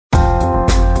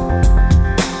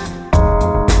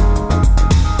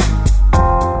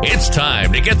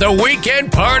time to get the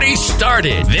weekend party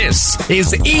started. This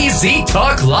is Easy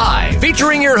Talk Live,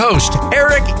 featuring your host,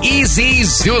 Eric Easy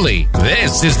Zuli.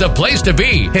 This is the place to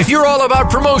be if you're all about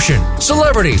promotion,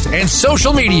 celebrities, and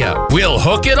social media. We'll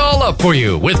hook it all up for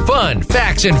you with fun,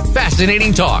 facts, and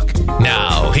fascinating talk.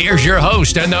 Now, here's your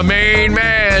host and the main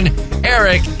man,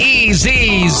 Eric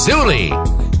Easy Zuli.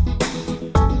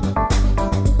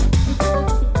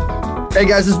 Hey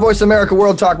guys, this is Voice America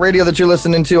World Talk Radio that you're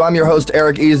listening to. I'm your host,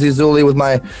 Eric Easy Zuli, with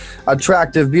my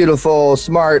attractive, beautiful,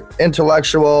 smart,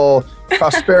 intellectual,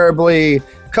 prosperably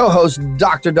co-host,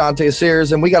 Dr. Dante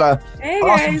Sears. And we got a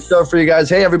awesome show for you guys.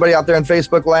 Hey, everybody out there in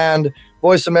Facebook land,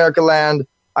 Voice America land,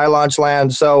 iLaunch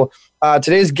land. So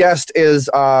today's guest is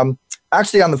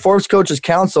actually on the Forbes Coaches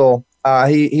Council.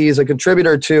 He's a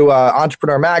contributor to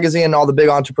Entrepreneur Magazine and all the big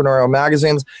entrepreneurial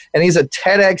magazines. And he's a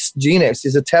TEDx genius.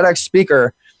 He's a TEDx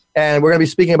speaker. And we're going to be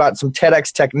speaking about some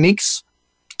TEDx techniques,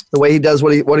 the way he does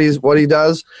what he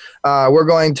does. We're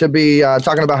going to be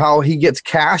talking about how he gets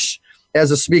cash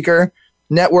as a speaker,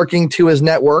 networking to his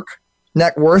net worth,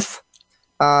 and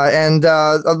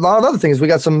a lot of other things. We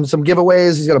got some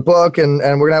giveaways. He's got a book, and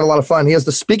we're going to have a lot of fun. He has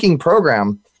the speaking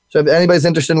program. So if anybody's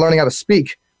interested in learning how to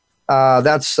speak,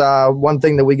 that's one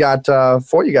thing that we got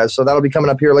for you guys. So that'll be coming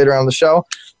up here later on the show.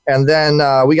 And then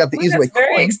we got the Easy Way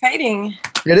Very exciting.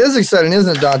 It is exciting,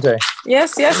 isn't it, Dante?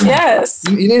 Yes.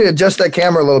 You need to adjust that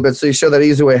camera a little bit so you show that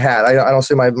Easy Way hat. I don't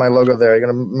see my logo there. You're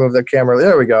going to move the camera.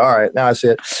 There we go. All right, now I see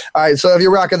it. All right, so if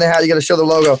you're rocking the hat, you got to show the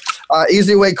logo.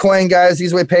 Easy Way coin, guys.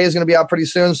 Easy Way Pay is going to be out pretty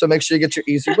soon, so make sure you get your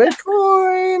Easy Way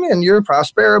coin and your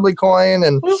Prosperably coin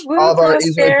and all of our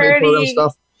Easy Way Pay program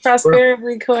stuff.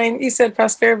 Prosperity coin. You said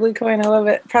Prosperity coin. I love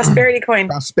it. Prosperity coin.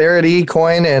 Prosperity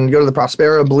coin, and go to the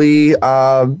Prosperably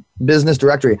business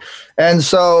directory. And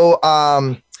so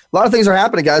a lot of things are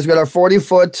happening, guys. We got our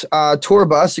 40-foot tour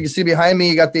bus. You can see behind me.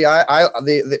 You got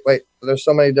the wait. There's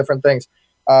so many different things.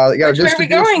 You got where are we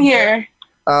going here?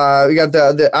 We got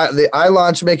the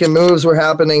iLaunch making moves. We're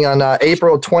happening on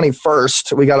April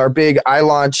 21st. We got our big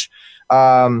iLaunch.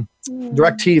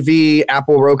 DirecTV,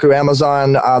 Apple, Roku,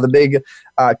 Amazon, the big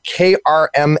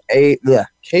KRMZ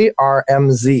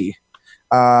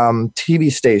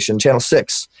TV station, Channel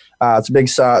 6. It's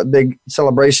a big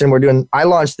celebration. We're doing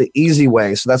iLaunch the easy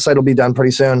way, so that site will be done pretty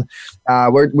soon.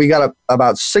 We got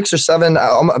about 6 or 7,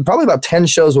 probably about 10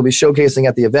 shows we'll be showcasing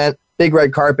at the event. Big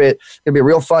red carpet. It's going to be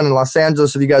real fun in Los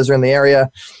Angeles if you guys are in the area.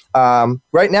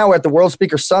 Right now we're at the World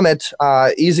Speaker Summit.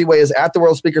 Easy Way is at the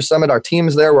World Speaker Summit. Our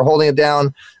team's there. We're holding it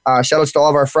down. Shout outs to all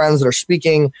of our friends that are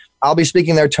speaking. I'll be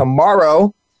speaking there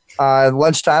tomorrow,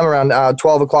 lunchtime around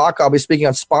 12 o'clock. I'll be speaking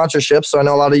on sponsorships. So I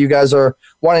know a lot of you guys are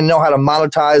wanting to know how to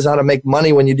monetize, how to make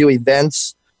money when you do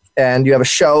events and you have a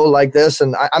show like this.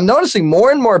 And I'm noticing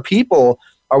more and more people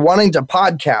are wanting to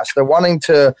podcast. They're wanting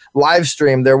to live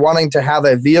stream. They're wanting to have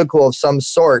a vehicle of some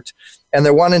sort. And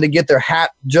they're wanting to get their hat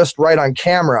just right on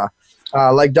camera,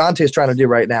 like Dante's trying to do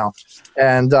right now.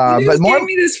 And you just gave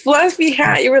me this fluffy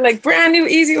hat. You were like, brand new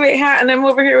Easy Way hat, and I'm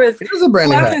over here with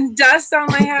fluff and dust on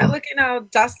my hat, looking all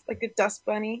dust like a dust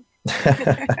bunny.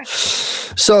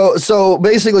 So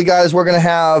basically, guys, we're gonna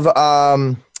have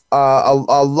a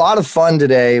lot of fun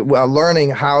today, learning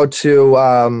how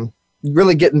to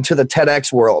really get into the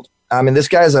TEDx world. I mean, this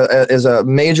guy is a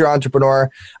major entrepreneur.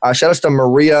 Shout out to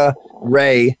Maria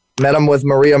Ray. Met him with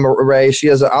Maria Ray.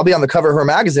 I'll be on the cover of her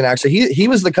magazine, actually. He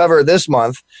was the cover this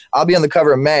month. I'll be on the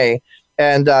cover of May.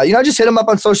 And, I just hit him up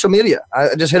on social media.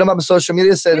 I just hit him up on social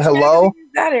media, said hello. Which magazine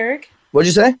is that, Eric? What'd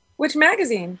you say? Which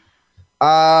magazine?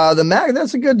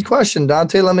 That's a good question,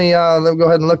 Dante. Let me go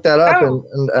ahead and look that up.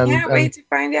 Can't wait to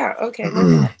find out. Okay.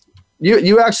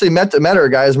 You actually met her,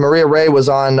 guys. Maria Ray was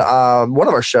on one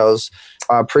of our shows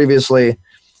previously,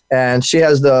 and she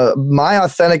has the My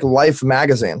Authentic Life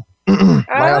magazine.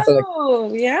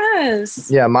 Yes.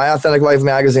 Yeah, My Authentic Life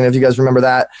magazine, if you guys remember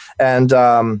that. And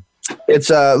it's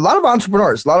a lot of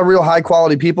entrepreneurs, a lot of real high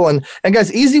quality people. And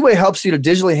guys, Easy Way helps you to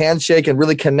digitally handshake and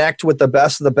really connect with the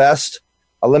best of the best.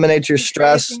 Eliminate your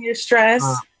stress.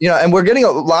 And we're getting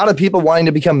a lot of people wanting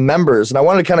to become members. And I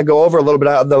wanted to kind of go over a little bit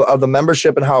of the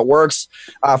membership and how it works.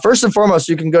 First and foremost,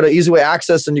 you can go to Easy Way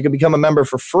Access and you can become a member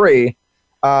for free.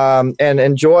 And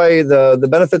enjoy the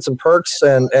benefits and perks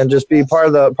and just be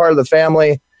part of the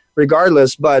family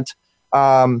regardless. But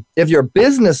if you're a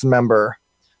business member,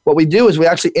 what we do is we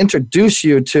actually introduce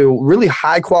you to really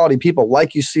high quality people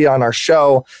like you see on our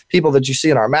show, people that you see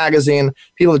in our magazine,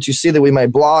 people that you see that we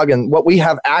might blog, and what we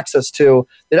have access to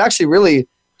that actually really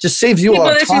just saves you a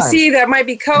lot of time. People that you see that might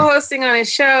be co-hosting on a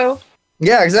show.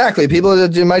 Yeah, exactly. People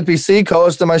that you might be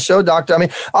co-host of my show, Doctor. I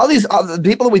mean, all these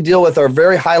people that we deal with are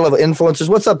very high-level influencers.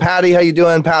 What's up, Patty? How you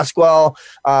doing? Pasquale,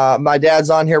 my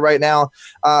dad's on here right now.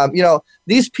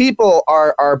 These people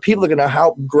are people that are going to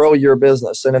help grow your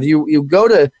business. And if you go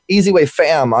to Easy Way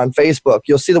Fam on Facebook,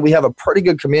 you'll see that we have a pretty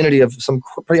good community of some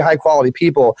pretty high-quality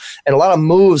people. And a lot of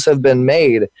moves have been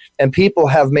made, and people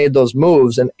have made those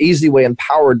moves, and Easy Way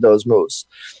empowered those moves.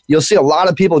 You'll see a lot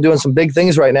of people doing some big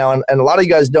things right now, and a lot of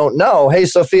you guys don't know. Hey,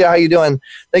 Sophia, how you doing?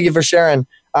 Thank you for sharing.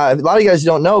 A lot of you guys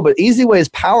don't know, but Easy Way is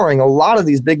powering a lot of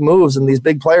these big moves and these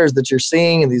big players that you're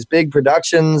seeing and these big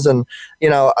productions. And,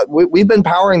 we've been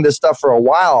powering this stuff for a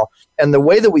while. And the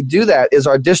way that we do that is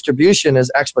our distribution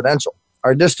is exponential.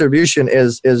 Our distribution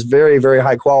is very, very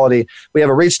high quality. We have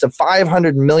a reach to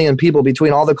 500 million people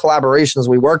between all the collaborations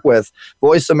we work with.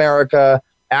 Voice America,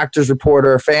 Actors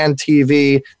Reporter, Fan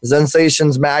TV,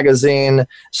 Sensations Magazine,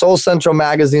 Soul Central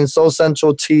Magazine, Soul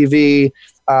Central TV,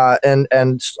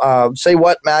 and Say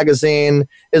What Magazine,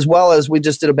 as well as we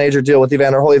just did a major deal with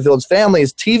Evander Holyfield's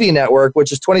family's TV network,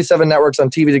 which is 27 networks on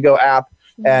TV to Go app,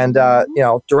 and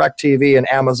DirecTV and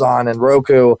Amazon and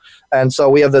Roku. And so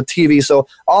we have the TV. So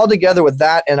all together with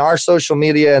that and our social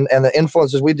media and the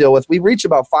influencers we deal with, we reach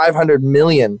about 500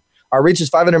 million. Our reach is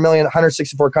 500 million,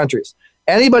 164 countries.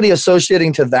 Anybody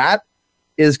associating to that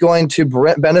is going to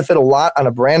benefit a lot on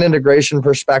a brand integration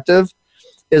perspective,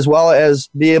 as well as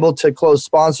be able to close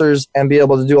sponsors and be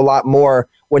able to do a lot more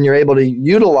when you're able to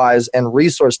utilize and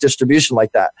resource distribution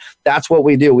like that. That's what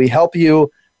we do. We help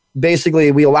you.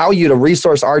 Basically, we allow you to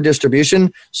resource our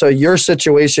distribution so your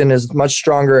situation is much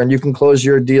stronger and you can close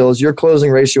your deals. Your closing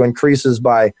ratio increases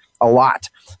by a lot.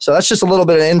 So that's just a little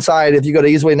bit of insight. If you go to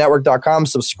easywaynetwork.com,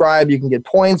 subscribe, you can get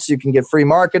points, you can get free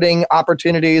marketing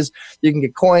opportunities, you can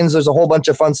get coins. There's a whole bunch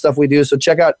of fun stuff we do. So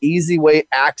check out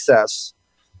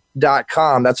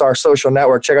easywayaccess.com. That's our social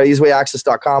network. Check out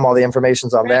easywayaccess.com. All the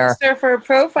information's on there. Register for a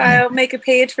profile, make a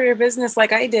page for your business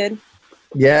like I did.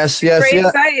 Yes. Great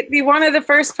site. Be one of the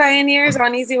first pioneers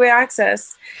on Easy Way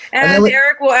Access. And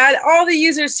Eric will add all the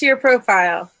users to your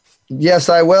profile. Yes,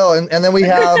 I will. And then we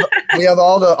have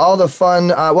all the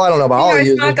fun. I don't know about all the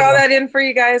users. Snuck all that in for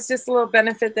you guys. Just a little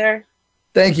benefit there.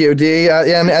 Thank you, Dee.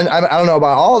 And I don't know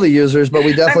about all the users, but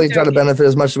we definitely try to benefit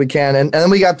as much as we can. And then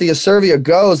we got the Acervia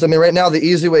Goes. I mean, right now the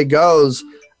Easy Way Goes.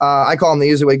 I call them the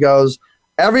Easy Way Goes.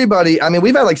 Everybody, I mean,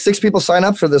 we've had like 6 people sign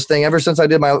up for this thing ever since I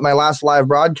did my last live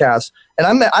broadcast, and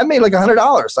I made like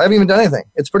 $100. I haven't even done anything.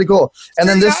 It's pretty cool. And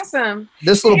then awesome.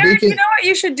 This little beacon. You know what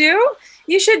you should do?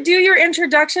 You should do your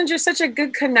introductions. You're such a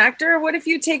good connector. What if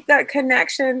you take that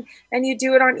connection and you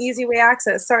do it on Easy Way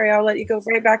Access? Sorry, I'll let you go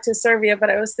right back to Acervia, but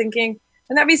I was thinking,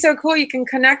 and that'd be so cool. You can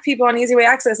connect people on Easy Way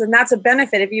Access, and that's a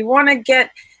benefit. If you want to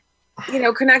get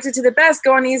connected to the best,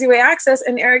 go on Easy Way Access,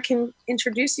 and Eric can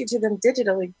introduce you to them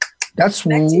digitally. That's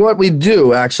what we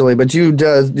do, actually. But you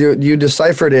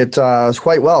deciphered it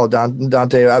quite well,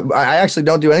 Dante. I actually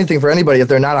don't do anything for anybody if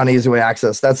they're not on Easy Way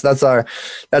Access. That's our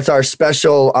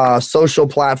special social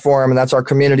platform, and that's our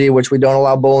community, which we don't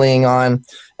allow bullying on.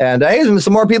 And hey,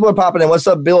 some more people are popping in. What's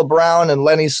up, Bill Brown and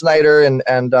Lenny Snyder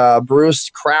and Bruce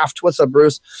Kraft? What's up,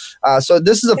 Bruce? So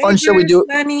this is a fun show we do.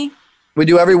 Lenny. We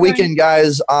do every weekend,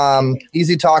 guys.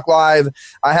 Easy Talk Live.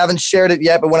 I haven't shared it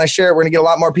yet, but when I share it, we're going to get a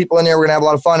lot more people in here. We're going to have a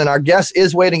lot of fun, and our guest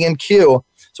is waiting in queue.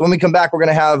 So when we come back, we're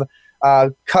going to have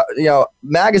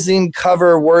magazine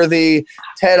cover-worthy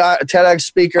TEDx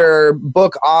speaker,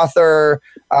 book author,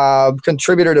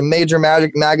 contributor to major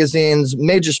magazines,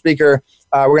 major speaker.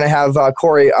 We're going to have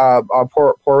Corey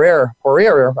Poirier.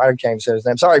 I can't even say his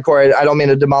name. Sorry, Corey. I don't mean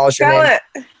to demolish your name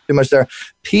too much there.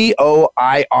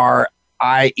 Poirier.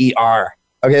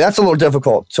 Okay, that's a little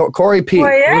difficult. So Corey P.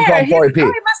 Well, yeah, Corey P. He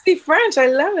must be French. I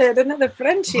love it. Another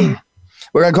Frenchie.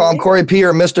 We're gonna call him Corey P.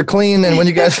 or Mr. Clean. And when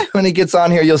he gets on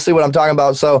here, you'll see what I'm talking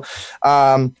about. So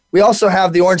we also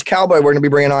have the Orange Cowboy. We're gonna be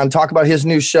bringing on talk about his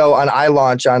new show on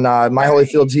iLaunch on My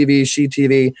Holyfield TV, She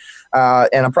TV.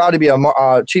 And I'm proud to be a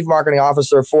chief marketing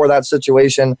officer for that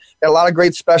situation. Got a lot of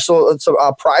great special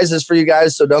prizes for you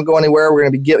guys. So don't go anywhere. We're gonna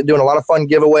be doing a lot of fun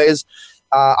giveaways.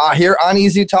 Here on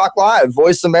Easy Talk Live,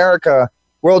 Voice America,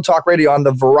 World Talk Radio on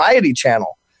the Variety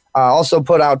Channel. Also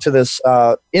put out to this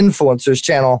Influencers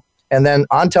channel, and then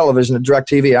on television at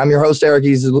DirecTV. I'm your host, Eric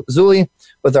Zuli,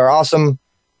 with our awesome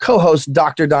co-host,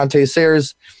 Dr. Dante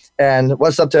Sears. And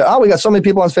what's up to, we got so many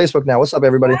people on Facebook now. What's up,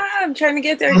 everybody? I'm trying to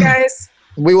get there, guys.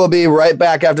 We will be right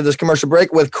back after this commercial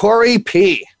break with Corey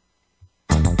P.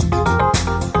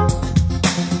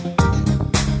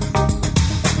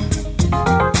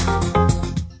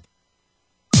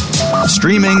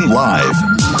 Streaming live,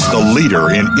 the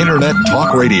leader in Internet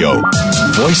Talk Radio,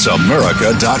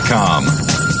 VoiceAmerica.com.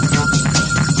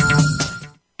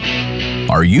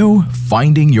 Are you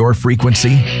finding your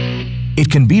frequency? It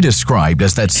can be described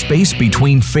as that space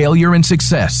between failure and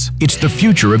success. It's the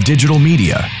future of digital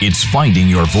media. It's finding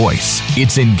your voice.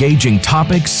 It's engaging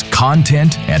topics,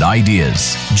 content, and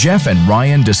ideas. Jeff and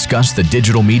Ryan discuss the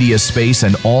digital media space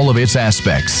and all of its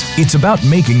aspects. It's about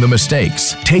making the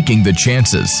mistakes, taking the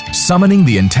chances, summoning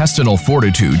the intestinal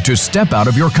fortitude to step out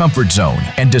of your comfort zone,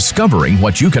 and discovering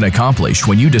what you can accomplish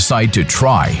when you decide to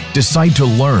try, decide to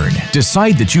learn,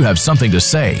 decide that you have something to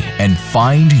say, and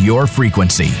find your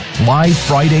frequency. Live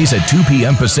Fridays at 2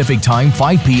 p.m. Pacific Time,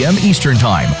 5 p.m. Eastern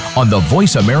Time on the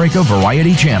Voice America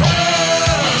Variety Channel.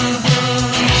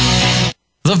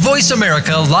 The Voice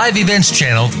America Live Events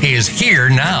channel is here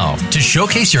now to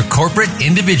showcase your corporate,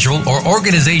 individual, or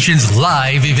organization's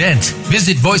live event.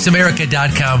 Visit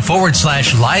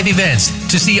voiceamerica.com/live events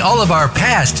to see all of our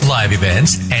past live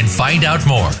events and find out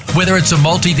more. Whether it's a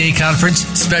multi-day conference,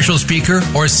 special speaker,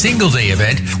 or single-day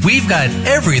event, we've got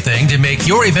everything to make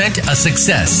your event a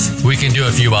success. We can do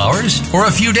a few hours or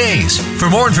a few days. For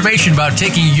more information about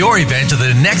taking your event to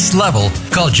the next level,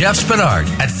 call Jeff Spinard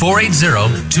at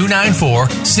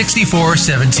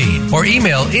 480-294-6417 or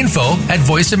email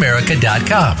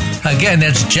info@voiceamerica.com. Again,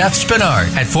 that's Jeff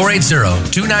Spinard at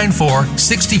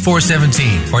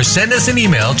 480-294-6417 or send us an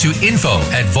email to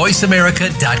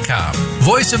info@voiceamerica.com.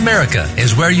 Voice America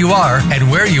is where you are and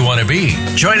where you want to be.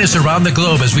 Join us around the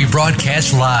globe as we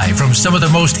broadcast live from some of the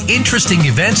most interesting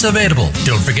events available.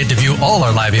 Don't forget to view all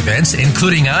our live events,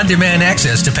 including on-demand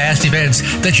access to past events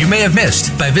that you may have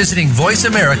missed by visiting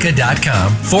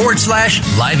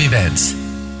voiceamerica.com/live events.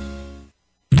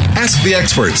 Ask the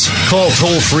experts. Call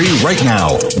toll-free right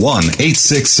now,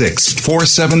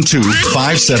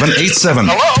 1-866-472-5787.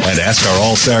 And ask our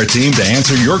All-Star team to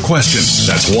answer your question.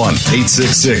 That's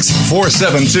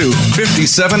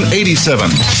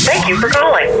 1-866-472-5787. Thank you for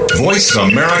calling.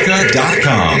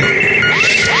 VoiceAmerica.com.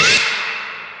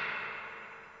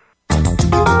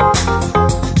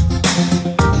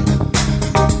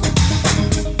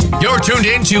 You're tuned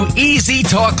in to Easy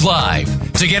Talk Live.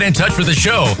 To get in touch with the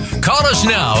show, call us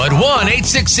now at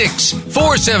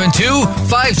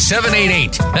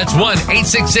 1-866-472-5788. That's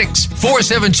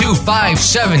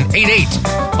 1-866-472-5788.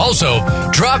 Also,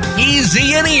 drop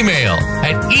Easy an email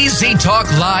at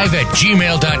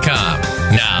easytalklive@gmail.com.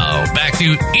 Now, back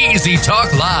to Easy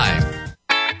Talk Live.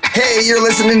 Hey, you're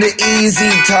listening to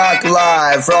Easy Talk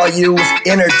Live for all you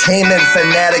entertainment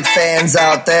fanatic fans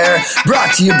out there.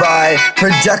 Brought to you by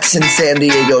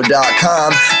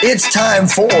ProductionSanDiego.com. It's time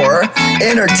for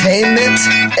entertainment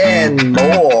and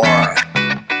more.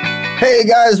 Hey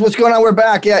guys, what's going on? We're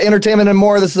back. Yeah, entertainment and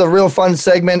more. This is a real fun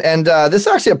segment, and this is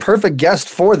actually a perfect guest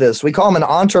for this. We call him an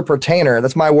entrepreneur.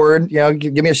 That's my word. You know,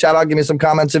 give me a shout out, give me some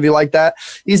comments if you like that.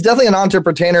 He's definitely an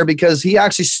entrepreneur because he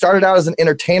actually started out as an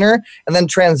entertainer and then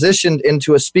transitioned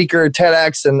into a speaker,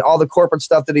 TEDx, and all the corporate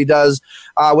stuff that he does.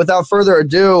 Without further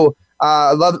ado,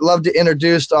 I'd love to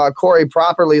introduce Corey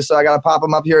properly, so I got to pop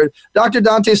him up here. Dr.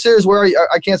 Dante Sears, where are you?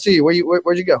 I can't see you.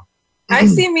 Where'd you go? I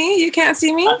see me. You can't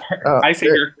see me? I see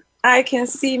her. I can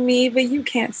see me, but you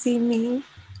can't see me.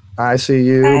 I see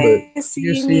you, I but see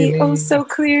you see me me oh so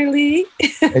clearly.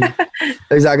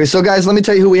 Exactly. So, guys, let me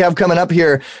tell you who we have coming up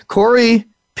here. Corey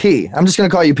P. I'm just going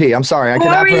to call you P. I'm sorry. I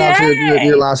cannot pronounce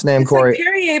your last name, it's Corey. Like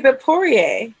Perrier, but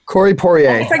Poirier. Corey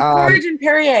Poirier. It's like Porridge and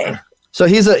Perrier. So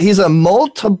he's a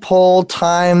multiple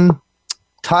time.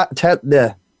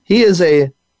 He is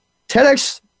a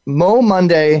TEDx Mo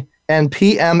Monday and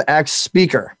PMX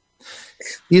speaker.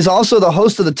 He's also the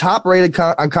host of the top-rated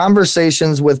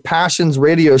Conversations with Passions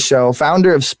radio show,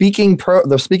 founder of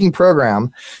the Speaking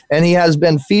Program, and he has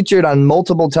been featured on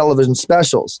multiple television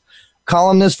specials.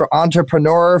 Columnist for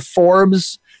Entrepreneur,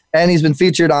 Forbes, and he's been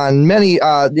featured on many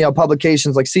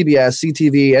publications like CBS,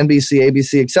 CTV, NBC,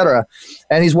 ABC, etc.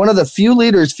 And he's one of the few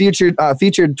leaders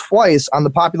featured twice on the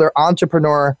popular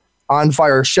Entrepreneur on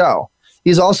Fire show.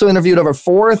 He's also interviewed over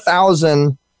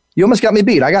 4,000. You almost got me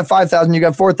beat. I got 5,000. You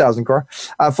got 4,000, Cor.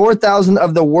 4,000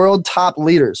 of the world top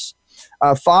leaders.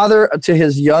 Father to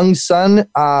his young son,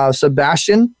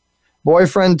 Sebastian,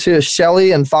 boyfriend to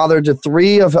Shelly, and father to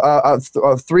three of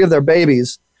their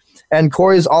babies. And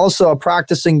Corey is also a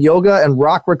practicing yoga and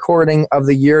rock recording of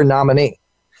the year nominee.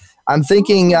 I'm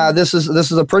thinking this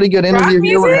is a pretty good interview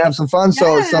here. We're gonna have some fun.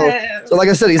 Yes. So like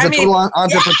I said, he's a total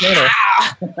entrepreneur. Yeah.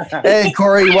 Hey,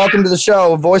 Corey, welcome to the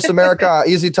show, Voice America,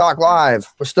 Easy Talk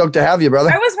Live. We're stoked to have you,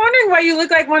 brother. I was wondering why you look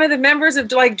like one of the members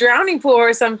of like Drowning Pool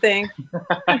or something.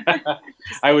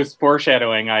 I was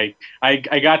foreshadowing. I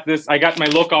got this. I got my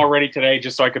look all ready today,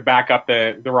 just so I could back up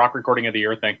the rock recording of the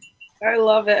year thing. I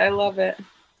love it. I love it.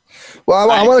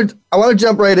 Well, I want to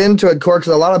jump right into it, Corey,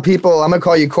 because a lot of people. I'm gonna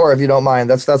call you Corey if you don't mind.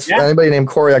 That's anybody named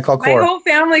Corey. I call Corey. My whole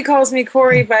family calls me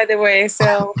Corey, by the way.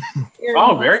 So,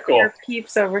 very cool. Your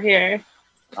peeps over here.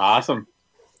 Awesome.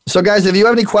 So, guys, if you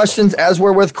have any questions as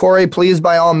we're with Corey, please,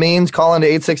 by all means, call into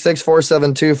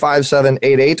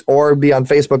 866-472-5788 or be on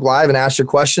Facebook Live and ask your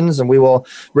questions, and we will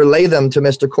relay them to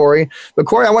Mr. Corey. But,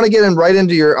 Corey, I want to get right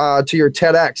into your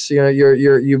TEDx. You know,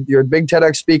 you're a big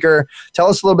TEDx speaker. Tell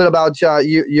us a little bit about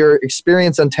your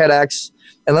experience on TEDx,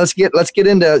 and let's get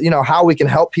into how we can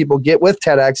help people get with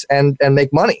TEDx and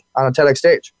make money on a TEDx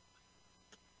stage.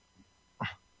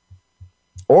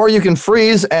 Or you can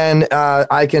freeze, and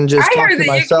I can just talk to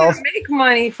myself. You can't make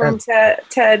money from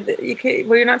TED.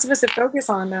 You're not supposed to focus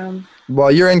on them.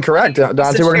 Well, you're incorrect,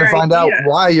 Dante. We're going to find out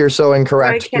why you're so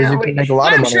incorrect. Because you can make a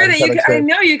lot of money. I'm sure that I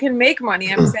know you can make money.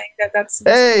 I'm saying that's.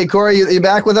 Hey, Corey, you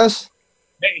back with us?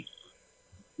 Hey.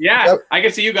 Yeah, yep. I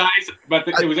can see you guys, but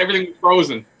it was everything was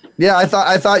frozen. Yeah, I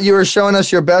thought you were showing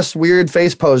us your best weird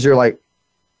face pose. You're like,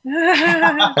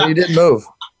 and you didn't move.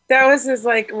 That was his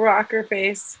rocker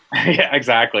face. Yeah,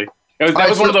 exactly. That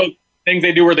was one of those things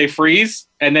they do where they freeze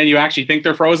and then you actually think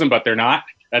they're frozen, but they're not.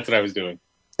 That's what I was doing.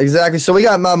 Exactly. So we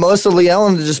got Melissa Lee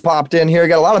Ellen that just popped in here. We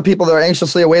got a lot of people that are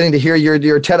anxiously awaiting to hear your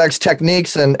TEDx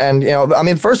techniques. And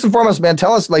first and foremost, man,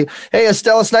 tell us hey,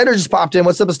 Estella Snyder just popped in.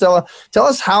 What's up, Estella? Tell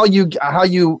us how you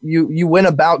went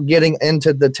about getting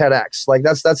into the TEDx.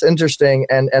 That's interesting.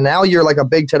 And now you're a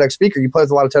big TEDx speaker. You play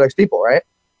with a lot of TEDx people, right?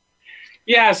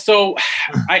 Yeah, so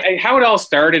how it all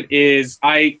started is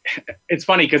it's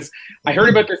funny because I heard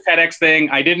about this TEDx thing.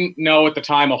 I didn't know at the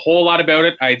time a whole lot about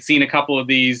it. I had seen a couple of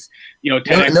these,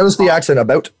 TEDx. Notice the accent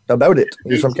about it.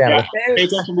 You're from Canada. Yeah, pay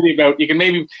attention to the about. You can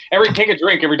maybe take a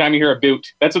drink every time you hear a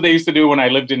boot. That's what they used to do when I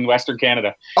lived in Western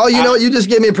Canada. Oh, you just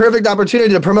gave me a perfect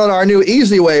opportunity to promote our new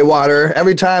Easy Way water.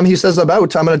 Every time he says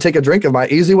about, I'm going to take a drink of my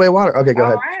Easy Way water. Okay, go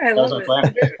ahead. All right, I love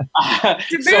it.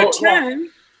 It's about time.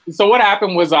 So what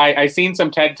happened was I seen some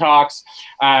TED Talks.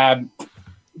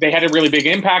 They had a really big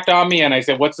impact on me, and I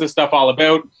said, what's this stuff all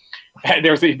about?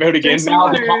 There's the about again. Now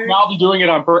I'll be doing it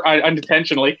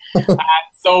unintentionally.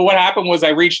 So what happened was I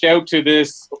reached out to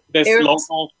this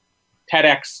local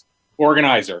TEDx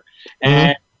organizer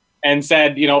and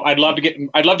said, I'd love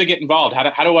to get involved.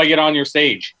 How do I get on your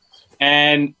stage?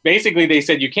 And basically they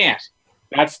said, you can't.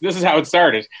 This is how it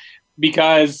started,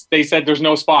 because they said there's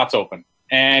no spots open.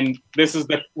 And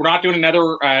we're not doing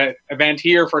another event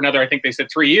here for another, I think they said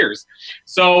 3 years.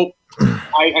 So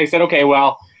I said, okay,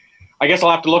 well, I guess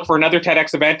I'll have to look for another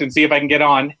TEDx event and see if I can get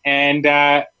on. And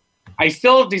I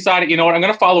still decided, I'm going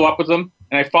to follow up with them.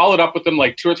 And I followed up with them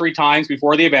 2 or 3 times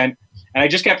before the event. And I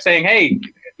just kept saying, hey,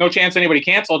 no chance anybody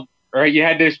canceled, or you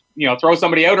had to, throw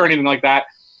somebody out or anything like that.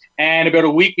 And about a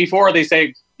week before, they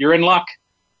say, you're in luck.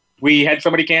 We had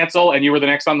somebody cancel and you were the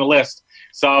next on the list.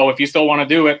 So if you still want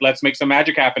to do it, let's make some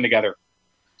magic happen together.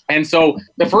 And so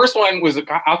the first one was,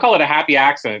 I'll call it a happy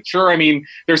accident. Sure, I mean,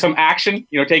 there's some action,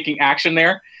 taking action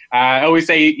there. I always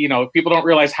say, people don't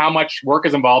realize how much work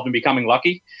is involved in becoming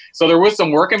lucky. So there was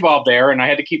some work involved there, and I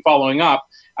had to keep following up.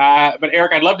 But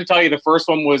Eric, I'd love to tell you the first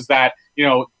one was that,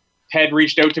 Ted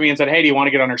reached out to me and said, hey, do you want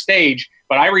to get on our stage?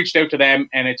 But I reached out to them,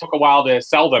 and it took a while to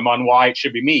sell them on why it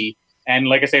should be me. And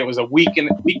like I say, it was a week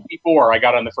before I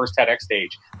got on the first TEDx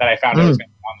stage that I found out I was going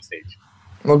to be on the stage.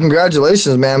 Well,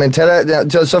 congratulations, man. I mean,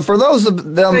 TEDx. So for those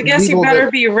of them, I guess you better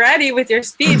be ready with your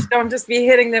speech. Don't just be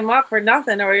hitting them up for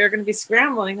nothing, or you're going to be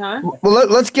scrambling, huh? Well,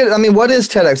 let's get. I mean, what is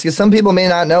TEDx? Because some people may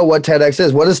not know what TEDx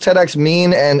is. What does TEDx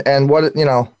mean, and what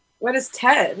What is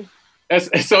TED?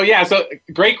 So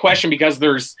great question, because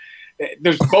there's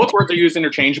both words are used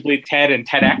interchangeably, TED and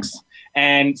TEDx.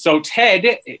 And so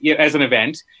TED, as an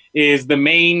event, is the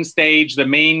main stage, the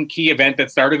main key event that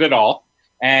started it all.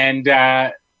 And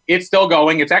it's still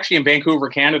going. It's actually in Vancouver,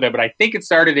 Canada, but I think it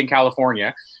started in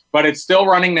California. But it's still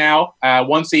running now,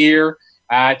 once a year.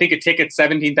 I think a ticket,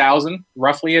 $17,000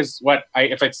 roughly is what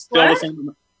if it's still the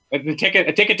same. A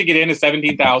ticket to get in is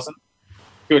 $17,000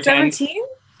 to attend. 17?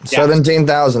 Yeah.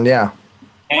 17,000, yeah.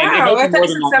 And wow, I thought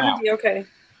you said 70. Okay.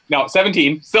 No,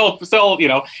 17. Still,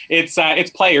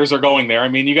 it's players are going there. I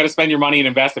mean, you got to spend your money and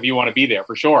invest if you want to be there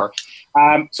for sure.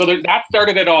 So that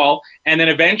started it all, and then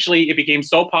eventually it became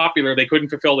so popular they couldn't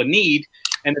fulfill the need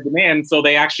and the demand. So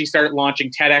they actually started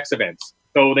launching TEDx events.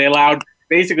 So they allowed,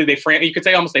 basically, you could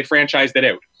say almost they franchised it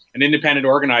out, and independent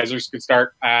organizers could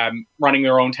start running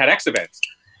their own TEDx events,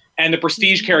 and the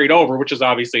prestige carried over, which is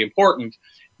obviously important.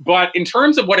 But in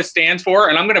terms of what it stands for,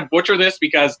 and I'm going to butcher this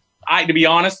because to be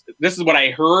honest, this is what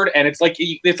I heard, and it's like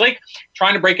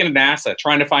trying to break into NASA,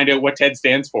 trying to find out what TED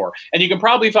stands for. And you can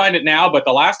probably find it now, but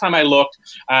the last time I looked,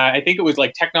 I think it was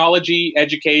like technology,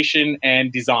 education,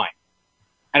 and design.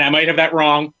 And I might have that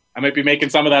wrong. I might be making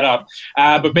some of that up.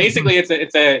 But basically, it's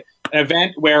an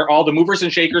event where all the movers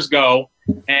and shakers go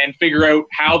and figure out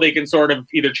how they can sort of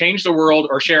either change the world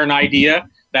or share an idea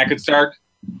that could start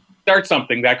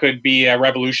something that could be a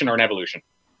revolution or an evolution.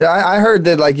 I heard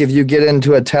that, like, if you get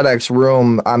into a TEDx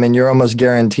room, I mean, you're almost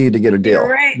guaranteed to get a deal. You're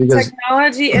right.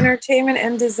 Technology, entertainment,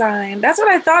 and design. That's what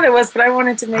I thought it was, but I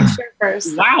wanted to make sure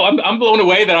first. Wow, I'm blown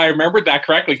away that I remembered that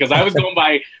correctly, because I was going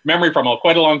by memory from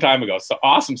quite a long time ago. So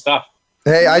awesome stuff.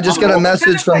 Hey, I just got a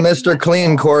message from Mr.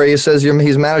 Clean, Corey. He says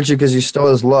he's mad at you because you stole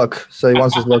his look, so he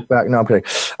wants his look back. No, I'm kidding.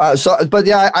 But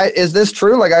yeah, is this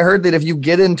true? Like, I heard that if you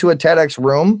get into a TEDx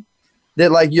room, that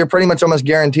like you're pretty much almost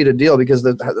guaranteed a deal because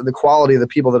the quality of the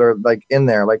people that are like in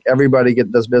there, like everybody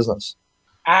does business.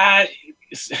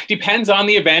 Depends on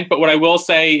the event, but what I will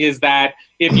say is that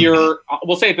if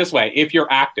we'll say it this way, if you're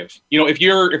active, if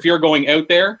you're going out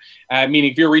there,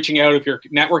 meaning if you're reaching out, if you're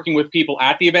networking with people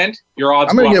at the event, your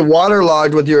odds. I'm gonna get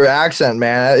waterlogged with your accent,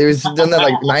 man. He's done that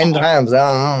like 9 times.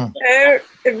 I don't know.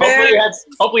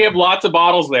 Hopefully you have lots of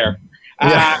bottles there.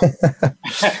 Yeah.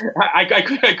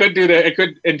 I could do that. I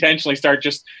could intentionally start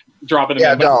just dropping them.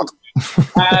 Yeah, in. don't. Do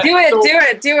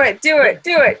it.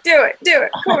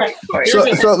 Corey.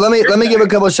 So let me give a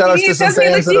couple of shout outs to some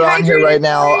fans that are on here right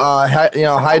now.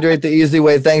 Hydrate the easy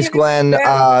way. Thanks, Glenn.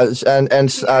 And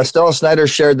Stella Snyder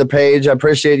shared the page. I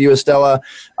appreciate you, Estella.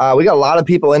 We got a lot of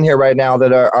people in here right now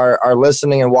that are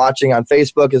listening and watching on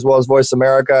Facebook as well as Voice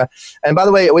America. And by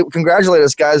the way, congratulate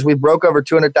us, guys. We broke over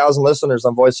 200,000 listeners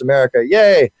on Voice America.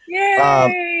 Yay!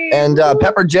 And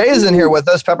Pepper J is in here with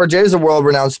us. Pepper J is a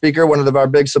world-renowned speaker, one of our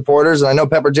big supporters, and I know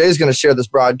Pepper J is going to share this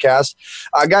broadcast.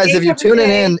 Guys, if you're tuning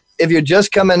in, if you're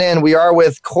just coming in, we are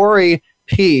with Corey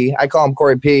P. I call him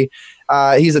Corey P.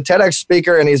 He's a TEDx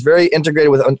speaker, and he's very integrated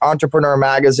with Entrepreneur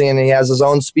Magazine, and he has his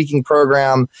own speaking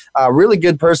program. Really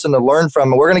good person to learn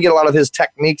from. And we're going to get a lot of his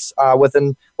techniques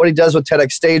within what he does with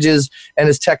TEDx stages and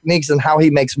his techniques and how he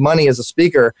makes money as a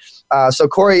speaker. So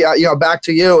Corey, back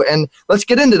to you, and let's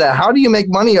get into that. How do you make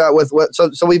money with what? So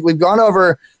we've gone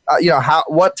over,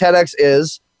 what TEDx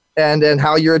is. And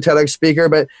how you're a TEDx speaker,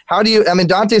 but how do you? I mean,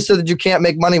 Dante said that you can't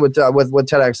make money with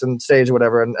TEDx and stage or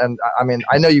whatever, and I mean,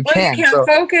 I know you can. You can't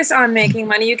focus on making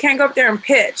money. You can't go up there and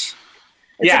pitch.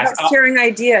 It's about sharing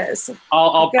ideas.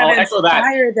 I'll echo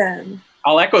that. Them.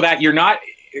 I'll echo that. You're not.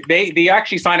 They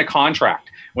actually sign a contract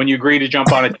when you agree to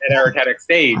jump on a TED or TEDx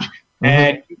stage,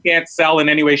 and you can't sell in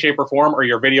any way, shape, or form, or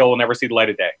your video will never see the light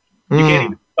of day. You can't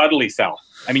even subtly sell.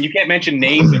 I mean, you can't mention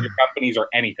names of your companies or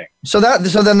anything. So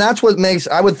then that's what makes,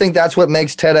 I would think that's what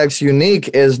makes TEDx unique,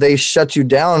 is they shut you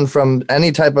down from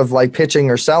any type of like pitching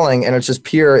or selling, and it's just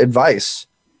pure advice.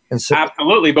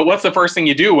 Absolutely. But what's the first thing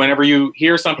you do whenever you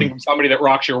hear something from somebody that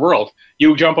rocks your world?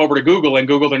 You jump over to Google and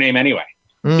Google their name anyway.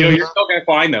 You're still going to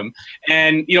find them.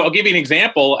 And, I'll give you an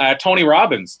example. Tony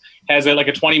Robbins has a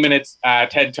 20 minutes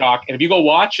TED Talk. And if you go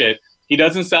watch it, he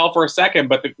doesn't sell for a second.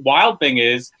 But the wild thing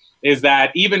is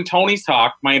that even Tony's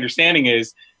talk, my understanding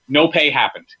is no pay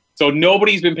happened. So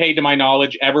nobody's been paid, to my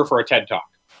knowledge, ever for a TED Talk.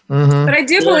 But I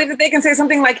do believe that they can say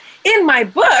something like, in my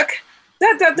book,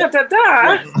 in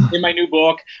my new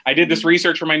book, I did this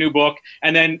research for my new book.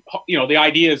 And then, the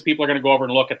idea is people are going to go over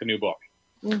and look at the new book.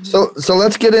 So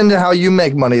let's get into how you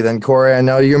make money then, Corey. I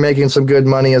know you're making some good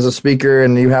money as a speaker,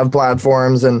 and you have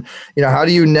platforms, and how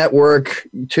do you network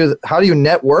to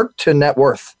net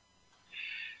worth?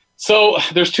 So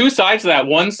there's two sides to that.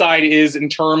 One side is in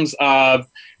terms of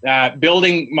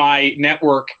building my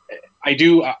network. I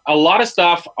do a lot of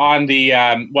stuff on the,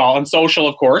 on social,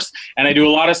 of course, and I do a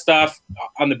lot of stuff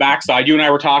on the backside. You and I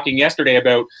were talking yesterday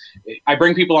about, I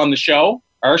bring people on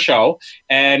our show,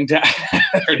 and there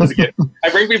it is again. I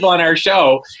bring people on our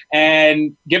show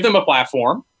and give them a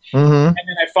platform, and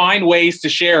then I find ways to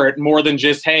share it more than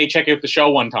just, hey, check out the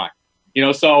show one time.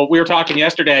 So we were talking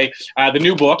yesterday, the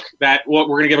new book that we're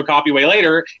going to give a copy away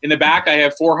later. In the back, I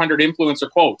have 400 influencer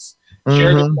quotes.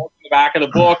 Share the quotes in the back of the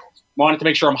book. Wanted to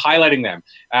make sure I'm highlighting them.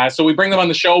 So we bring them on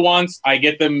the show once. I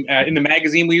get them in the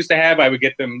magazine we used to have. I would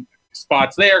get them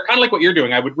spots there, kind of like what you're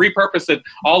doing. I would repurpose it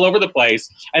all over the place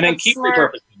and then keep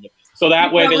repurposing it. So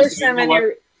that way they say,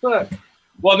 your book.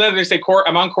 Well, then they say,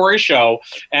 I'm on Corey's show,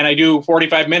 and I do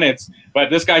 45 minutes,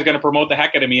 but this guy's going to promote the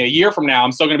heck out of me. A year from now,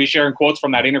 I'm still going to be sharing quotes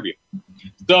from that interview.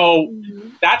 So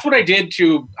that's what I did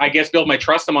to, I guess, build my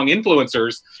trust among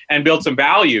influencers and build some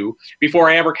value before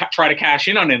I ever try to cash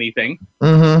in on anything.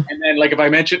 And then, like, if I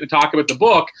mention and talk about the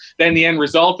book, then the end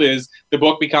result is the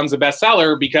book becomes a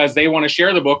bestseller because they want to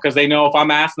share the book because they know if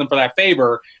I'm asking them for that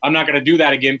favor, I'm not going to do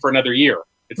that again for another year.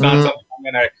 It's not something I'm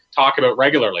going to talk about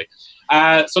regularly.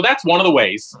 So that's one of the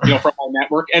ways, from my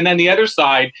network. And then the other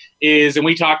side is, and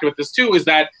we talked about this too, is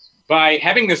that by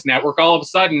having this network, all of a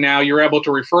sudden now you're able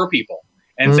to refer people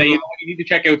and say, you need to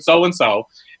check out so-and-so.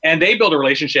 And they build a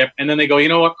relationship, and then they go, you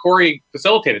know what, Corey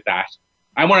facilitated that.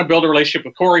 I want to build a relationship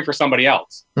with Corey for somebody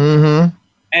else.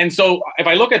 And so if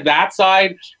I look at that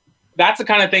side, that's the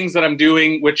kind of things that I'm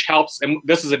doing, which helps, and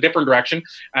this is a different direction,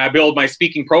 build my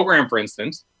speaking program, for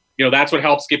instance. That's what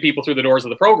helps get people through the doors of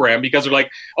the program, because they're like,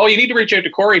 oh, you need to reach out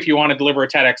to Corey if you want to deliver a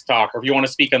TEDx talk or if you want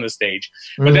to speak on the stage.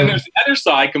 But then there's the other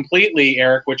side completely,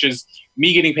 Eric, which is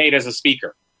me getting paid as a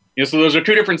speaker. So those are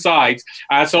two different sides.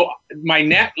 So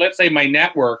let's say my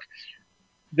network,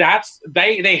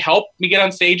 they help me get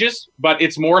on stages, but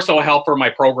it's more so a help for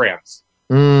my programs.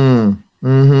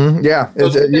 Yeah.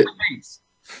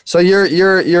 So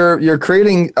you're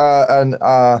creating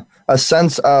a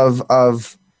sense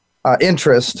of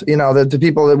interest, that the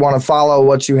people that want to follow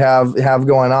what you have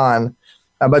going on,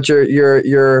 but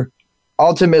you're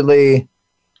ultimately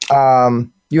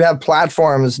you have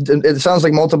platforms. It sounds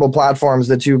like multiple platforms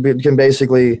that you can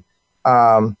basically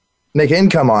make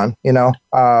income on.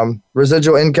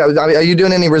 Residual income. I mean, are you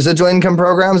doing any residual income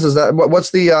programs? Is that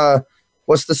what's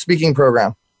the speaking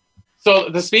program? So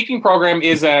the speaking program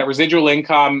is a residual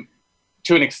income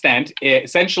to an extent.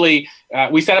 Essentially,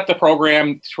 we set up the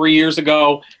program 3 years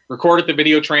ago, recorded the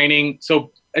video training.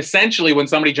 So essentially, when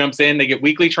somebody jumps in, they get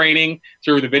weekly training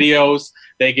through the videos.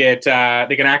 They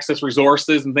can access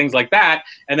resources and things like that.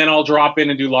 And then I'll drop in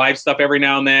and do live stuff every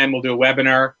now and then. We'll do a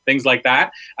webinar, things like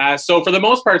that. So for the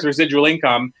most part, it's residual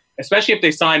income, especially if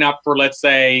they sign up for, let's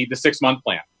say, the 6-month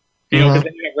plan. Because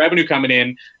then you have revenue coming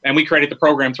in, and we created the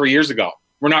program 3 years ago.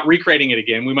 We're not recreating it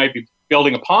again. We might be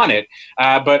building upon it.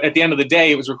 But at the end of the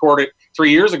day, it was recorded 3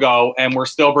 years ago, and we're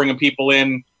still bringing people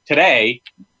in today,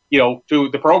 to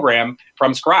the program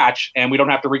from scratch, and we don't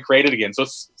have to recreate it again. So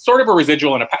it's sort of a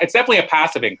residual, and it's definitely a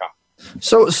passive income.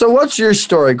 So what's your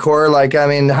story, Corey? Like, I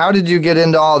mean, how did you get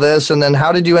into all this, and then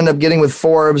how did you end up getting with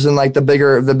Forbes and like the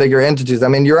bigger entities? I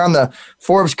mean, you're on the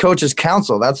Forbes Coaches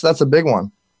Council. That's a big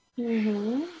one.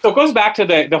 So it goes back to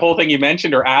the whole thing you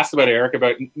mentioned or asked about, Eric,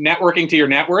 about networking to your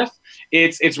net worth.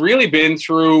 It's really been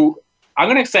through, I'm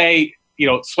going to say,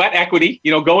 sweat equity,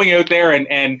 going out there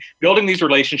and building these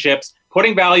relationships,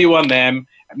 putting value on them,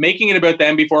 making it about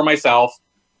them before myself.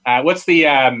 What's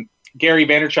the Gary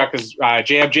Vaynerchuk's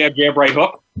jab, jab, jab, right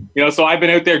hook? So I've been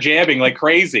out there jabbing like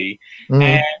crazy.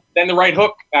 And then the right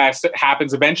hook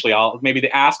happens eventually. Maybe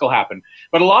the ask will happen.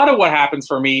 But a lot of what happens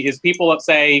for me is people that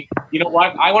say, you know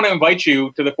what, I want to invite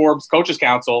you to the Forbes Coaches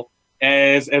Council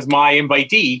as my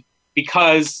invitee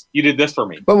because you did this for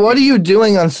me. But what are you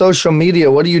doing on social media?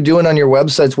 What are you doing on your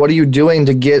websites? What are you doing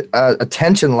to get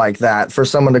attention like that for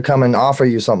someone to come and offer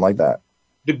you something like that?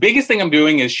 The biggest thing I'm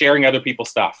doing is sharing other people's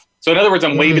stuff. So in other words,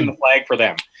 I'm waving the flag for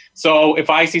them. So if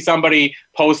I see somebody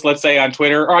post, let's say on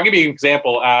Twitter, or I'll give you an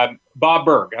example, Bob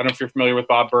Burg. I don't know if you're familiar with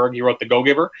Bob Burg. He wrote The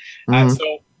Go-Giver.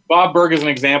 So Bob Burg is an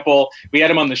example. We had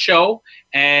him on the show,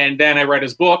 and then I read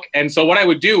his book. And so what I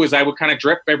would do is I would kind of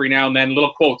drip every now and then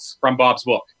little quotes from Bob's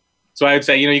book. So I would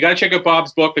say, you got to check out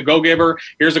Bob's book, The Go-Giver.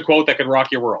 Here's a quote that could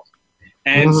rock your world.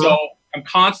 And so I'm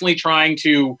constantly trying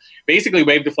to basically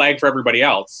wave the flag for everybody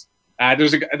else.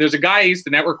 There's a guy I used to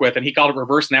network with, and he called it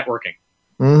reverse networking.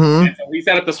 And so we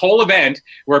set up this whole event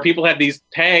where people had these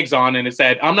tags on, and it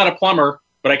said, I'm not a plumber,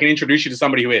 but I can introduce you to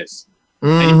somebody who is.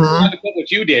 And you had to put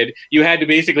what you did. You had to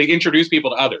basically introduce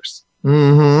people to others.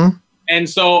 And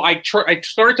so I sort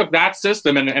of took that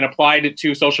system and applied it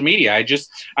to social media.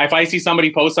 If I see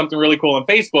somebody post something really cool on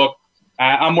Facebook,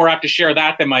 I'm more apt to share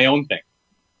that than my own thing.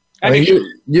 I mean,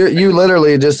 you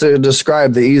literally just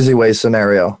described the easy way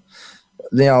scenario.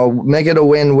 Make it a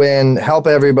win-win, help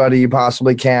everybody you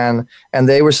possibly can, and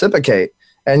they reciprocate.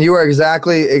 And you are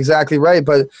exactly right.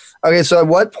 But okay, so at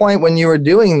what point when you were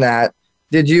doing that,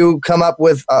 did you come up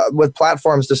with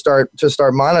platforms to start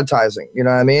monetizing? You know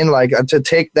what I mean? Like to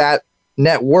take that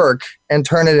network and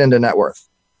turn it into net worth.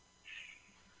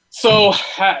 So,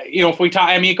 if we talk,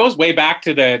 I mean, it goes way back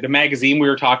to the magazine we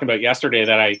were talking about yesterday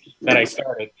that I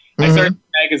started. I started the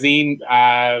magazine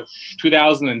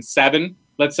 2007.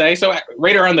 Let's say, so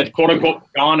right around the quote-unquote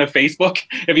dawn of Facebook,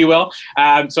 if you will.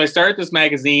 So I started this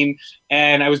magazine,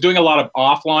 and I was doing a lot of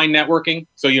offline networking.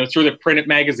 So, through the printed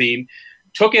magazine,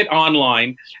 took it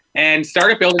online, and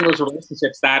started building those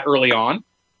relationships that early on.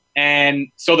 And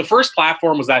so the first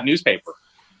platform was that newspaper,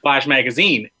 Flash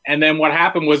Magazine. And then what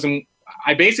happened was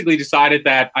I basically decided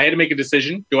that I had to make a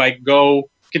decision. Do I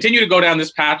continue to go down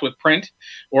this path with print,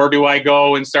 or do I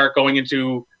go and start going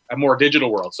into a more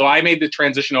digital world? So I made the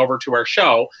transition over to our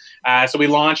show. So we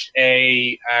launched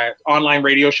a online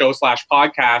radio show /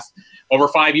 podcast over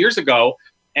 5 years ago.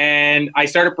 And I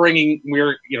started bringing, we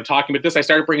were talking about this, I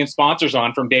started bringing sponsors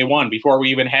on from day one before we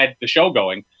even had the show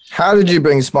going. How did you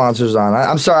bring sponsors on?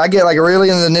 I'm sorry, I get like really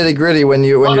into the nitty gritty when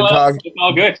you're talking. It's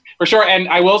all good, for sure. And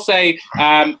I will say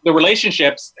the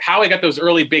relationships, how I got those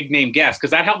early big name guests,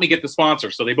 because that helped me get the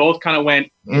sponsors. So they both kind of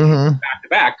went back to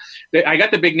back. I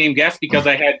got the big name guests because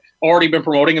I had already been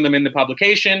promoting them in the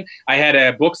publication. I had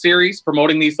a book series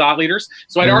promoting these thought leaders.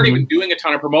 So I'd already been doing a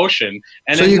ton of promotion.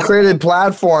 And so you created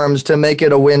platforms to make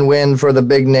it a win-win for the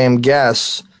big name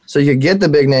guests. So you get the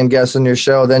big name guests in your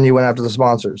show, then you went after the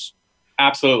sponsors.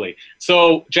 Absolutely.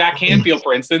 So Jack Canfield,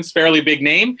 for instance, fairly big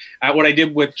name. What I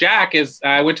did with Jack is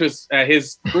I went to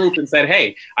his group and said,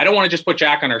 hey, I don't want to just put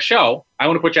Jack on our show. I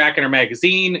want to put Jack in our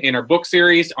magazine, in our book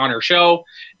series, on our show.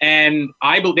 And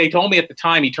they told me at the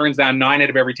time he turns down 9 out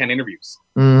of every 10 interviews.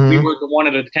 We were the 1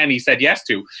 out of the 10 he said yes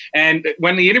to. And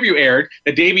when the interview aired,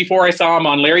 the day before I saw him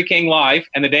on Larry King Live,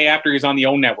 and the day after he's on the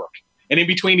OWN Network. And in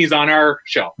between, he's on our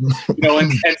show.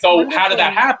 And so how did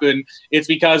that happen? It's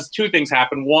because 2 things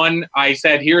happened. One, I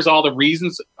said, here's all the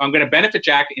reasons I'm going to benefit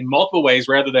Jack in multiple ways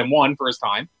rather than one for his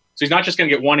time. So he's not just going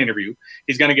to get 1 interview.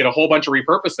 He's going to get a whole bunch of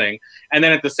repurposing. And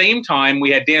then at the same time, we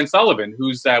had Dan Sullivan,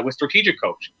 who's with Strategic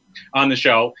Coach, on the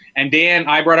show. And Dan,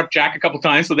 I brought up Jack a couple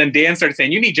times. So then Dan started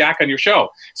saying, you need Jack on your show.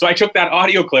 So I took that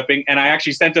audio clipping and I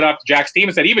actually sent it up to Jack's team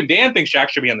and said, even Dan thinks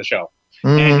Jack should be on the show.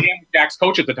 And Dan was Jack's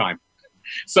coach at the time.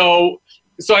 So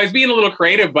I was being a little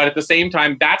creative, but at the same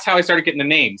time, that's how I started getting the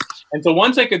names. And so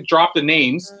once I could drop the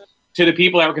names to the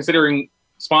people that were considering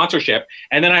sponsorship,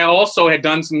 and then I also had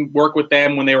done some work with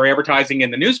them when they were advertising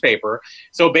in the newspaper.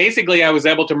 So basically, I was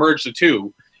able to merge the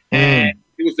 2. And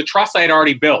it was the trust I had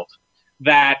already built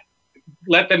that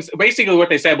let them, basically what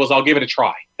they said was, I'll give it a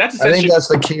try. I think that's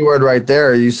the key word right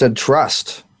there. You said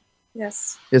trust.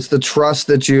 Yes. It's the trust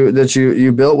that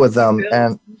you built with them.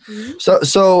 And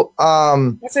so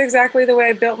that's exactly the way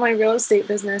I built my real estate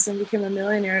business and became a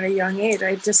millionaire at a young age.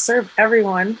 I just served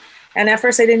everyone. And at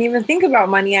first I didn't even think about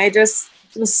money. I just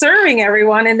was serving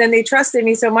everyone. And then they trusted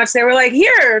me so much. They were like,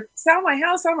 here, sell my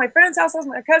house, sell my friend's house, sell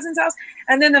my cousin's house.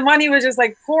 And then the money was just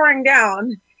like pouring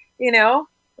down,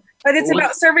 But it's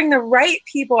about serving the right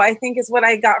people, I think, is what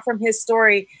I got from his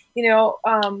story. You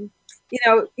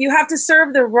have to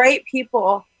serve the right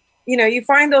people. You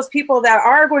find those people that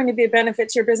are going to be a benefit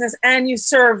to your business and you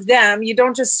serve them. You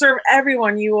don't just serve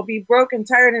everyone. You will be broke and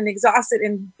tired and exhausted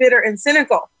and bitter and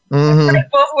cynical.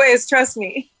 Both ways, trust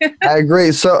me. I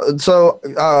agree. So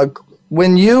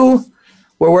when you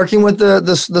were working with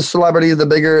the celebrity,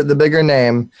 the bigger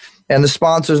name and the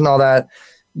sponsors and all that,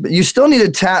 but you still need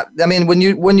to tap. I mean, when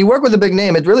you work with a big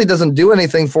name, it really doesn't do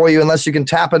anything for you unless you can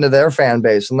tap into their fan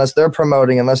base, unless they're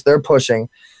promoting, unless they're pushing.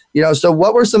 So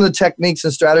what were some of the techniques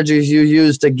and strategies you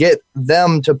used to get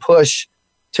them to push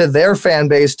to their fan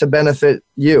base to benefit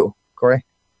you, Corey?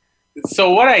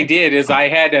 So what I did is I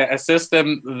had a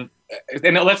system,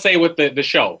 and let's say with the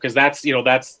show, because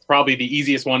that's probably the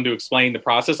easiest one to explain the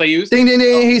process I used. Ding, ding,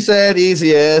 ding. He said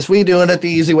easiest. We doing it the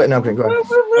easy way. No, okay, go ahead.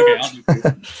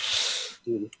 Okay,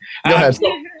 Go ahead.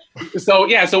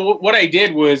 So what I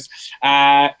did was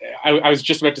I was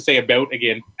just about to say about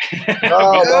again.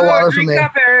 Oh, no water for me.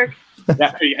 Up, Eric.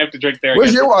 Yeah, you have to drink there.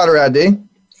 Where's your water at, D?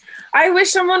 I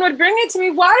wish someone would bring it to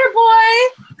me. Water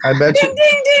boy. I bet ding, you.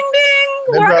 Ding, ding,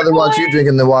 ding. I'd rather watch you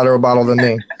drinking the water bottle than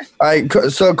me. All right,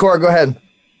 so Cora, go ahead.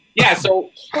 Yeah, so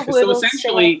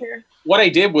essentially what I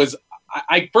did was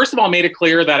I first of all made it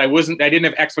clear that I didn't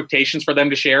have expectations for them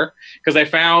to share, because I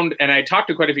found, and I talked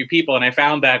to quite a few people, and I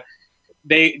found that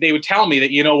they would tell me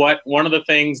that, you know what, one of the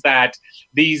things that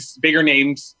these bigger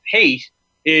names hate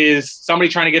is somebody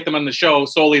trying to get them on the show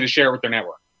solely to share it with their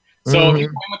network. So if you're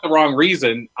going with the wrong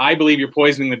reason, I believe you're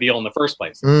poisoning the deal in the first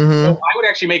place. So I would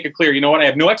actually make it clear, you know what, I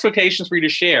have no expectations for you to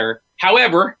share.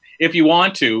 However, if you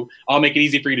want to, I'll make it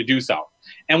easy for you to do so.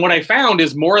 And what I found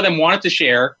is more of them wanted to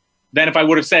share than if I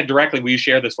would have said directly, will you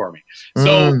share this for me?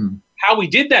 So how we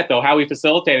did that, though, how we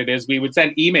facilitated is we would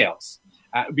send emails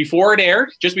before it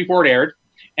aired, just before it aired.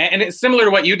 And it's similar to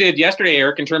what you did yesterday,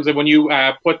 Eric, in terms of when you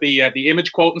put the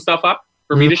image quote and stuff up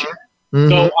for me to share.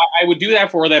 So I would do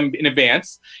that for them in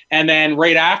advance. And then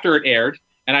right after it aired,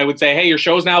 and I would say, hey, your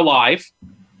show's now live.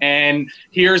 And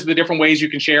here's the different ways you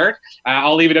can share it.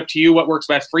 I'll leave it up to you what works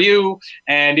best for you.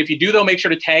 And if you do, though, make sure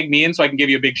to tag me in so I can give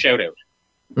you a big shout out.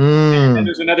 And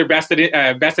there's another vested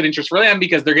interest for them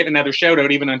because they're getting another shout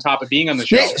out even on top of being on the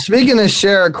show. Speaking of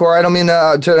share, Corey, I don't mean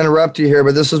to interrupt you here,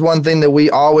 but this is one thing that we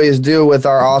always do with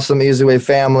our awesome Easy Way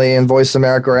family and Voice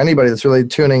America or anybody that's really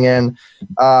tuning in.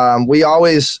 We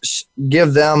always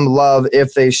give them love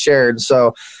if they shared.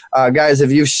 So, guys,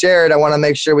 if you've shared, I want to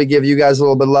make sure we give you guys a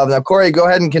little bit of love. Now, Corey, go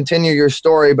ahead and continue your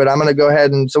story, but I'm going to go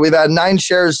ahead and so we've had 9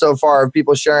 shares so far of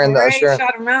people sharing shout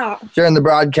them out. Sharing the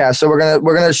broadcast. So we're not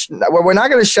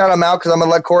going to shout them out because I'm going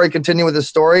to let Corey continue with the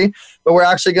story, but we're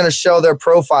actually going to show their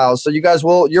profiles. So you guys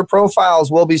your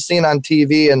profiles will be seen on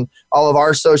TV and all of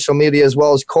our social media as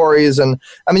well as Corey's. And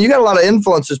I mean, you got a lot of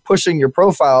influencers pushing your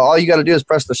profile. All you got to do is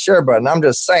press the share button. I'm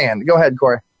just saying. Go ahead,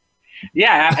 Corey.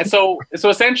 Yeah, so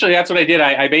essentially that's what I did.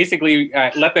 I basically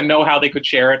let them know how they could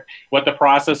share it, what the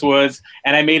process was,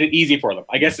 and I made it easy for them.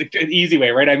 I guess an easy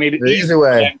way, right? I made it easy way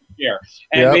for them to share.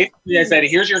 And basically I said,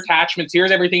 here's your attachments,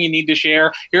 here's everything you need to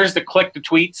share, here's the click to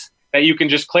tweets that you can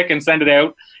just click and send it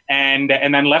out, and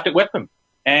then left it with them.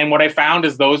 And what I found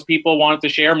is those people wanted to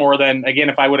share more than, again,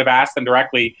 if I would have asked them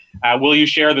directly, will you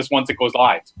share this once it goes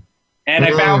live? And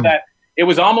I found that it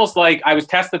was almost like I was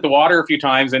tested the water a few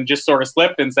times and just sort of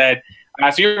slipped and said,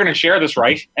 so you're going to share this,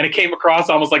 right? And it came across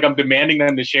almost like I'm demanding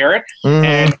them to share it,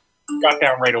 and got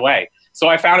down right away. So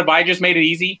I found if I just made it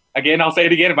easy, again, I'll say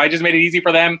it again, if I just made it easy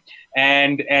for them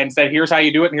and said, here's how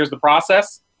you do it and here's the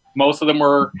process, most of them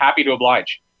were happy to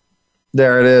oblige.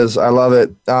 There it is. I love it.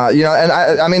 And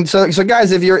I mean, so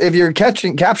guys, if you're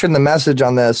capturing the message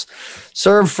on this,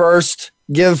 serve first,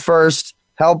 give first,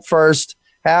 help first,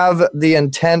 have the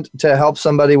intent to help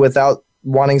somebody without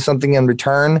wanting something in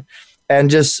return, and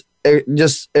just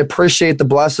appreciate the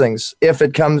blessings if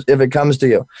it comes to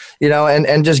you,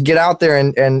 and just get out there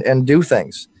and do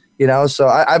things, So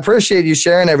I appreciate you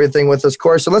sharing everything with us,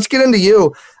 Corey. So let's get into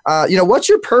you. What's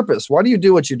your purpose? Why do you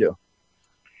do what you do?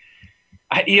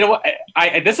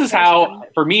 This is how,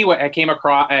 for me, what I came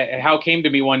across, how it came to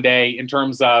me one day in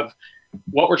terms of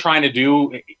what we're trying to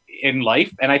do in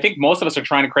life. And I think most of us are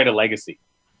trying to create a legacy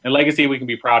we can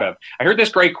be proud of. I heard this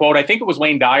great quote. I think it was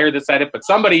Wayne Dyer that said it, but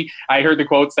I heard the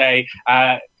quote say,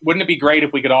 wouldn't it be great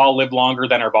if we could all live longer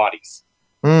than our bodies?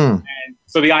 And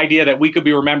so the idea that we could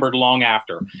be remembered long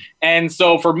after. And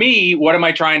so for me, what am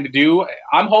I trying to do?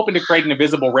 I'm hoping to create an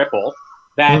invisible ripple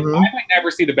that I might never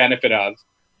see the benefit of,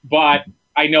 but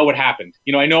I know what happened.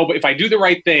 I know if I do the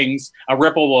right things, a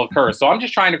ripple will occur. So I'm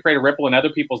just trying to create a ripple in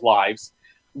other people's lives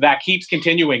that keeps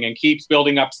continuing and keeps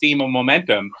building up steam and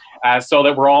momentum, so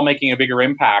that we're all making a bigger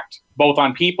impact, both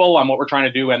on people, on what we're trying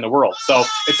to do, and the world. So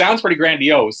it sounds pretty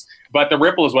grandiose, but the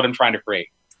ripple is what I'm trying to create.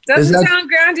 Doesn't sound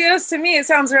grandiose to me. It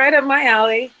sounds right up my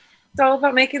alley. It's all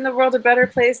about making the world a better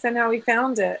place than how we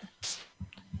found it.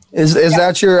 Is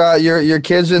that your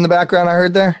kids in the background I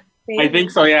heard there? I think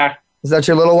so, yeah. Is that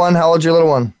your little one? How old's your little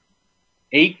one?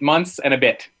 8 months and a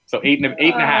bit. So eight and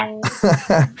a half.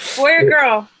 Boy or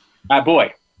girl?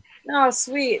 Boy. Oh,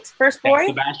 sweet. First boy?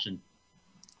 Sebastian.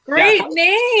 Great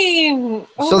name.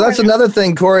 So that's another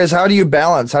thing, Corey, is how do you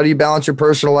balance your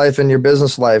personal life and your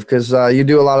business life? Because you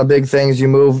do a lot of big things. You're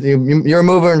a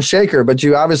mover and shaker, but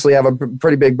you obviously have a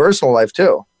pretty big personal life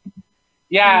too.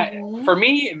 Yeah. For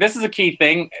me, this is a key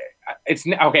thing. It's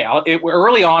okay.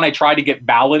 Early on, I tried to get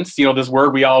balance. This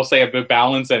word we all say about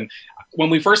balance. And when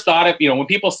we first thought it, when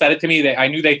people said it to me, I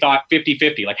knew they thought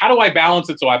 50-50. Like, how do I balance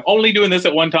it so I'm only doing this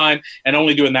at one time and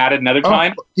only doing that at another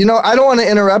time? I don't want to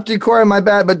interrupt you, Corey, my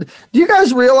bad, but do you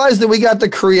guys realize that we got the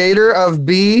creator of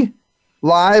BeLive.tv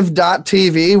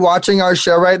watching our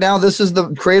show right now? This is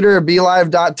the creator of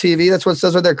BeLive.tv. That's what it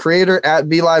says right there, creator at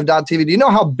BeLive.tv. Do you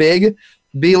know how big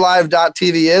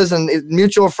BeLive.tv is? And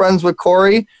mutual friends with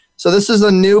Corey. So this is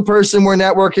a new person we're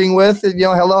networking with.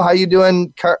 Hello, how you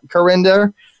doing,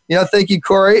 Corinda? Thank you,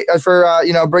 Corey, for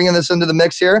bringing this into the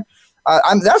mix here.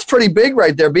 That's pretty big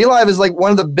right there. BeLive is like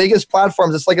one of the biggest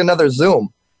platforms. It's like another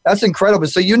Zoom. That's incredible.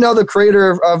 So the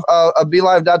creator of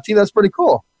BeLive.tv. That's pretty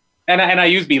cool. And I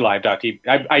use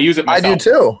BeLive.tv. I use it myself. I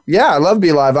do too. Yeah, I love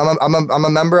BeLive. I'm a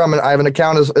member. I have an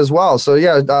account as well. So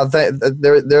yeah,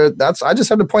 I just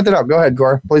had to point that out. Go ahead,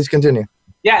 Corey. Please continue.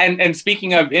 Yeah, and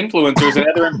speaking of influencers,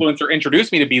 another influencer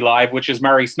introduced me to BeLive, which is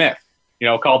Mary Smith.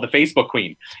 Called the Facebook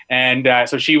Queen. And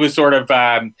so she was sort of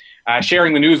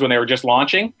sharing the news when they were just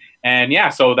launching. And yeah,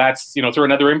 so that's, through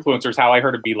another influencer is how I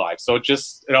heard of BeLive. So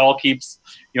it all keeps,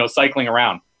 cycling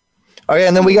around. Okay,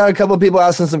 and then we got a couple of people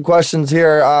asking some questions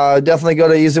here. Definitely go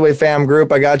to Easy Way Fam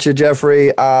group. I got you,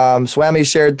 Jeffrey. Swami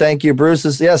shared, thank you. Bruce,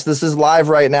 this is live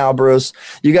right now, Bruce.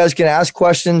 You guys can ask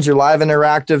questions. You're live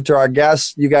interactive to our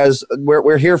guests. You guys,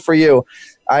 we're here for you.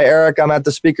 Hi, Eric. I'm at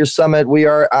the Speaker Summit. We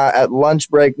are at lunch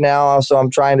break now, so I'm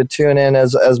trying to tune in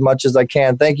as much as I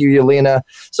can. Thank you, Yelena.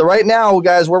 So right now,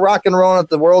 guys, we're rock and rolling at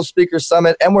the World Speaker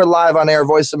Summit, and we're live on air,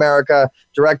 Voice America,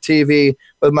 Direct TV,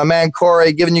 with my man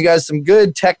Corey, giving you guys some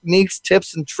good techniques,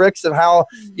 tips, and tricks of how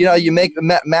you make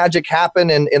magic happen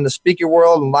in the speaker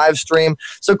world and live stream.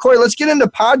 So, Corey, let's get into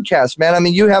podcasts, man. I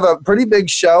mean, you have a pretty big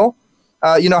show.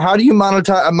 How do you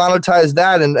monetize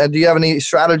that? And do you have any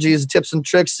strategies, tips and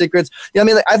tricks, secrets? Yeah, I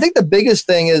mean, I think the biggest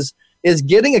thing is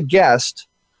getting a guest,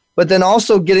 but then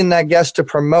also getting that guest to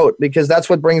promote, because that's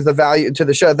what brings the value to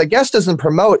the show. If the guest doesn't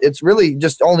promote, it's really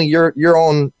just only your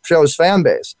own show's fan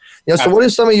base. So what are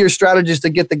some of your strategies to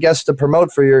get the guests to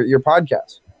promote for your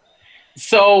podcast?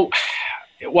 So,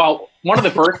 well, one of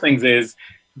the first things is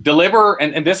deliver,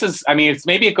 and this is, I mean,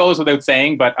 maybe it goes without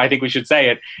saying, but I think we should say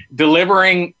it,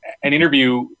 delivering an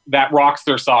interview that rocks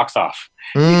their socks off.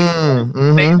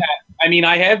 Mm-hmm. Say that. I mean,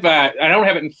 I don't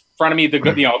have it in front of me to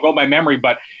go by memory,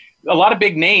 but a lot of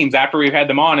big names after we've had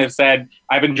them on have said,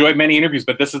 I've enjoyed many interviews,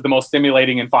 but this is the most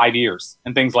stimulating in 5 years,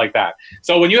 and things like that.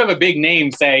 So when you have a big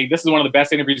name say, this is one of the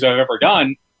best interviews I've ever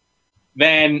done,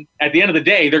 then at the end of the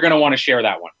day, they're going to want to share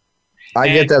that one. I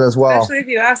get that as well. Especially if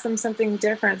you ask them something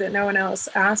different that no one else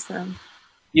asked them.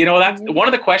 That's one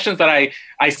of the questions that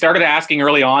I started asking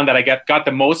early on that I got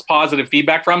the most positive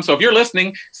feedback from. So if you're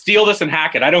listening, steal this and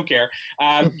hack it. I don't care.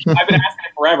 I've been asking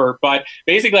it forever. But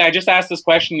basically, I just asked this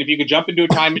question. If you could jump into a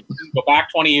time machine, go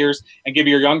back 20 years, and give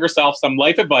your younger self some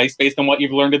life advice based on what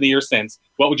you've learned in the years since,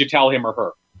 what would you tell him or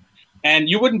her? And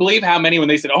you wouldn't believe how many, when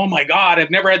they said, oh, my God,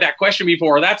 I've never had that question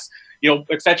before. That's,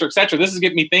 et cetera, et cetera. This is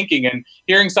getting me thinking. And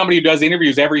hearing somebody who does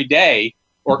interviews every day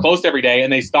or close to every day,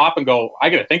 and they stop and go,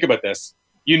 I got to think about this.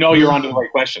 You're on to the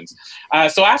right questions.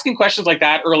 So asking questions like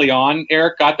that early on,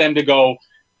 Eric, got them to go,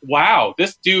 wow,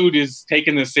 this dude is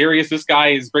taking this serious. This guy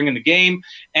is bringing the game.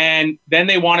 And then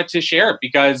they wanted to share it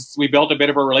because we built a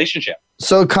bit of a relationship.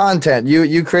 So content,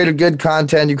 you created good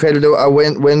content. You created a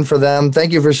win for them.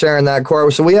 Thank you for sharing that,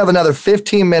 Corey. So we have another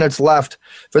 15 minutes left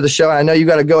for the show. And I know you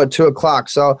got to go at 2:00.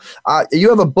 So you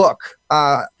have a book,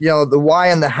 The Why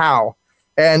and the How.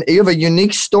 And you have a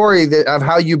unique story of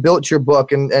how you built your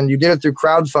book, and you did it through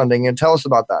crowdfunding. And tell us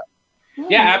about that.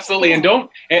 Yeah, absolutely. And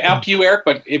up to you, Eric,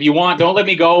 but if you want, don't let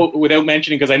me go without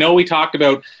mentioning, because I know we talked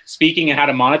about speaking and how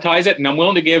to monetize it. And I'm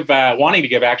wanting to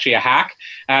give actually a hack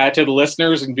to the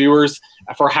listeners and viewers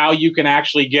for how you can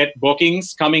actually get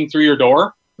bookings coming through your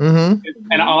door. Mm-hmm.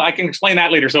 And I can explain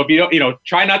that later. So if you don't,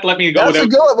 try not to let me go.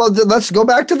 Well, let's go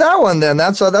back to that one then.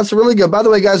 That's really good. By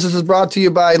the way, guys, this is brought to you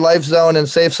by LifeZone and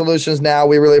Safe Solutions Now.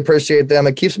 We really appreciate them.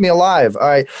 It keeps me alive. All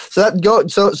right.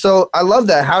 So I love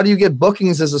that. How do you get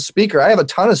bookings as a speaker? I have a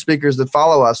ton of speakers that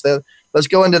follow us. Let's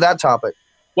go into that topic.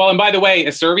 Well, and by the way,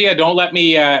 Servia, don't let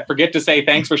me forget to say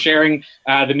thanks for sharing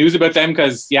the news about them,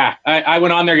 because I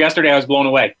went on there yesterday. I was blown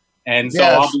away, and so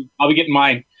yes. I'll be getting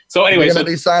mine. So anyway, you're going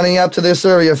to be signing up to the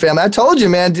Servia family. I told you,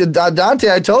 man.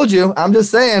 Dante, I told you. I'm just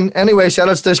saying. Anyway, shout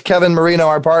out to Kevin Marino,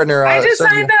 our partner. I just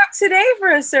signed up today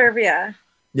for a Servia.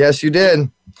 Yes, you did.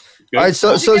 Good. All right,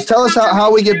 so tell us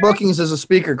how we get bookings as a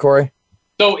speaker, Corey.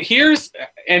 So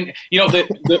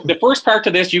the first part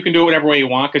to this, you can do it whatever way you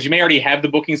want, because you may already have the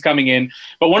bookings coming in.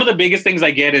 But one of the biggest things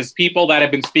I get is people that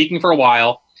have been speaking for a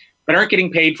while but aren't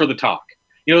getting paid for the talk.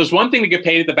 There's one thing to get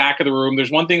paid at the back of the room.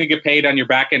 There's one thing to get paid on your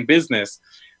back end business.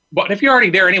 But if you're already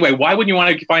there anyway, why wouldn't you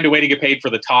want to find a way to get paid for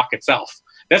the talk itself?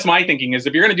 That's my thinking, is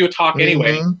if you're going to do a talk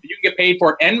anyway, you can get paid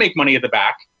for it and make money at the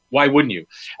back. Why wouldn't you?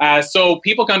 So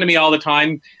people come to me all the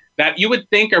time that you would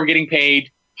think are getting paid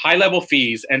high-level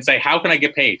fees and say, how can I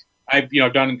get paid? I've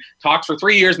done talks for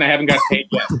 3 years and I haven't got paid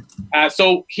yet.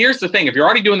 So here's the thing. If you're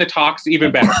already doing the talks,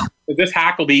 even better. This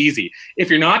hack will be easy. If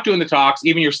you're not doing the talks,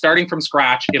 even you're starting from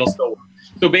scratch, it'll still work.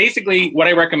 So basically what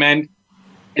I recommend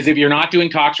is, if you're not doing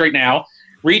talks right now,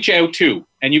 reach out to,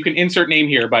 and you can insert name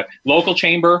here, but local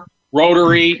chamber,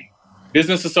 Rotary,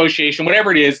 business association,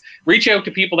 whatever it is, reach out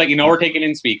to people that are taking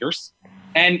in speakers.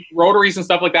 And Rotaries and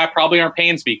stuff like that probably aren't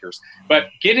paying speakers. But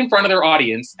get in front of their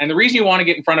audience. And the reason you want to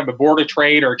get in front of a board of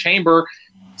trade or a chamber,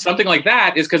 something like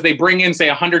that, is because they bring in, say,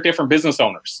 100 different business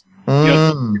owners.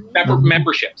 Separate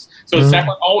memberships. So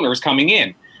separate owners coming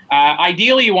in.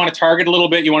 Ideally, you want to target a little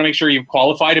bit. You want to make sure you've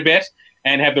qualified a bit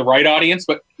and have the right audience.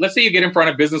 But let's say you get in front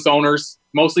of business owners,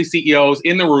 mostly CEOs,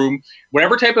 in the room,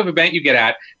 whatever type of event you get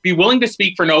at, be willing to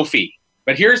speak for no fee.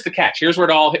 But here's the catch. Here's where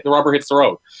the rubber hits the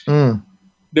road.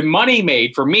 The money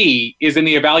made for me is in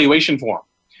the evaluation form.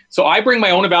 So I bring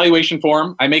my own evaluation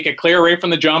form. I make it clear right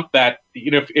from the jump that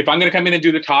if I'm going to come in and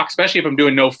do the talk, especially if I'm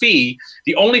doing no fee,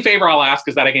 the only favor I'll ask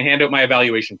is that I can hand out my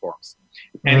evaluation forms.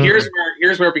 And here's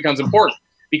where it becomes important.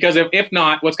 Because if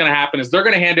not, what's going to happen is they're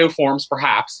going to hand out forms,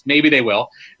 perhaps, maybe they will.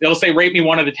 They'll say, rate me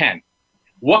 1 out of 10.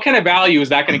 What kind of value is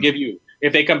that going to give you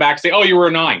if they come back and say, oh, you were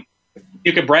a 9?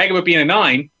 You could brag about being a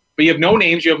 9, but you have no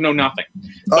names, you have no nothing.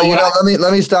 Oh,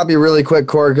 let me stop you really quick,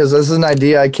 Corey, because this is an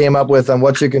idea I came up with on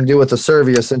what you can do with the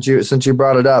Servia since you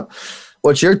brought it up.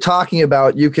 What you're talking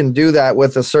about, you can do that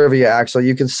with the Servia, actually.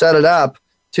 You can set it up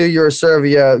to your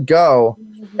Servia Go,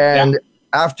 and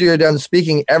after you're done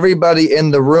speaking, everybody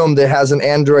in the room that has an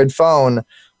Android phone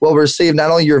will receive not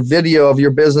only your video of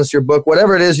your business, your book,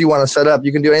 whatever it is you want to set up.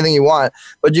 You can do anything you want,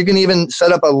 but you can even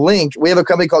set up a link. We have a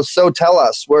company called So Tell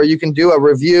Us where you can do a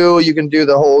review. You can do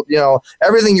the whole,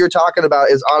 everything you're talking about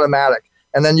is automatic.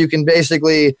 And then you can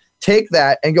basically take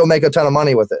that and go make a ton of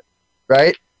money with it,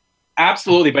 right?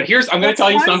 Absolutely. But I'm going to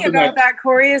tell you something about that,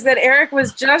 Corey, is that Eric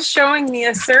was just showing me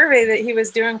a survey that he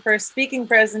was doing for a speaking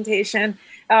presentation.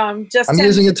 I'm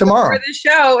using it tomorrow for the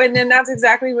show, and then that's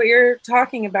exactly what you're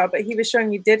talking about. But he was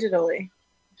showing you digitally.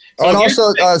 So and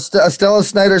also, Stella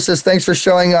Snyder says, thanks for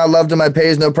showing love to my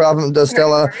page. No problem,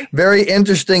 Stella. Very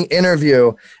interesting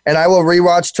interview. And I will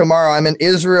rewatch tomorrow. I'm in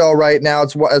Israel right now.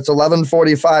 It's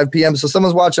 11:45 p.m. So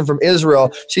someone's watching from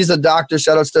Israel. She's a doctor.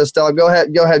 Shout out to Stella. Go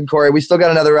ahead, Corey. We still got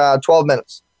another 12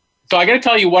 minutes. So I got to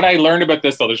tell you what I learned about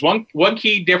this, though. There's one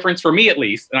key difference for me, at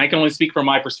least, and I can only speak from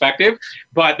my perspective.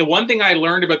 But the one thing I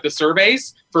learned about the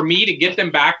surveys, for me to get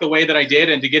them back the way that I did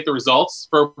and to get the results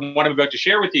for what I'm about to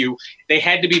share with you, they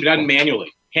had to be done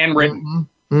manually, handwritten.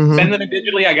 Mm-hmm. Send them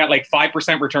digitally, I got like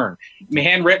 5% return.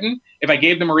 Handwritten, if I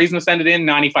gave them a reason to send it in,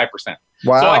 95%.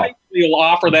 Wow. So I will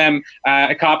offer them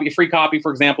a free copy,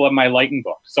 for example, of my Lighten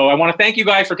book. So I want to thank you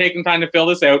guys for taking time to fill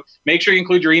this out. Make sure you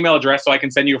include your email address so I can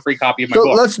send you a free copy of my book.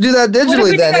 So let's do that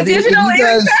digitally then.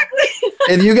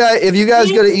 If you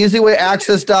guys go to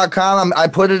easywayaccess.com, I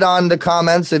put it on the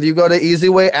comments. If you go to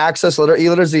Easyway Access, letter E,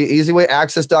 letter Z,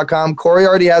 easywayaccess.com, Corey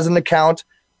already has an account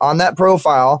on that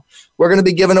profile. We're going to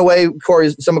be giving away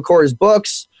some of Corey's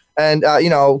books and,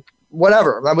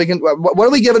 whatever. What are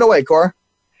we giving away, Corey?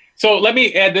 So let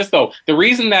me add this, though. The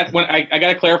reason that when I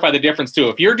got to clarify the difference, too.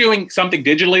 If you're doing something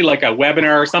digitally, like a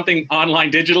webinar or something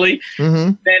online digitally,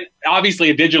 then obviously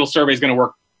a digital survey is going to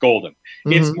work golden.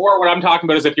 It's more what I'm talking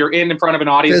about is if you're in front of an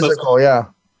audience. Physical, yeah.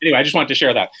 Anyway, I just wanted to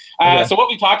share that. So what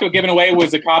we talked about giving away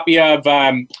was a copy of,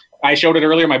 I showed it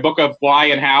earlier, my book of Why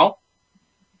and How.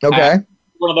 Okay.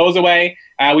 One of those away.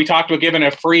 We talked about giving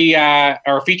a free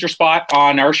or feature spot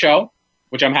on our show,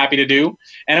 which I'm happy to do.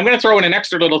 And I'm going to throw in an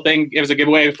extra little thing. It was a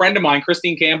giveaway. A friend of mine,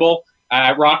 Christine Campbell,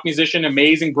 rock musician,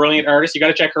 amazing, brilliant artist. You got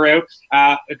to check her out.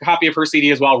 A copy of her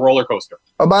CD as well, Roller Coaster.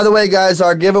 Oh, by the way, guys,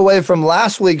 our giveaway from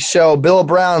last week's show, Bill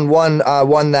Brown won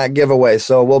that giveaway.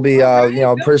 So we'll be,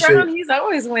 Bill Brown, he's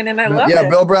always winning. I love it. Yeah,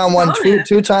 Bill Brown won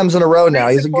two times in a row now.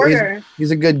 He's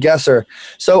a good guesser.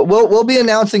 So we'll be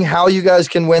announcing how you guys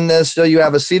can win this. So you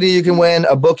have a CD you can win,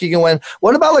 a book you can win.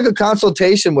 What about like a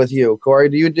consultation with you, Corey?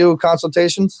 Do you do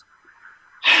consultations?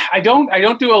 I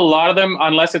don't do a lot of them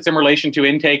unless it's in relation to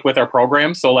intake with our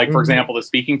program. So like, for example, the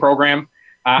speaking program.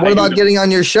 What about getting on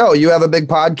your show? You have a big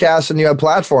podcast and you have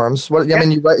platforms. I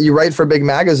mean, you write for big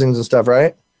magazines and stuff,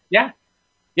 right? Yeah.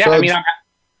 So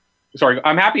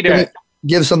I'm happy to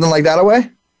give something like that away.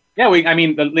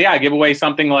 Yeah, give away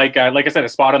something like I said, a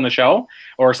spot on the show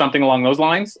or something along those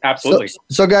lines. Absolutely.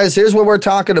 So guys, here's what we're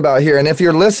talking about here. And if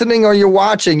you're listening or you're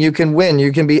watching, you can win.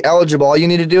 You can be eligible. All you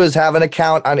need to do is have an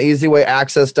account on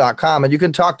easywayaccess.com, and you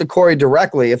can talk to Corey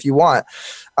directly if you want.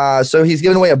 So he's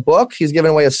giving away a book. He's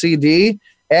giving away a CD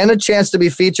and a chance to be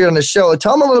featured on the show.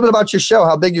 Tell him a little bit about your show,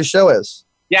 how big your show is.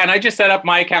 Yeah, and I just set up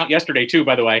my account yesterday too,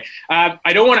 by the way.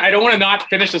 I don't want to not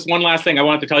finish this one last thing. I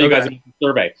wanted to tell you guys about the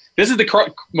survey. This is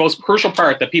the most crucial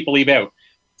part that people leave out.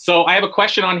 So I have a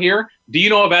question on here. Do you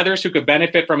know of others who could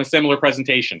benefit from a similar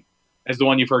presentation as the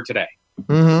one you've heard today?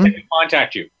 They can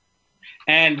contact you.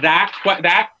 And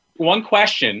that one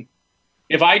question,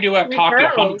 if I do talk to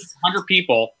 100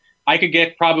 people, I could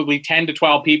get probably 10 to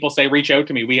 12 people say, reach out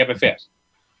to me. We have a fit.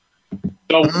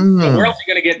 So where else are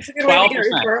you going to get 12%?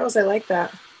 Referrals. I like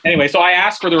that. Anyway, so I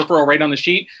asked for the referral right on the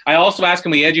sheet. I also asked,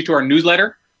 can we add you to our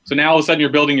newsletter? So now all of a sudden you're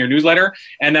building your newsletter.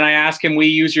 And then I asked, can we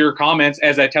use your comments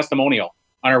as a testimonial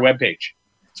on our webpage?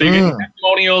 So you're getting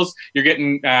testimonials, you're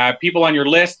getting people on your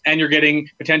list, and you're getting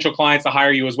potential clients to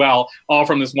hire you as well, all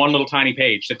from this one little tiny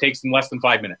page that takes them less than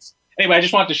 5 minutes. anyway, I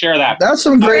just wanted to share that. That's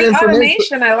some great information.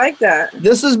 Automation, I like that.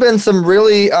 This has been some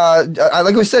really,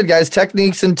 like we said, guys,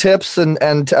 techniques and tips and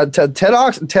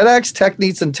TEDx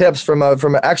techniques and tips from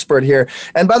an expert here.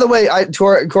 And by the way,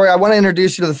 Corey, I want to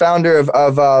introduce you to the founder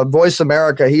of Voice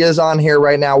America. He is on here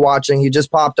right now watching. He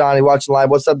just popped on. He watched live.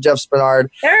 What's up, Jeff Spinard?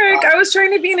 Eric, I was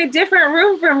trying to be in a different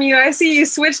room from you. I see you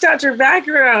switched out your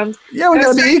background. Yeah, we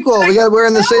got to be equal. We're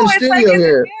in the same studio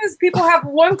here. People have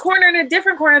one corner and a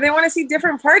different corner. They want to see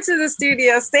different parts of the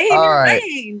studio. Stay in your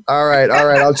lane. All right.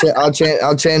 I'll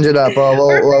change it up.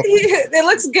 It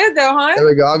looks good though, huh? There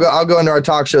we go. I'll go into our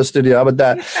talk show studio. How about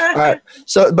that? All right.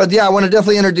 So, but yeah, I want to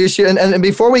definitely introduce you. And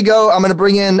before we go, I'm going to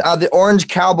bring in the Orange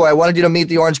Cowboy. I wanted you to meet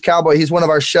the Orange Cowboy. He's one of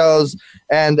our shows,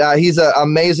 and he's an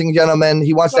amazing gentleman.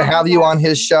 He wants to have you on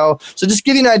his show. So just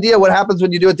give you an idea what happens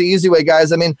when you do it the easy way,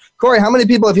 guys. I mean, Corey, how many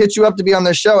people have hit you up to be on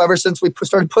their show ever since we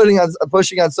started pushing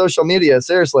on social media?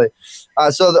 Seriously.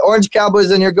 So the Orange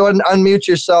Cowboy's in here. Go ahead and unmute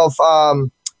yourself,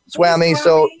 Swami,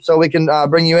 so we can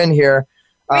bring you in here.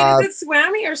 Wait, is it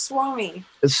Swami or Swami?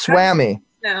 It's Swami.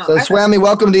 No, so Swami,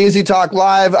 welcome to Easy Talk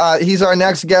Live. He's our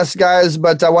next guest, guys,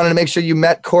 but I wanted to make sure you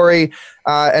met Corey.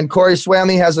 And Corey,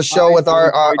 Swami has a show with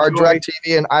our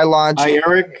DirecTV and iLaunch. Hi,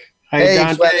 Eric. Hi,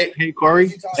 Dante. Swami. Hey,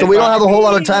 Corey. So we don't have a whole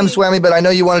lot of time, Swami, but I know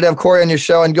you wanted to have Corey on your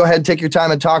show, and go ahead and take your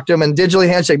time and talk to him and digitally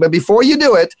handshake. But before you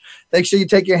do it, make sure you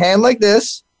take your hand like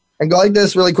this and go like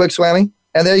this really quick, Swami.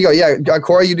 And there you go. Yeah,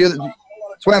 Corey, you do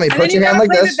Swami, put your hand like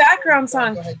this. The background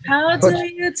song. How do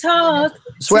you talk?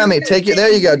 Swami, take it.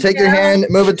 There you go. Take your hand,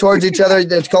 move it towards each other.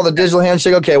 It's called a digital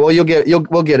handshake. Okay, well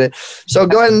we'll get it. So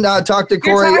go ahead and talk to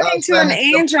Corey. You're talking to an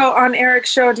angel on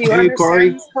Eric's show. Do you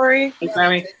understand, Corey? Hey,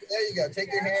 Swami. There you go.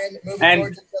 Take your hand, move it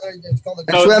towards each other. It's called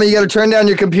a Swami, you got to turn down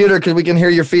your computer because we can hear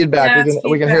your feedback. Yeah,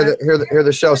 we can hear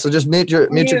the show. So just mute your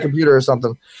computer or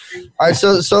something. All right.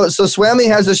 So Swami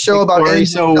has a show about. Corey,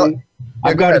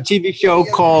 I've got a TV show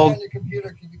called.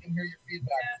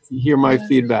 Hear my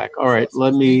feedback. All right,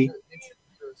 let me.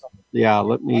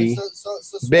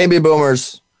 Baby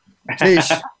boomers.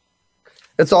 Sheesh.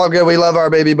 It's all good. We love our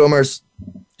baby boomers.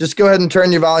 Just go ahead and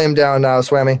turn your volume down now,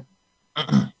 Swami.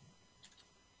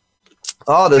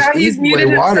 Oh, this Easy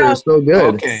Way water is so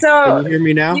good. Okay. So can you hear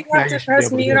me now? You have to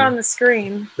press mute on the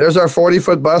screen. There's our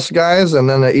 40-foot bus, guys, and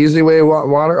then the Easy Way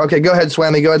water. Okay, go ahead,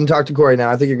 Swami. Go ahead and talk to Corey now.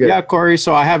 I think you're good. Yeah, Corey.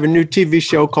 So I have a new TV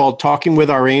show called Talking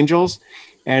with Our Angels,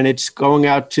 and it's going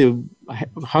out to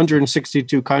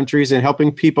 162 countries and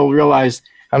helping people realize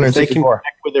if they can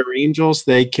connect with their angels,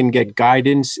 they can get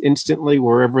guidance instantly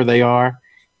wherever they are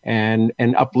and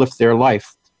uplift their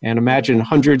life. And imagine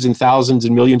hundreds and thousands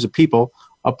and millions of people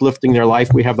uplifting their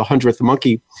life. We have the 100th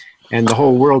monkey, and the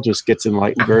whole world just gets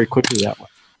enlightened very quickly that way.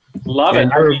 Love it.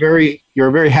 You're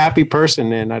a very happy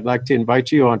person, and I'd like to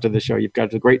invite you onto the show. You've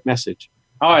got a great message.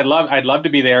 Oh, I'd love to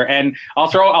be there, and I'll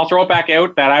throw it back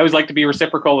out that I always like to be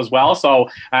reciprocal as well. So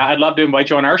I'd love to invite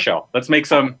you on our show. Let's make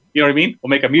some. You know what I mean? We'll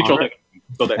make a mutual thing.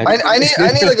 I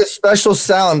need like a special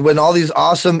sound when all these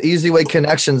awesome Easy Way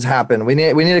connections happen. We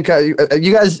need to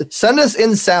you guys send us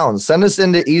in sounds. Send us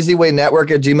into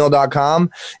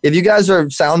easywaynetwork@gmail.com. If you guys are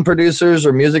sound producers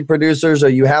or music producers, or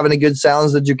you have any good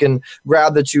sounds that you can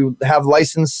grab that you have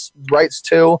license rights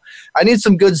to, I need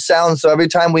some good sounds. So every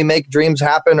time we make dreams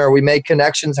happen or we make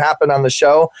connections happen on the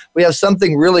show, we have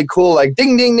something really cool like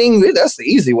ding ding ding. That's the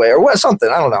Easy Way or what? Something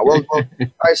I don't know. All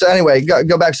right. So anyway,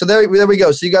 go back. So there we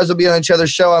go. So you guys will be on each other's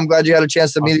show. I'm glad you had a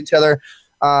chance to meet each other.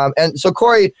 And so,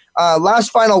 Corey, last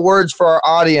final words for our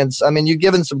audience. I mean, you've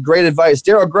given some great advice.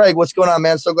 Daryl Greg, what's going on,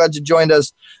 man? So glad you joined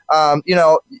us.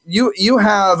 You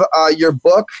have your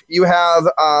book. You have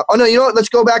let's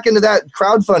go back into that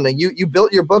crowdfunding. You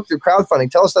built your book through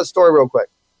crowdfunding. Tell us that story real quick.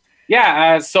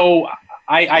 Yeah. So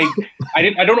I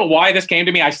don't know why this came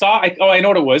to me. I know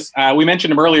what it was. We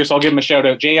mentioned him earlier, so I'll give him a shout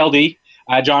out. JLD,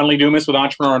 John Lee Dumas with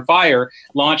Entrepreneur on Fire,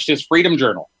 launched his Freedom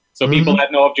Journal. So people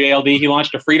that know of JLD, he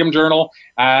launched a Freedom Journal,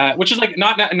 which is like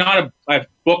not a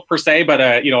book per se,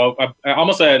 but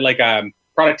almost a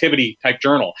productivity type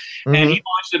journal. And he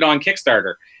launched it on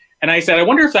Kickstarter. And I said, I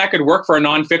wonder if that could work for a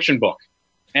nonfiction book.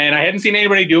 And I hadn't seen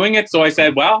anybody doing it, so I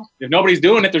said, well, if nobody's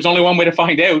doing it, there's only one way to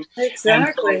find out.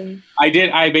 Exactly. So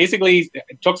I basically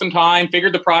took some time,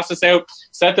 figured the process out,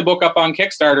 set the book up on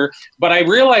Kickstarter. But I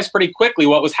realized pretty quickly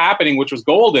what was happening, which was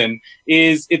golden,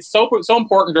 is it's so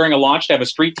important during a launch to have a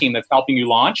street team that's helping you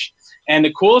launch. And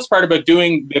the coolest part about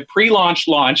doing the pre-launch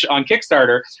launch on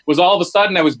Kickstarter was all of a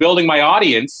sudden I was building my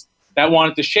audience that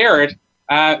wanted to share it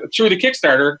through the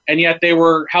Kickstarter, and yet they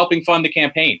were helping fund the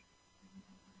campaign.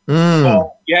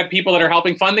 So you have people that are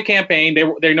helping fund the campaign.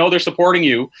 They know they're supporting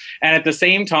you. And at the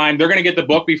same time, they're going to get the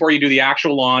book before you do the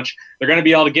actual launch. They're going to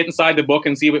be able to get inside the book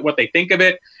and see what they think of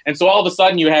it. And so all of a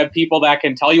sudden you have people that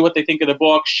can tell you what they think of the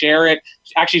book, share it,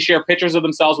 actually share pictures of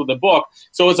themselves with the book.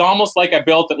 So it's almost like I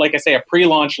built, like I say, a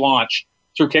pre-launch launch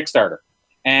through Kickstarter.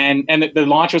 And the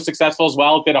launch was successful as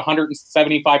well. It did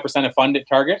 175% of funded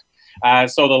target.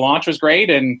 So the launch was great.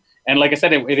 And like I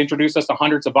said, it introduced us to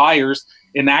hundreds of buyers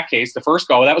in that case, the first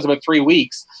go. That was about 3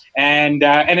 weeks. And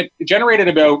it generated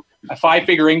about a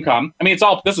 5-figure income. I mean,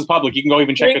 this is public. You can go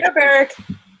even check it. Eric.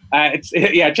 About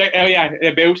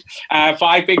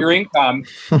 5-figure income.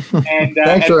 And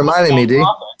thanks for reminding me, D.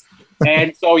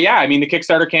 And so, yeah, I mean, the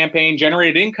Kickstarter campaign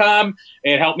generated income.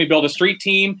 It helped me build a street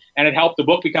team, and it helped the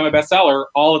book become a bestseller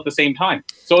all at the same time.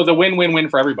 So it's a win-win-win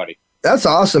for everybody. That's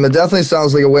awesome. It definitely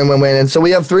sounds like a win-win-win. And so we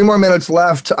have 3 more minutes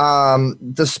left.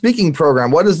 The speaking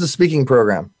program. What is the speaking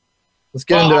program? Let's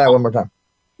get into that one more time.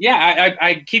 Yeah,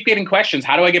 I keep getting questions.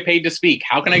 How do I get paid to speak?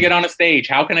 How can I get on a stage?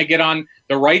 How can I get on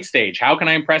the right stage? How can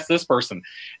I impress this person?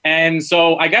 And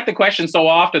so I got the question so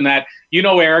often that,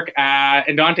 Eric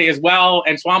and Dante as well,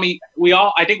 and Swami,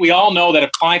 I think we all know that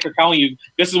if clients are telling you,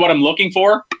 this is what I'm looking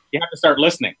for, you have to start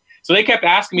listening. So they kept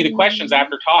asking me the questions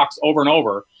after talks over and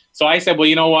over. So I said, well,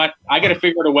 you know what? I got to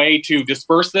figure out a way to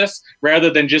disperse this rather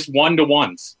than just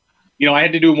one-to-ones. I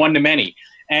had to do one-to-many.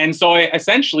 And so I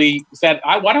essentially said,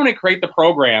 why don't I create the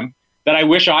program that I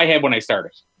wish I had when I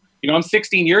started? I'm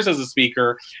 16 years as a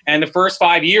speaker, and the first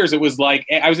 5 years, it was like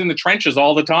I was in the trenches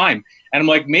all the time. And I'm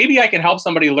like, maybe I can help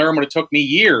somebody learn what it took me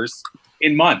years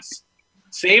in months,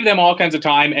 save them all kinds of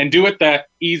time, and do it the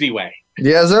easy way.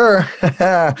 Yes, sir.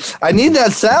 I need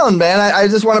that sound, man. I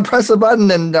just want to press a button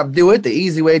and do it the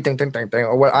easy way. Ding, ding, ding, ding.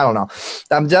 Or what? I don't know.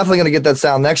 I'm definitely going to get that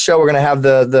sound. Next show, we're going to have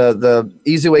the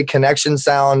easy way connection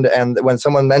sound. And when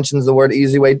someone mentions the word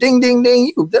easy way, ding, ding,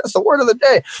 ding. That's the word of the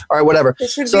day. All right, whatever. It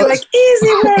should be like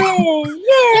easy way.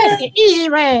 Yeah, easy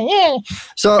way. Yeah.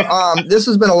 So this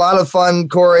has been a lot of fun,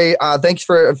 Corey. Thanks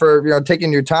for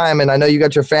taking your time. And I know you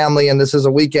got your family, and this is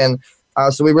a weekend.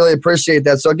 So we really appreciate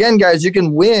that. So again, guys, you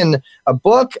can win a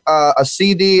book, a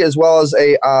CD, as well as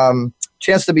a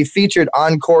chance to be featured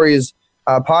on Corey's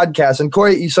podcast. And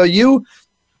Corey, so you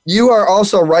are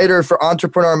also a writer for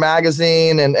Entrepreneur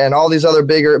Magazine and all these other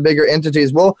bigger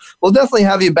entities. We'll definitely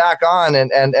have you back on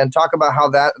and talk about how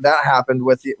that happened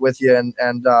with you. And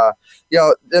now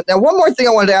one more thing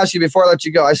I wanted to ask you before I let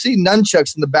you go. I see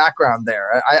nunchucks in the background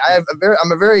there. I have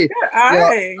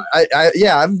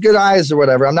good eyes or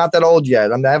whatever. I'm not that old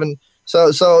yet. I'm having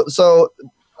so.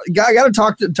 I got to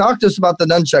talk to us about the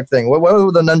nunchuck thing. What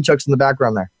were the nunchucks in the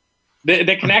background there?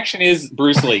 The connection is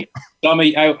Bruce Lee. So I'm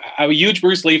a huge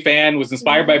Bruce Lee fan, was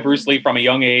inspired by Bruce Lee from a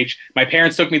young age. My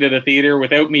parents took me to the theater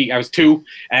without me. I was 2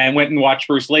 and went and watched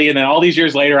Bruce Lee. And then all these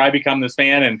years later, I become this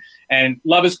fan and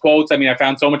love his quotes. I mean, I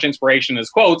found so much inspiration in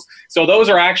his quotes. So those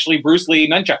are actually Bruce Lee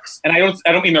nunchucks. And I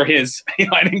don't mean they're his.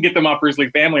 I didn't get them off Bruce Lee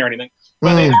family or anything.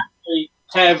 But they actually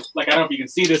have, I don't know if you can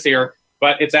see this here,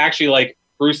 but it's actually like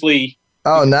Bruce Lee.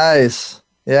 Oh, nice.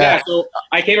 Yeah, so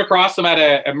I came across them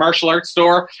at a martial arts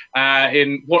store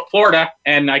in Florida,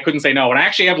 and I couldn't say no. And I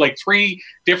actually have 3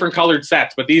 different colored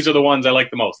sets, but these are the ones I like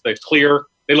the most. They're clear.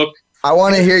 They look. I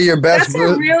want to hear your best. That's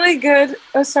a really good.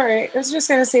 Oh, sorry. I was just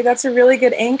going to say that's a really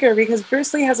good anchor because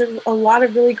Bruce Lee has a lot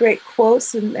of really great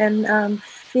quotes and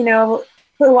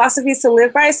philosophies to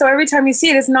live by. So every time you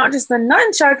see it, it's not just the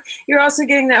nunchuck. You're also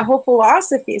getting that whole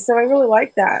philosophy. So I really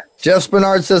like that. Jeff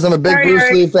Bernard says I'm a big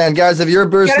Bruce Lee fan. Guys, if you're a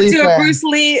Bruce Lee fan, do a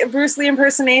Bruce Lee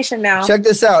impersonation now. Check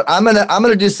this out. I'm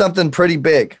gonna do something pretty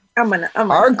big.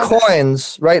 Our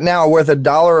coins right now are worth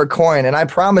 $1 a coin, and I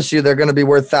promise you they're gonna be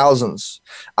worth thousands.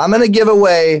 I'm gonna give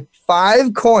away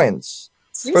 5 coins.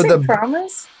 Did you say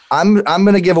promise? I'm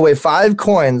gonna give away 5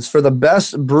 coins for the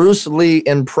best Bruce Lee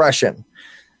impression.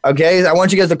 Okay, I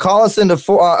want you guys to call us into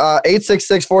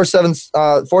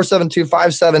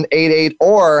 866-472-5788,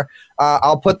 or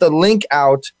I'll put the link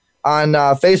out on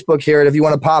Facebook here. And if you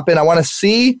want to pop in, I want to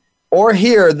see or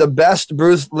hear the best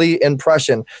Bruce Lee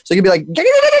impression. So you can be like,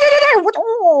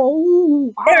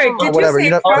 Eric, did you say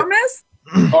promise?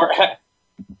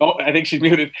 I think she's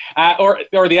muted. Or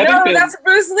the other thing. No, that's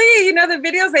Bruce Lee. You know the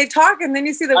videos, they talk and then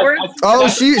you see the words.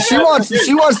 She wants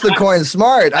the coin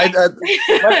smart.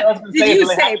 Did you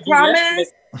say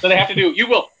promise? So they have to do, you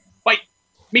will fight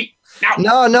me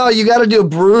now. No, you got to do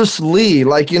Bruce Lee.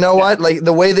 What? Like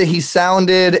the way that he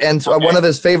sounded and one of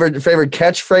his favorite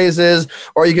catchphrases,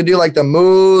 or you could do the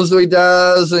moves that he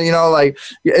does.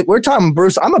 We're talking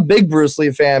Bruce. I'm a big Bruce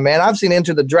Lee fan, man. I've seen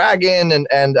Enter the Dragon and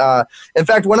in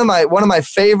fact, one of my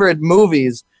favorite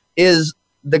movies is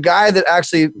the guy that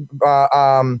actually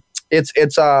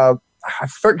It's I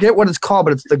forget what it's called,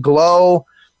 but it's the Glow,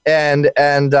 and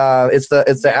it's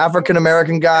the African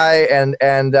American guy, and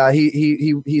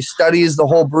he studies the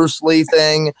whole Bruce Lee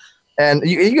thing, and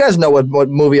you guys know what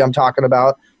movie I'm talking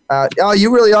about.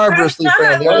 You really are a Bruce Lee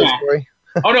fan. The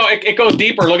oh no, it goes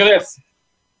deeper. Look at this.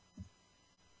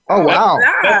 Oh wow!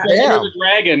 That's the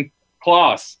dragon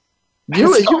claws.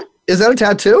 Is that a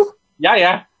tattoo?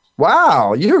 Yeah.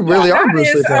 Wow, you really are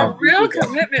Bruce Lee fan. That is a real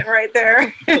commitment right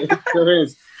there. It sure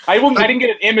is. I didn't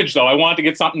get an image though. I wanted to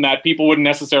get something that people wouldn't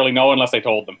necessarily know unless I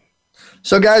told them.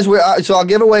 So guys, so I'll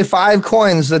give away 5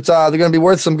 coins that they're going to be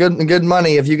worth some good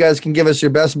money if you guys can give us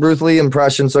your best Bruce Lee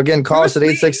impression. So again, call us at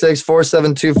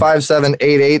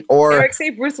 866-472-5788 or Eric,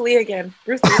 say Bruce Lee again.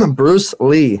 Bruce Lee. Bruce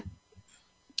Lee.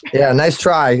 Yeah, nice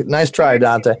try,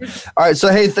 Dante. All right, so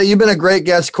hey, you've been a great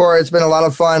guest, Corey. It's been a lot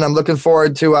of fun. I'm looking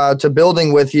forward to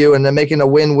building with you and then making a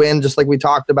win-win, just like we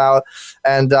talked about.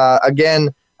 And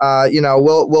again,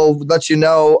 we'll let you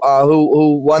know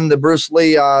who won the Bruce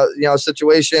Lee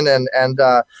situation, and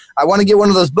I want to get one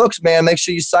of those books, man. Make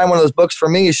sure you sign one of those books for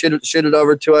me. Shoot it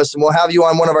over to us, and we'll have you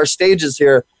on one of our stages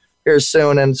here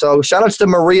soon. And so, shout outs to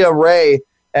Maria Ray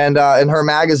and her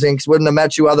magazine, because wouldn't have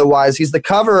met you otherwise. He's the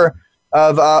cover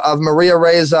of Maria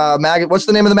Ray's magazine. What's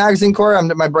the name of the magazine, Corey?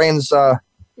 My brain's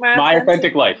My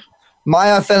Authentic Life.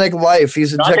 My Authentic Life.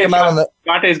 Check him out on the.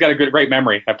 Dante's got a great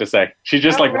memory, I have to say. She's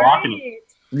just rocking it.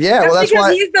 Yeah, that's because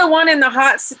why he's the one in the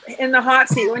hot seat.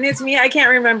 When it's me, I can't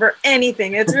remember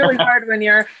anything. It's really hard when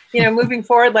you're moving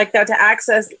forward like that to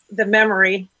access the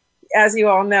memory, as you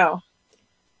all know.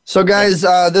 So guys,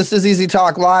 this is Easy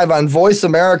Talk Live on Voice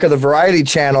America, the variety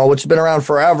channel, which has been around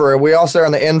forever. We also are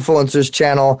on the Influencers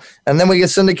channel, and then we get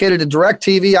syndicated to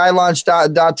DirecTV,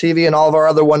 iLaunch.tv, and all of our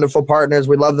other wonderful partners.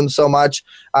 We love them so much.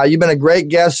 You've been a great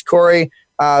guest, Corey.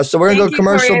 So we're going to go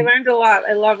commercial. Corey, I learned a lot.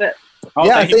 I love it.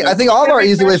 Yeah, I think all of our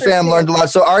Easy Way fam learned a lot.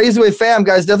 So our Easy Way fam,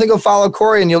 guys, definitely go follow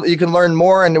Corey, and you can learn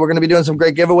more. And we're going to be doing some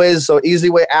great giveaways. So Easy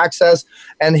Way access,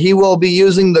 and he will be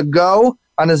using the Go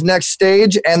on his next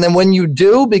stage. And then when you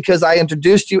do, because I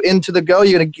introduced you into the Go,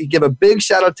 you're going to give a big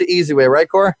shout out to Easy Way, right,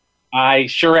 Corey? I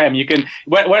sure am. You can.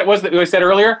 What was what I said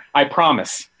earlier? I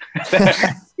promise.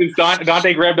 Since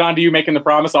Dante grabbed onto you making the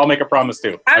promise, I'll make a promise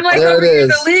too. I'm like over here,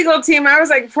 the legal team. I was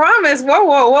like, promise?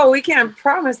 Whoa. We can't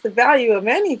promise the value of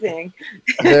anything.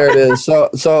 There it is. So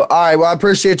all right. Well, I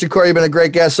appreciate you, Corey. You've been a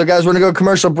great guest. So guys, we're going to go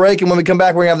commercial break. And when we come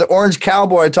back, we're going to have the Orange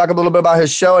Cowboy talk a little bit about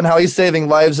his show and how he's saving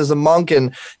lives as a monk.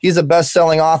 And he's a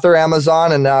best-selling author,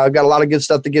 Amazon, and got a lot of good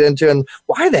stuff to get into. And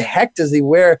why the heck does he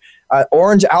wear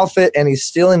orange outfit and he's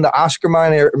stealing the Oscar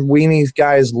Mayer weenies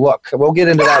guy's look? We'll get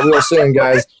into that real soon,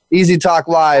 guys. Easy Talk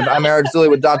Live. I'm Eric Zuley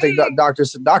with Dr.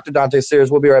 Dante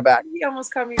Sears. We'll be right back. He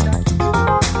almost called me back.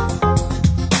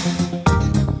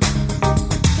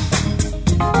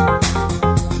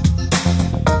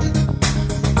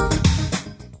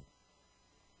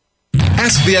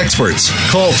 Ask the experts.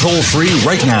 Call toll free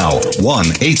right now.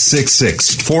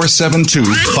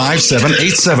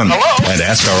 1-866-472-5787. And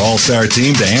ask our All-Star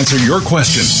team to answer your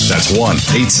question. That's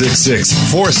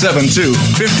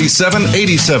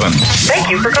 1-866-472-5787. Thank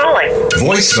you for calling.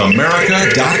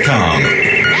 VoiceAmerica.com.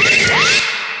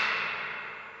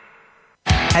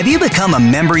 Have you become a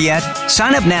member yet?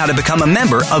 Sign up now to become a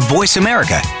member of Voice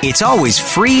America. It's always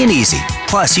free and easy.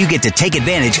 Plus, you get to take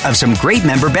advantage of some great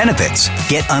member benefits.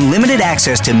 Get unlimited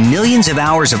access to millions of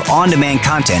hours of on-demand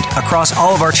content across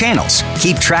all of our channels.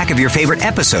 Keep track of your favorite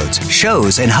episodes,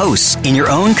 shows, and hosts in your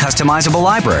own customizable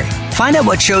library. Find out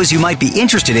what shows you might be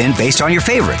interested in based on your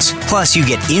favorites. Plus, you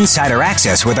get insider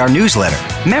access with our newsletter.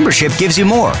 Membership gives you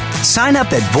more. Sign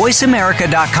up at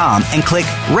voiceamerica.com and click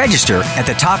register at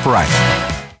the top right.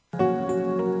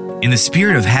 In the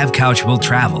spirit of Have Couch Will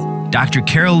Travel, Dr.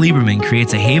 Carol Lieberman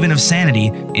creates a haven of sanity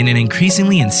in an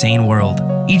increasingly insane world.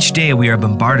 Each day we are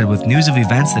bombarded with news of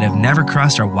events that have never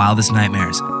crossed our wildest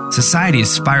nightmares. Society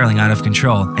is spiraling out of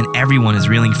control and everyone is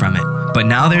reeling from it. But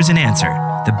now there's an answer.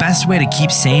 The best way to keep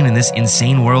sane in this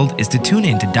insane world is to tune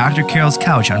in to Dr. Carol's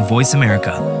Couch on Voice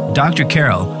America. Dr.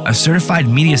 Carol, a certified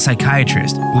media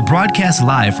psychiatrist, will broadcast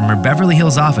live from her Beverly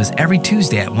Hills office every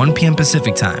Tuesday at 1 p.m.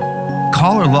 Pacific Time.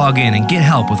 Call or log in and get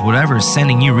help with whatever is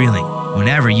sending you reeling,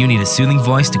 whenever you need a soothing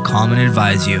voice to calm and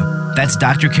advise you. That's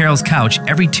Dr. Carol's Couch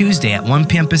every Tuesday at 1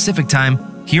 p.m. Pacific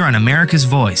Time, here on America's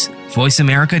Voice,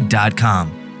 voiceamerica.com.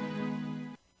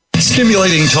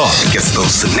 Stimulating talk. It gets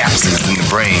those synapses in the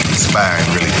brain firing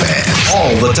really fast.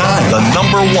 All the time. The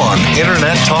 #1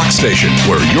 internet talk station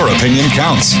where your opinion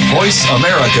counts.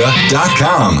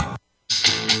 VoiceAmerica.com.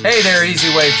 Hey there,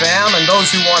 Easy Way fam, and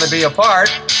those who want to be a part.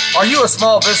 Are you a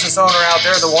small business owner out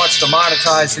there that wants to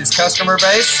monetize his customer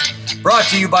base? Brought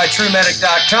to you by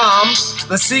TrueMedic.com,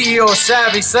 The CEO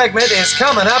Savvy segment is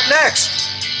coming up next.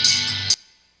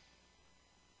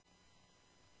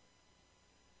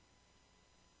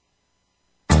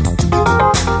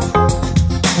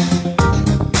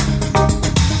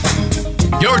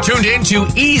 You're tuned in to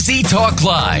Easy Talk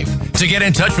Live. To get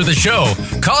in touch with the show,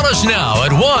 call us now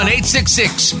at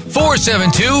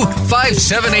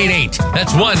 1-866-472-5788.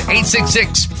 That's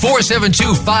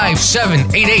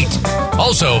 1-866-472-5788.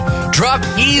 Also, drop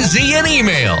Easy an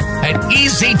email at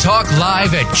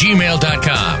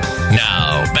easytalklive@gmail.com.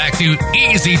 Now, back to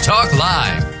Easy Talk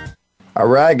Live. All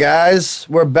right, guys,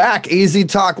 we're back. Easy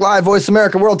Talk Live, Voice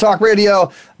America World Talk Radio,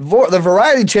 the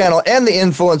Variety Channel, and the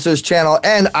Influencers Channel,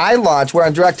 and iLaunch. We're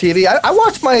on DirecTV. I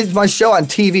watched my show on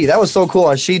TV. That was so cool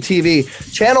on She TV.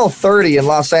 Channel 30 in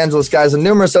Los Angeles, guys, and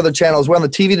numerous other channels. We're on the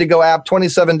TV to Go app,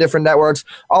 27 different networks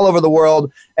all over the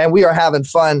world, and we are having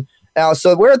fun. Now,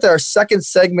 so we're at our second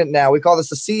segment now. We call this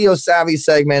the CEO Savvy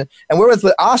segment, and we're with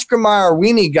Oscar Mayer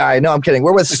Weenie Guy. No, I'm kidding.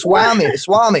 We're with Swami. It's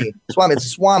Swami,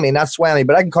 not Swami,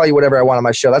 but I can call you whatever I want on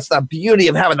my show. That's the beauty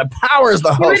of having the power as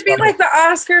the host. It would be like the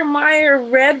Oscar Mayer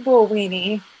Red Bull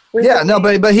Weenie. Yeah, no,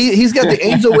 but he's got the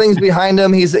angel wings behind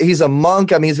him. He's a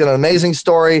monk. I mean, he's got an amazing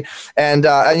story, and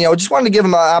just wanted to give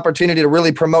him an opportunity to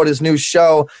really promote his new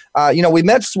show. We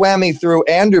met Swami through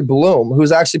Andrew Bloom,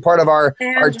 who's actually part of our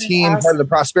team, awesome. Part of the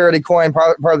Prosperity Coin,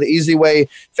 part of the Easy Way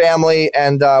family,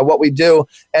 and what we do.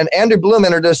 And Andrew Bloom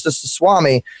introduced us to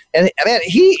Swami, and man,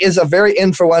 he is a very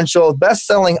influential,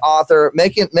 best-selling author,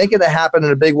 making it happen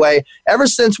in a big way. Ever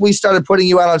since we started putting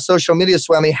you out on social media,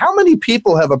 Swami, how many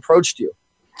people have approached you?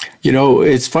 You know,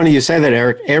 it's funny you say that,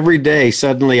 Eric. Every day,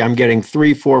 suddenly, I'm getting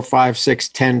 3, 4, 5, 6,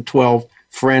 10, 12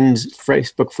 friends,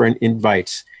 Facebook friend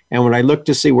invites. And when I look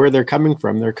to see where they're coming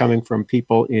from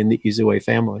people in the Easy Way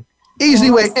family.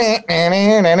 Easy Way,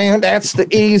 that's the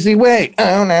easy way. No,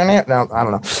 I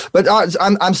don't know, but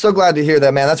I'm so glad to hear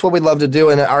that, man. That's what we love to do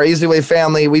in our Easy Way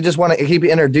family. We just want to keep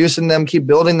introducing them, keep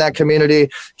building that community,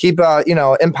 keep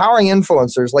empowering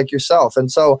influencers like yourself.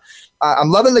 And so I'm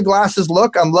loving the glasses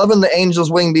look. I'm loving the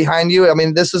angel's wing behind you. I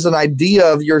mean, this is an idea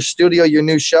of your studio, your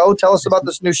new show. Tell us about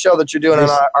this new show that you're doing.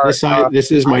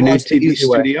 This is my new TV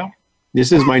studio.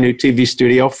 This is my new TV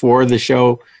studio for the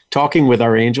show Talking with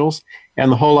Our Angels. And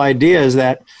the whole idea is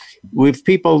that if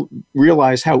people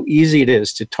realize how easy it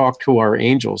is to talk to our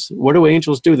angels, what do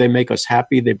angels do? They make us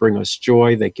happy. They bring us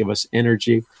joy. They give us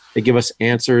energy. They give us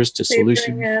answers to solutions.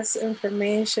 They bring us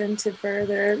information to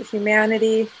further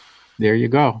humanity. There you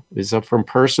go. It's up from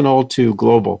personal to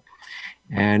global.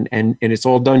 And it's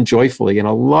all done joyfully. And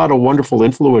a lot of wonderful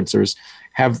influencers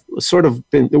have sort of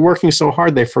they're working so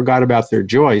hard they forgot about their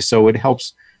joy. So it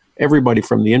helps everybody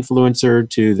from the influencer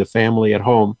to the family at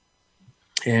home.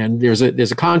 And there's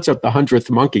a concept, the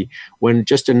 100th monkey. When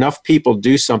just enough people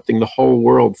do something, the whole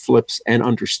world flips and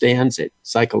understands it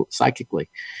psychically.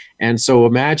 And so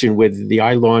imagine with the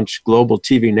iLaunch Global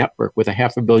TV network with a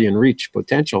 500 million reach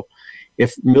potential,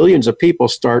 if millions of people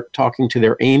start talking to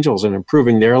their angels and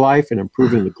improving their life and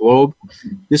improving the globe,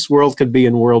 this world could be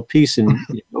in world peace in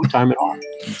no time at all.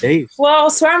 Days. Well,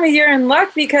 Swami, you're in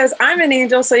luck because I'm an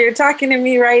angel, so you're talking to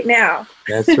me right now.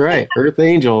 That's right. Earth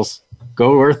angels.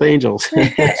 Go Earth Angels.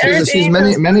 She's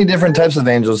many different types of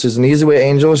angels. She's an Easy Way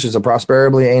angel. She's a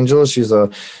Prosperity angel. She's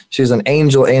an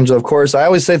angel, of course. I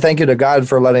always say thank you to God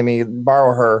for letting me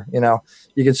borrow her.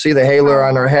 You can see the halo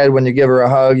on her head when you give her a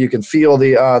hug. You can feel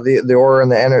the aura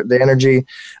and the energy.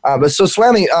 But so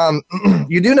Swami,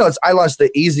 you do know I launched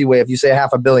the Easy Way. If you say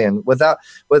 500 million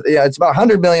it's about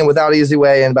 100 million without Easy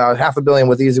Way and about 500 million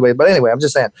with Easy Way. But anyway, I'm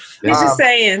just saying. You're just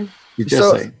saying.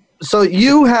 So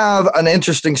you have an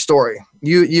interesting story.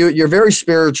 You're very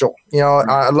spiritual.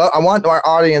 I want our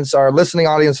audience, our listening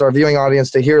audience, our viewing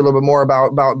audience to hear a little bit more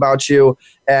about you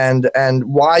and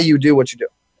why you do what you do.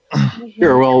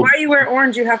 Sure. Well, why you wear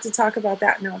orange? You have to talk about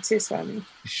that now too, Swami.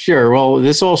 Sure. Well,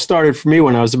 this all started for me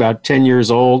when I was about 10 years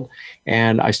old,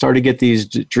 and I started to get these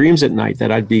dreams at night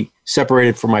that I'd be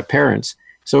separated from my parents.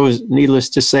 So it was, needless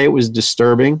to say, it was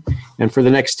disturbing. And for the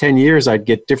next 10 years, I'd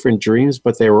get different dreams,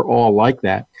 but they were all like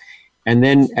that. And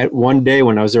then at one day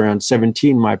when I was around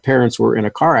 17, my parents were in a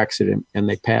car accident and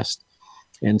they passed.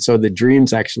 And so the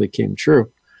dreams actually came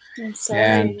true. I'm sorry.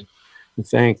 And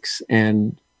thanks.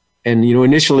 And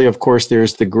initially, of course,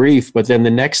 there's the grief. But then the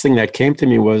next thing that came to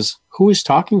me was, who is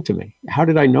talking to me? How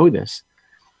did I know this?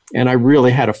 And I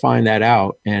really had to find that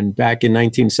out. And back in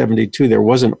 1972, there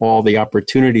wasn't all the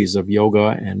opportunities of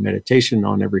yoga and meditation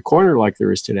on every corner like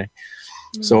there is today.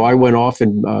 Mm-hmm. So I went off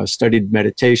and studied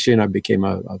meditation. I became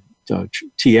a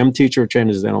TM teacher,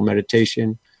 Transcendental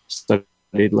Meditation,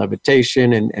 studied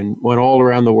levitation, and went all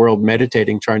around the world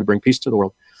meditating, trying to bring peace to the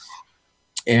world.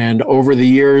 And over the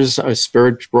years,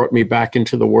 Spirit brought me back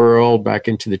into the world, back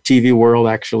into the TV world,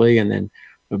 actually, and then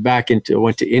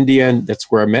went to India, and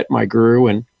that's where I met my guru.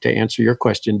 And to answer your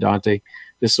question, Dante,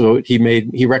 this is what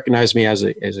he recognized me as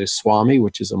a Swami,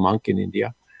 which is a monk in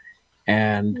India.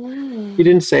 And he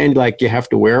didn't say like you have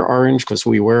to wear orange because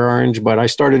we wear orange, but I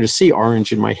started to see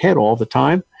orange in my head all the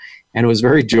time, and it was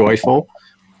very joyful.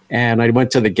 And I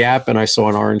went to the Gap and I saw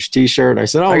an orange T-shirt. I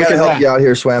said, "Oh, I got to help you out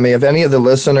here, Swami. If any of the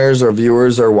listeners or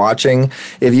viewers are watching,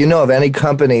 if you know of any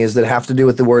companies that have to do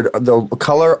with the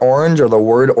color orange or the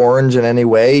word orange in any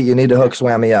way, you need to hook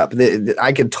Swami up.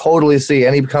 I could totally see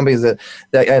any companies that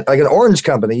like an orange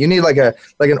company. You need like an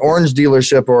orange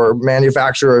dealership or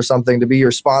manufacturer or something to be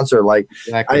your sponsor. Like,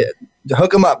 exactly.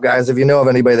 Hook them up, guys, if you know of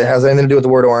anybody that has anything to do with the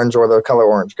word orange or the color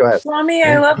orange. Go ahead. Swami,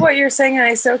 I love what you're saying, and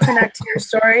I so connect to your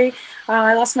story.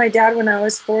 I lost my dad when I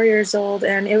was 4 years old,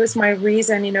 and it was my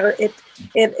reason.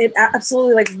 It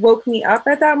absolutely like woke me up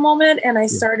at that moment, and I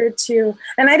started to,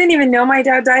 and I didn't even know my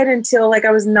dad died until like I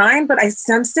was 9, but I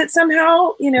sensed it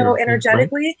somehow,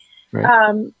 energetically.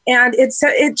 Right. And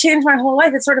it changed my whole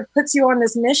life. It sort of puts you on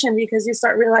this mission because you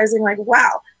start realizing like,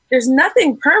 wow, there's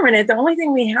nothing permanent. The only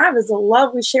thing we have is the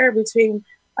love we share between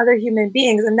other human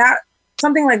beings. And that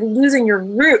something like losing your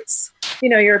roots,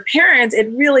 your parents, it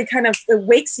really kind of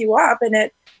wakes you up, and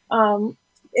it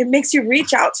makes you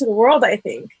reach out to the world, I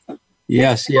think.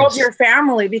 Yes. The world, your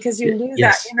family, because you lose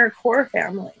that inner core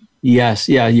family. Yes.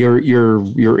 Yeah.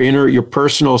 Your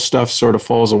personal stuff sort of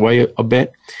falls away a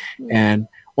bit. And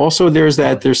also there's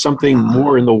something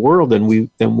more in the world than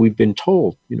we've been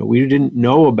told. We didn't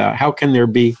know about. How can there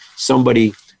be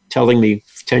somebody telling me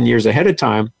 10 years ahead of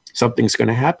time something's going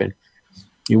to happen?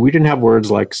 We didn't have words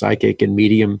like psychic and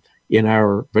medium in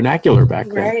our vernacular back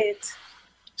then. Right.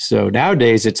 So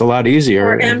nowadays it's a lot easier.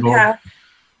 Or empath.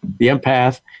 The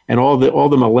empath and all the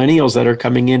millennials that are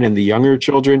coming in and the younger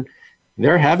children,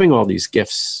 they're having all these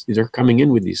gifts. They're coming in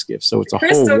with these gifts. So it's a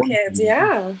crystal whole kids,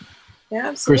 yeah. Yeah,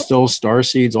 absolutely. Crystals, star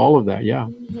seeds, all of that, yeah.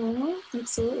 Mm-hmm.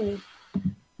 Absolutely.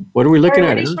 What are we looking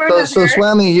at? So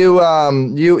Swami, you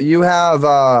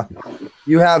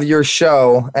have your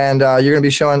show, and you're going to be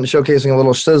showcasing a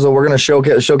little sizzle. We're going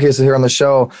to showcase it here on the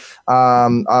show.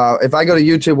 If I go to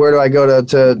YouTube, where do I go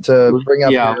to bring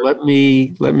up? Yeah, let me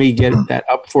get that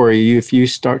up for you. If you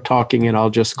start talking, and I'll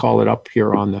just call it up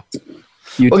here on the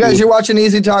YouTube. Well, guys, you're watching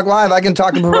Easy Talk Live. I can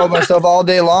talk and promote myself all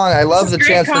day long. I love the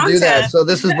chance to do that. So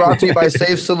this is brought to you by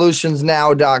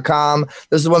SafeSolutionsNow.com.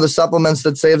 This is one of the supplements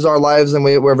that saves our lives, and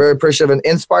we're very appreciative. And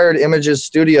Inspired Images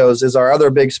Studios is our other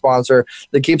big sponsor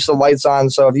that keeps the lights on.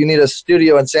 So if you need a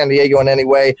studio in San Diego in any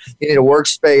way, you need a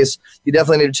workspace, you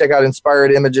definitely need to check out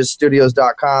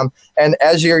InspiredImagesStudios.com. And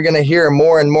as you're going to hear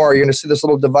more and more, you're going to see this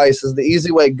little device. This is the Easy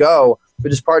Way Go. We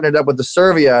just partnered up with the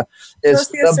Servia. It's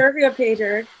the Servia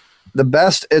pager. The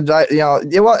best advice,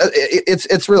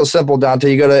 it's real simple, Dante.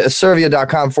 You go to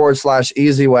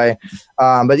Servia.com/easyway.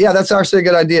 But yeah, that's actually a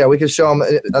good idea. We could show them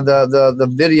the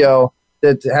video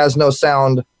that has no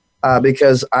sound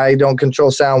because I don't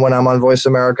control sound when I'm on Voice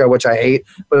America, which I hate,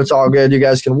 but it's all good. You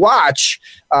guys can watch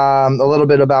a little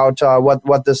bit about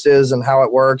what this is and how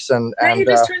it works. And you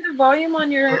just turn the volume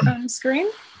on your screen?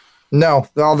 No,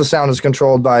 all the sound is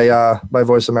controlled by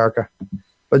Voice America.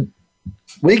 But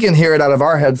we can hear it out of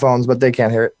our headphones, but they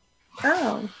can't hear it.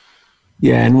 Oh.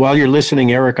 Yeah, and while you're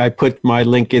listening, Eric, I put my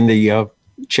link in the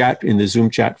chat, in the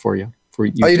Zoom chat for you. Oh,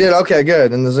 you did? Okay,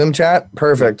 good. In the Zoom chat?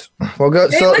 Perfect. Well,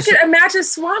 good. Hey, look at it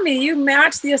matches Swami. You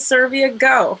match the Servia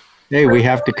Go. Hey, we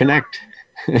have to connect.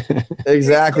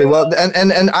 Exactly. Well,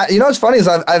 and I, what's funny is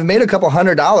I've made a couple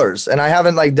 $100 and I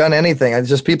haven't done anything. It's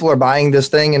just people are buying this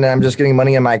thing and I'm just getting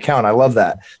money in my account. I love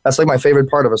that. That's like my favorite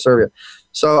part of a Servia.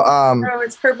 So,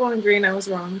 it's purple and green. I was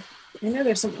wrong. I know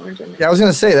there's some orange in there. Yeah, I was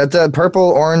going to say that purple,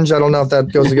 orange. I don't know if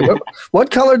that goes together.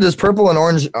 What color does purple and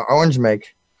orange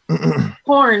make?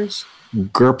 Orange.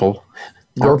 Purple.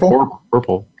 Purple.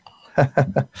 Purple.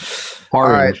 All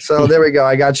right. So there we go.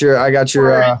 I got your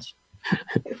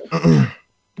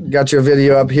got your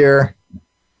video up here.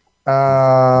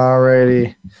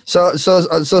 Alrighty. So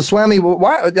Swami,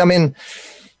 why? I mean,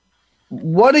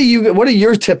 what are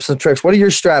your tips and tricks? What are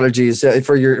your strategies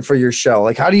for your show?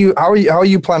 Like, how are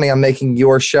you planning on making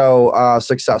your show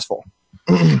successful?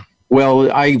 Well,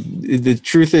 the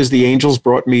truth is the angels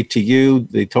brought me to you.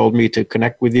 They told me to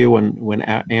connect with you when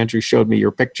Andrew showed me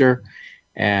your picture.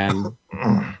 And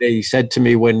they said to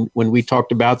me when we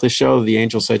talked about the show, the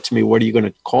angel said to me, "What are you going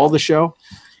to call the show?"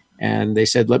 And they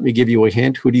said, "Let me give you a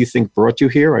hint. Who do you think brought you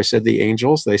here?" I said, "The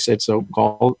angels." They said, "So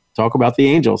talk about the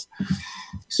angels."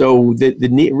 So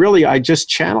really, I just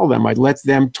channel them. I let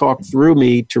them talk through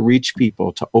me to reach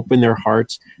people, to open their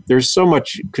hearts. There's so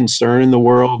much concern in the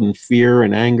world, and fear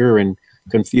and anger and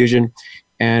confusion,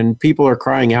 and people are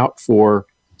crying out for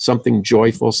something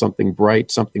joyful, something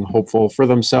bright, something hopeful for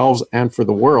themselves and for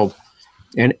the world.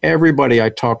 And everybody I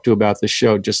talk to about the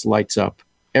show just lights up.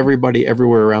 Everybody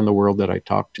everywhere around the world that I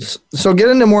talk to. So get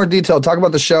into more detail. Talk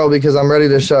about the show, because I'm ready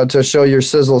to show your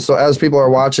sizzle. So as people are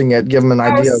watching it, give them an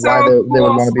idea of why they would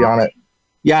want to be on it.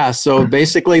 Yeah, so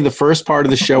basically the first part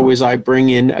of the show is I bring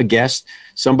in a guest,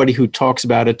 somebody who talks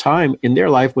about a time in their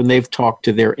life when they've talked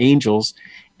to their angels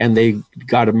and they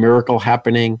got a miracle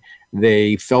happening.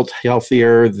 They felt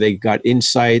healthier, they got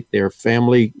insight, their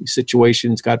family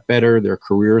situations got better, their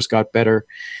careers got better,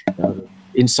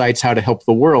 insights how to help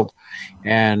the world.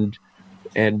 And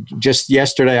just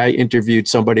yesterday I interviewed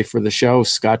somebody for the show,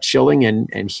 Scott Schilling,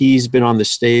 and he's been on the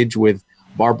stage with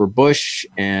Barbara Bush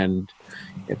and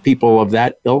people of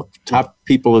that ilk, top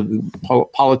people,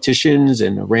 politicians,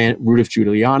 and Rudolph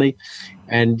Giuliani.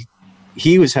 And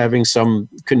he was having some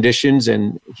conditions,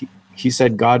 and he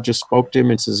said God just spoke to him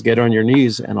and says, get on your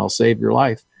knees and I'll save your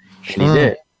life. And he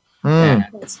did.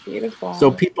 That's beautiful.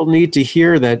 So people need to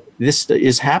hear that this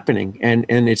is happening, and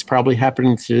it's probably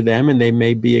happening to them, and they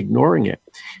may be ignoring it.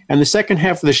 And the second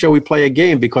half of the show, we play a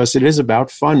game because it is about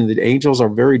fun. The angels are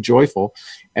very joyful.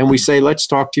 And we say, let's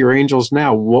talk to your angels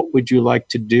now. What would you like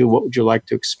to do? What would you like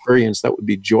to experience that would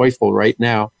be joyful right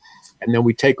now? And then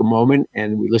we take a moment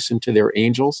and we listen to their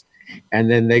angels. And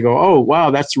then they go, oh,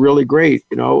 wow, that's really great.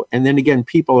 And then again,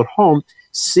 people at home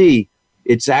see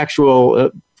it's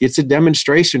actual, it's a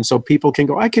demonstration. So people can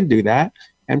go, I can do that.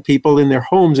 And people in their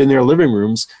homes, in their living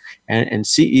rooms, and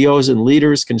CEOs and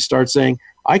leaders can start saying,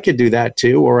 I could do that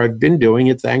too, or I've been doing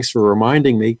it. Thanks for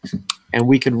reminding me. And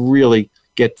we could really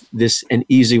get this an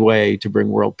easy way to bring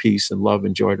world peace and love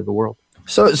and joy to the world.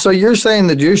 So you're saying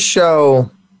that your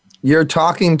show, you're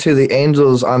talking to the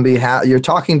angels on behalf, you're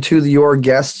talking to your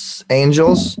guests'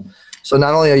 angels. So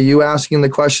not only are you asking the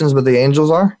questions, but the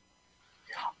angels are?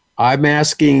 I'm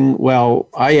asking,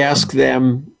 I ask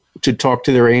them to talk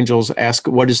to their angels, ask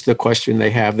what is the question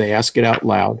they have. They ask it out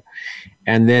loud,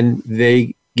 and then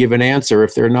they give an answer.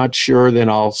 If they're not sure, then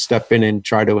I'll step in and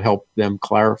try to help them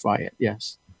clarify it.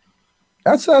 Yes.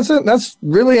 That's it. That's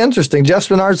really interesting. Jeff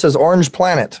Spinard says Orange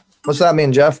Planet. What's that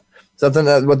mean, Jeff? Is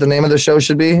that what the name of the show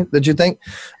should be, that you think?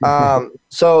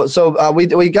 So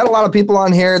we got a lot of people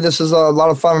on here. This is a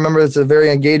lot of fun. Remember, it's a very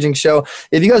engaging show.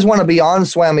 If you guys want to be on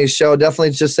Swammy's show,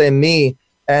 definitely just say me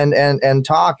and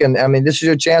talk. And I mean, this is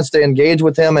your chance to engage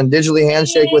with him and digitally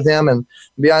handshake with him and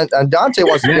be on. And Dante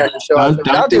wants to be on the show.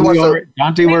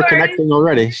 Dante, we're connecting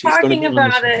already. She's talking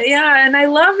about it. Yeah. And I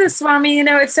love this, Swami.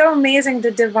 It's so amazing,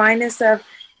 the divineness of,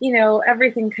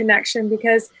 everything connection,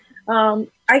 because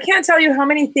I can't tell you how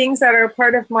many things that are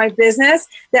part of my business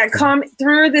that come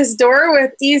through this door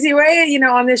with Easy Way,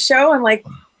 on this show, and like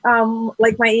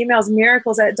my emails,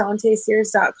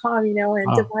 miracles@dantesears.com,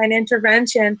 and divine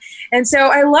intervention. And so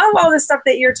I love all the stuff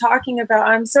that you're talking about.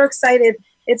 I'm so excited.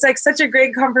 It's like such a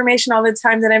great confirmation all the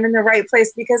time that I'm in the right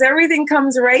place, because everything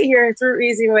comes right here through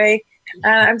Easy Way.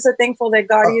 I'm so thankful that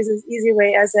God uses Easy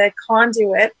Way as a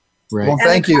conduit. Right. Well,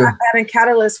 thank you. And a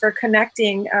catalyst for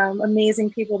connecting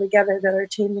amazing people together that are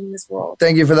changing this world.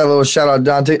 Thank you for that little shout out,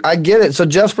 Dante. I get it. So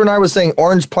Jeff Bernard was saying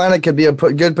Orange Planet could be a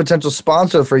good potential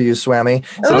sponsor for you, Swami.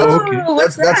 So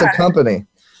that's a company.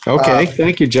 Okay.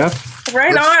 Thank you, Jeff.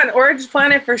 Right on. Orange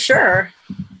Planet for sure.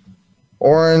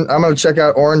 I'm going to check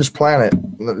out Orange Planet.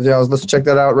 Let's check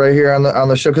that out right here on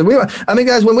the show. Because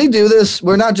guys, when we do this,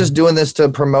 we're not just doing this to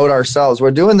promote ourselves.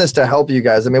 We're doing this to help you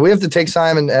guys. We have to take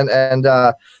time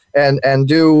and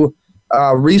do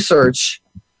research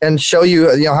and show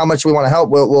you how much we want to help.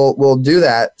 We'll do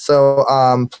that. So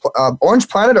Orange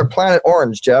Planet or Planet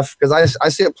Orange, Jeff? Because I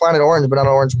see it Planet Orange, but not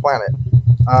Orange Planet.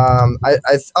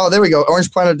 There we go.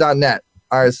 OrangePlanet.net.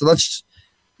 All right, so let's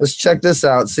check this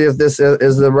out. See if this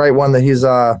is the right one that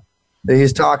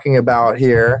he's talking about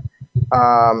here.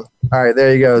 All right,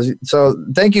 there you go. So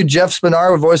thank you, Jeff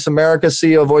Spinard with Voice America,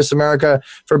 CEO of Voice America,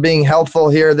 for being helpful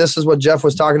here. This is what Jeff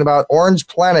was talking about. Orange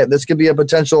Planet. This could be a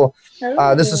potential,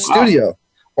 this is studio.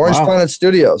 Orange Planet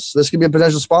Studios. This could be a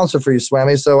potential sponsor for you,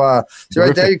 Swami. So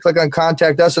right there, you click on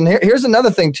Contact Us. And here's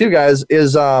another thing too, guys,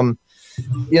 is, so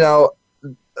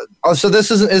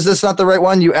is this not the right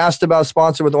one? You asked about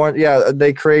sponsor with Orange. Yeah,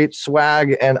 they create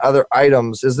swag and other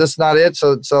items. Is this not it?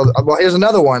 So here's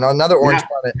another one, another Orange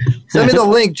Planet. Send me the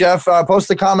link, Jeff. Post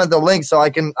the comment, the link, so I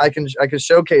can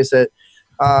showcase it.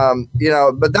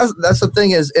 But that's the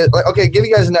thing is, okay, give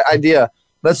you guys an idea.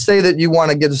 Let's say that you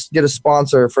want to get a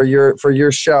sponsor for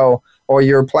your show or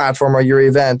your platform or your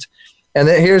event. And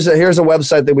then here's a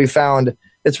website that we found.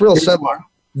 It's real simple.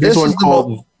 This one's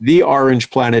called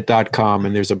theorangeplanet.com,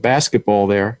 and there's a basketball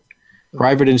there.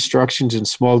 Private instructions and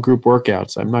small group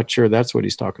workouts. I'm not sure that's what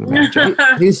he's talking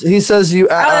about. he says you.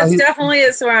 That's definitely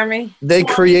it, Swami. They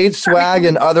create swag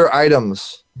and other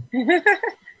items.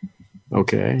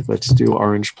 Okay, let's do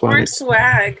Orange Planet.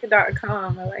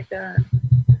 Orangeswag.com. I like that.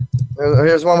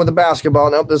 Here's one with the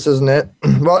basketball. Nope, this isn't it.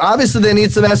 Well, obviously they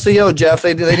need some SEO, Jeff.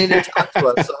 They need to talk to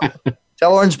us. So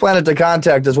tell Orange Planet to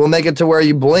contact us. We'll make it to where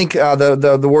you blink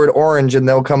the word orange and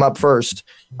they'll come up first.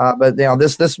 But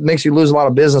this makes you lose a lot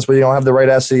of business when you don't have the right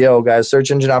SEO, guys. Search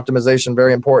engine optimization,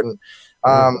 very important.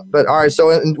 But all right,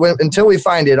 so until we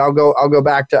find it, I'll go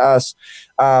back to us.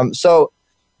 So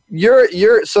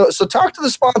talk to the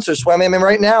sponsors, Swami. I mean,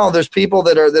 right now there's people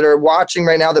that are watching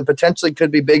right now that potentially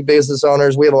could be big business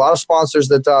owners. We have a lot of sponsors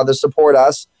that support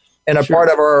us and are part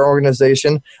of our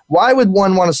organization. Why would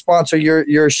one want to sponsor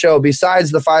your show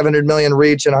besides the 500 million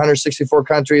reach in 164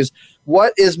 countries?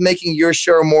 What is making your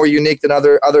show more unique than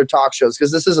other talk shows?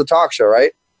 Because this is a talk show,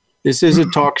 right? This is a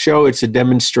talk show. It's a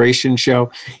demonstration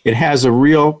show. It has a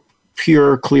real,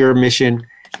 pure, clear mission,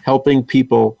 helping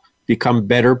people become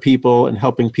better people and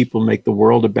helping people make the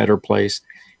world a better place.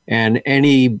 And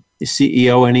any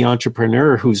CEO, any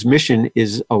entrepreneur whose mission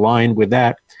is aligned with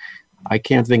that, I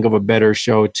can't think of a better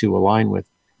show to align with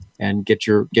and get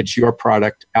your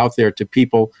product out there to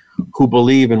people who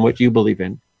believe in what you believe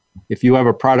in. If you have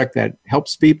a product that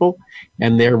helps people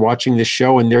and they're watching this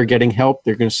show and they're getting help,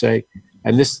 they're going to say,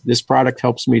 and this product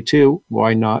helps me too.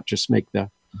 Why not just make the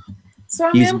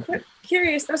So I'm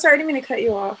curious. I'm sorry, I didn't mean to cut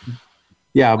you off.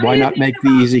 Yeah, why not make the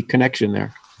easy connection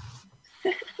there?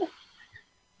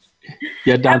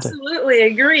 Yeah, Dante. Absolutely,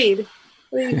 agreed.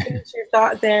 Please finish your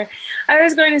thought there. I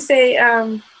was going to say,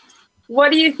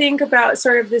 what do you think about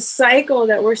sort of this cycle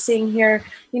that we're seeing here?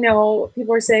 You know,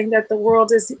 people are saying that the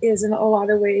world is in a lot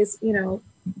of ways, you know,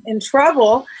 in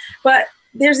trouble, but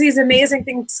there's these amazing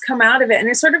things come out of it. And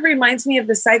it sort of reminds me of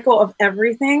the cycle of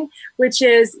everything, which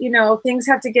is, you know, things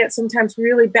have to get sometimes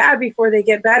really bad before they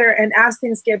get better. And as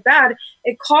things get bad,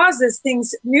 it causes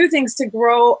new things to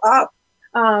grow up,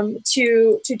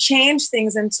 to change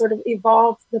things and sort of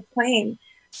evolve the plane.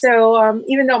 So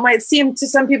even though it might seem to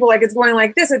some people like it's going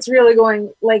like this, it's really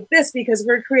going like this because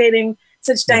we're creating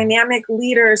such dynamic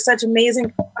leaders, such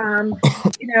amazing,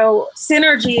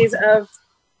 synergies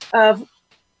of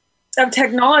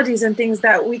technologies and things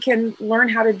that we can learn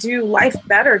how to do life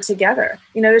better together.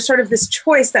 You know, there's sort of this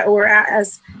choice that we're at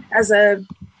as a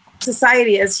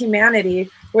society, as humanity,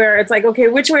 where it's like, okay,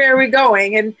 which way are we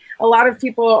going? And a lot of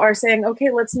people are saying,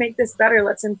 okay, let's make this better,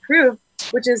 let's improve,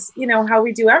 which is, you know, how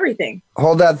we do everything.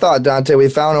 Hold that thought, Dante. We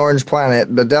found Orange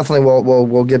Planet, but definitely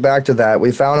we'll get back to that.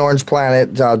 We found Orange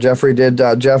Planet. Jeff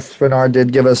Bernard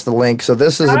did give us the link. So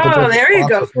this is a potential there you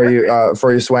go.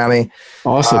 for you, Swami.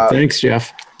 Awesome. Thanks,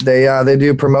 Jeff. They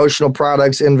do promotional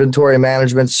products, inventory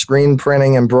management, screen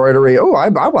printing, embroidery. Oh, I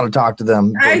want to talk to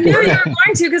them. I knew you were going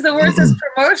to because the word says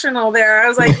promotional there. I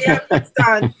was like, yeah, that's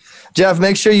done. Jeff,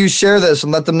 make sure you share this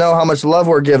and let them know how much love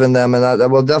we're giving them, and I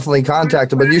will definitely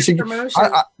contact them. But you should.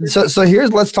 So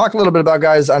let's talk a little bit about,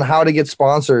 guys, on how to get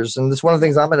sponsors, and this is one of the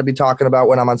things I'm going to be talking about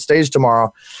when I'm on stage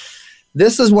tomorrow.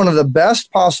 This is one of the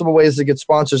best possible ways to get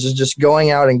sponsors is just going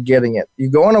out and getting it.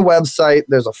 You go on a website,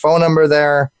 there's a phone number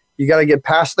there. You got to get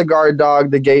past the guard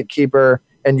dog, the gatekeeper,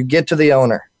 and you get to the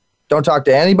owner. Don't talk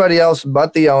to anybody else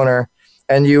but the owner,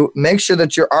 and you make sure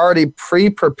that you're already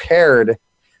pre-prepared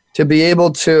to be able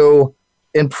to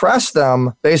impress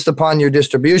them based upon your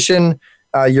distribution,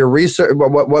 your research,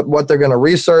 what they're going to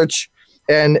research,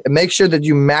 and make sure that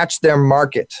you match their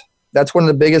market. That's one of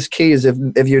the biggest keys.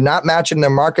 If you're not matching their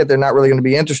market, they're not really going to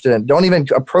be interested in. Don't even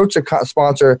approach a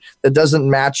sponsor that doesn't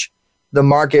match the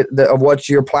market of what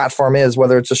your platform is,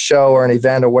 whether it's a show or an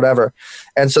event or whatever.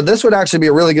 And so this would actually be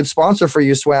a really good sponsor for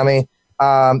you, Swami,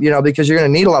 because you're going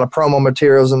to need a lot of promo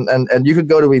materials and you could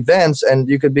go to events and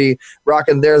you could be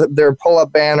rocking their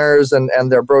pull-up banners and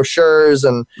their brochures.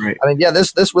 And right. I mean, yeah,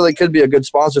 this really could be a good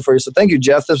sponsor for you. So thank you,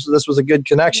 Jeff. This was a good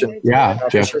connection. Yeah,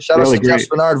 Jeff. Sure. Shout out to Jeff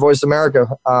Bernard, Voice America.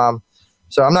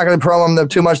 So I'm not going to promo them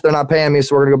too much. They're not paying me,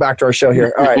 so we're going to go back to our show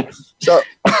here. All right. So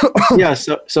yeah.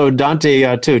 So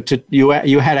Dante, you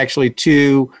had actually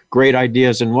two great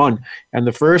ideas in one, and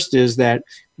the first is that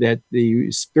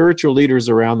the spiritual leaders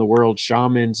around the world,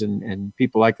 shamans and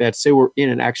people like that, say we're in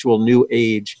an actual new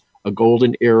age, a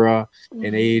golden era,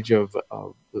 an age of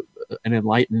an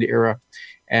enlightened era,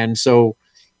 and so.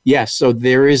 Yes, so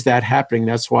there is that happening.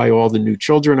 That's why all the new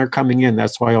children are coming in.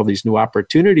 That's why all these new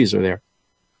opportunities are there.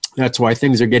 That's why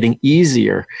things are getting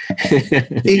easier.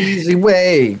 Easy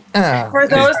way. For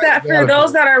those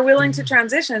that are willing to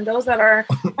transition, those that are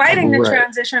fighting the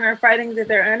transition or finding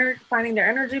their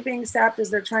energy being sapped as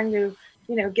they're trying to,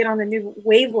 get on the new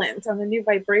wavelength, on the new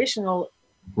vibrational.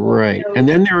 Right. And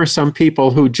then there are some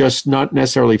people who just not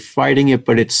necessarily fighting it,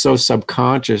 but it's so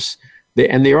subconscious.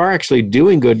 They are actually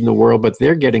doing good in the world, but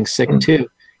they're getting sick too.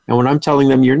 And when I'm telling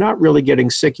them, you're not really getting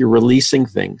sick, you're releasing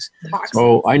things.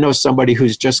 So I know somebody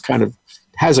who's just kind of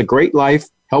has a great life,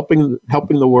 helping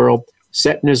the world,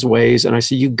 set in his ways. And I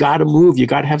say, you got to move. You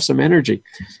got to have some energy.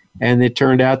 And it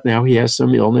turned out now he has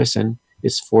some illness and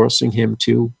it's forcing him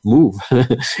to move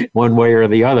one way or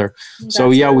the other. So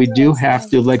we do have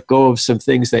to let go of some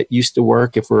things that used to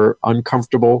work. If we're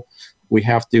uncomfortable, we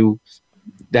have to,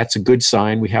 that's a good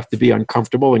sign. We have to be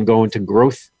uncomfortable and go into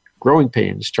growing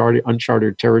pains,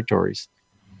 uncharted territories.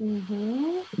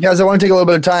 Guys, I want to take a little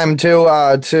bit of time to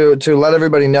let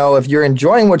everybody know, if you're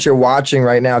enjoying what you're watching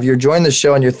right now, if you're enjoying the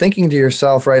show and you're thinking to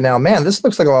yourself right now, man, this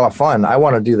looks like a lot of fun. I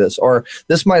want to do this, or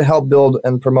this might help build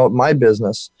and promote my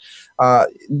business.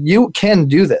 You can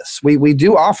do this. We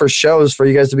do offer shows for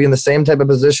you guys to be in the same type of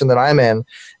position that I'm in.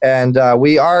 And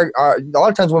we are a lot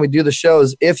of times when we do the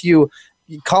shows, if you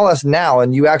call us now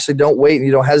and you actually don't wait and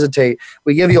you don't hesitate,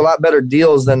 we give you a lot better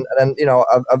deals than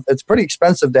it's pretty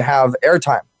expensive to have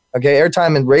airtime. Okay,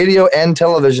 airtime in radio and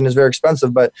television is very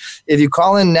expensive, but if you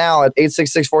call in now at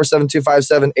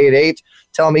 866-472-5788,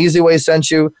 tell them Easy Way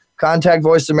sent you, contact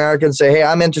Voice America and say, hey,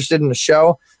 I'm interested in the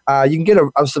show. You can get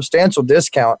a substantial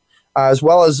discount, as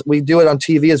well as we do it on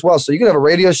TV as well. So you can have a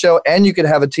radio show and you could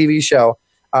have a TV show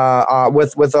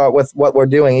with what we're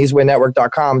doing,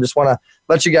 EasyWayNetwork.com. Just want to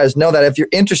let you guys know that if you're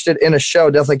interested in a show,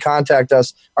 definitely contact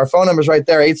us. Our phone number is right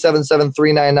there,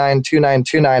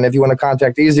 877-399-2929, if you want to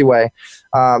contact Easy Way.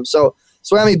 So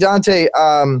Swami, Dante,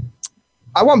 I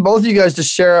want both of you guys to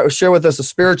share with us a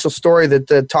spiritual story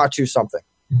that taught you something.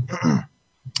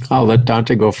 I'll let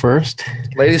Dante go first.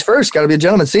 Ladies first, got to be a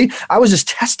gentleman. See, I was just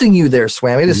testing you there,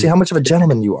 Swami, to see how much of a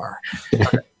gentleman you are.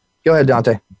 Go ahead,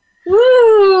 Dante.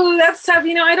 Woo, that's tough.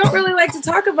 I don't really like to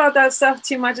talk about that stuff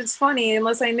too much. It's funny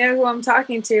unless I know who I'm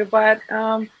talking to. But,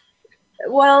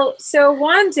 so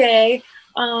one day,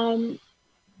 I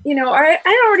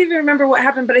don't even remember what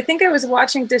happened, but I think I was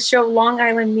watching this show, Long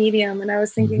Island Medium, and I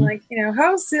was thinking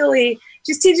how silly,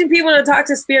 just teaching people to talk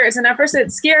to spirits. And at first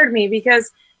it scared me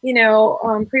because,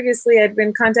 previously I'd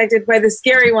been contacted by the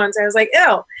scary ones. I was like,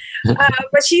 ew.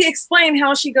 But she explained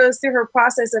how she goes through her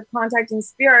process of contacting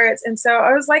spirits. And so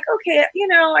I was like, okay,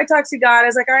 I talked to God. I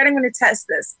was like, all right, I'm going to test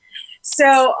this.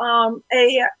 So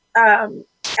I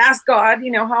asked God,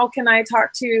 how can I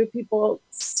talk to people's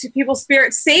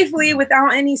spirits safely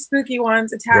without any spooky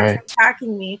ones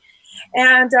attacking me?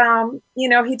 And,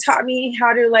 he taught me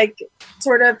how to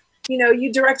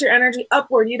you direct your energy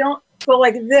upward. You don't go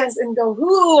like this and go,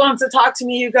 who wants to talk to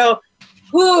me? You go,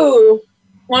 who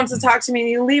wants to talk to me? And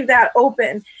you leave that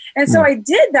open. And so I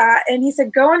did that. And he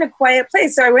said, go in a quiet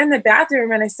place. So I went in the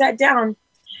bathroom and I sat down.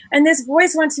 And this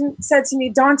voice said to me,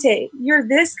 Dante, you're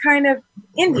this kind of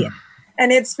Indian.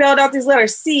 And it spelled out these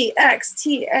letters,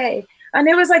 CXTA. And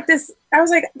it was like this. I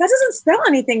was like, that doesn't spell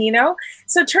anything,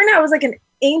 So it turned out it was like an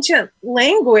ancient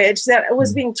language that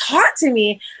was being taught to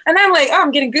me. And I'm like, I'm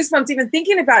getting goosebumps even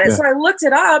thinking about it. Yeah. So I looked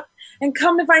it up. And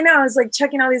come to find out, I was like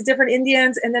checking all these different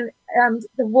Indians, and then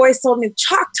the voice told me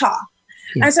Choctaw.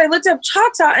 Yeah. And so I looked up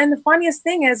Choctaw, and the funniest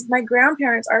thing is my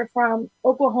grandparents are from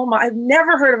Oklahoma. I've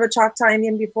never heard of a Choctaw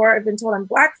Indian before. I've been told I'm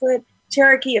Blackfoot,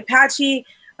 Cherokee, Apache,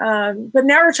 but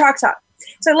never Choctaw.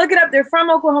 So I look it up. They're from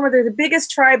Oklahoma. They're the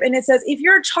biggest tribe. And it says, if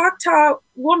you're a Choctaw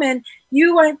woman,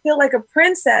 you might feel like a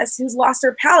princess who's lost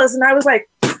her palace. And I was like,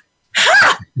 ha!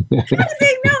 How did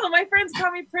they know? My friends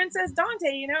call me Princess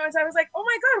Dante, as I was like, oh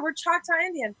my God, we're Choctaw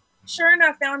Indian. Sure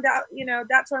enough, found out,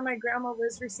 that's where my grandma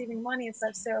was receiving money and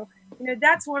stuff. So,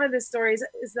 that's one of the stories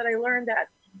is that I learned that.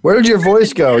 Where did your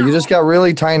voice go? You just got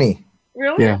really tiny.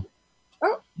 Really? Yeah.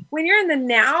 Oh, when you're in the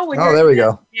now, there we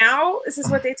go. Now, this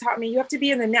is what they taught me. You have to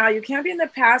be in the now. You can't be in the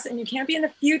past and you can't be in the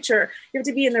future. You have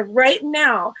to be in the right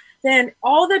now. Then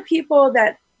all the people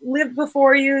that lived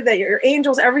before you, that your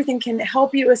angels, everything can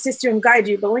help you, assist you, and guide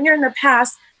you. But when you're in the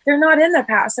past, they're not in the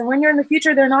past. And when you're in the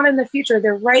future, they're not in the future.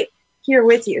 They're right here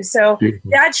with you. So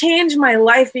that changed my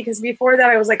life, because before that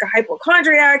I was like a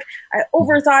hypochondriac. I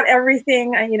overthought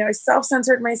everything. I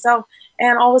self-censored myself.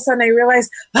 And all of a sudden I realized,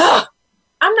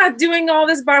 I'm not doing all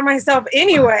this by myself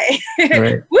anyway.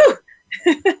 Right. Woo!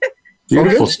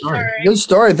 Beautiful story. Good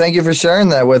story. Thank you for sharing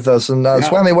that with us. And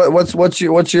Swami, what's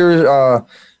your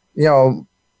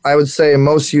I would say,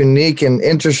 most unique and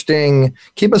interesting?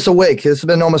 Keep us awake. It's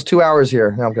been almost 2 hours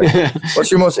here. No, okay.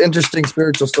 What's your most interesting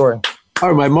spiritual story?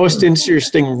 Oh, my most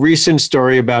interesting recent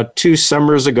story, about 2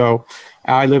 summers ago.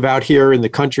 I live out here in the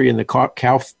country in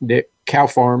the cow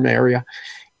farm area.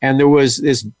 And there was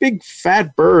this big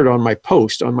fat bird on my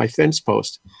fence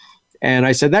post. And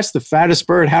I said, that's the fattest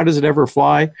bird. How does it ever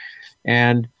fly?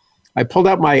 And I pulled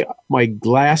out my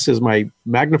glasses, my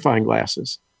magnifying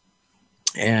glasses.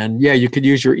 And yeah, you could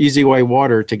use your Easy Way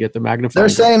water to get the magnifying. They're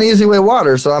saying Easy Way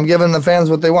water, so I'm giving the fans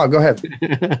what they want. Go ahead.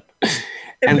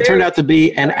 And it turned out to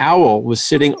be an owl was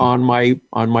sitting on my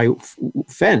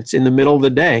fence in the middle of the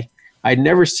day. I'd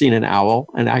never seen an owl,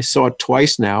 and I saw it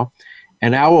twice now.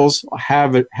 And owls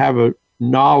have a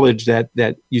knowledge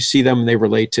that you see them and they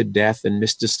relate to death and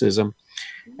mysticism.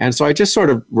 And so I just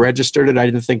sort of registered it. I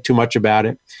didn't think too much about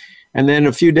it. And then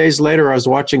a few days later, I was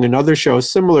watching another show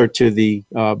similar to the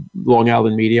Long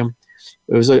Island Medium.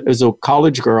 It was a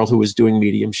college girl who was doing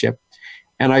mediumship.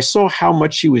 And I saw how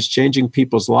much she was changing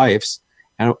people's lives.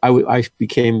 And I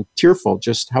became tearful,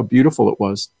 just how beautiful it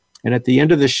was. And at the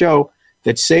end of the show,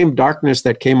 that same darkness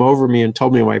that came over me and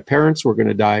told me my parents were going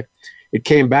to die, it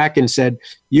came back and said,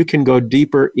 you can go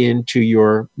deeper into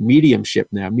your mediumship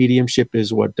now. Mediumship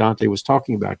is what Dante was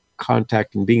talking about,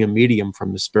 contacting, being a medium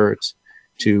from the spirits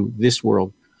to this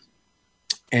world.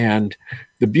 And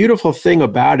the beautiful thing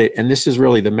about it, and this is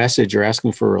really the message, you're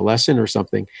asking for a lesson or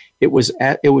something, it was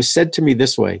said to me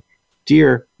this way,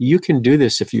 dear, you can do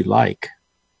this if you like.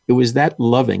 It was that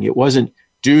loving. It wasn't,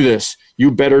 do this, you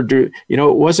better do, it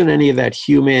wasn't any of that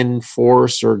human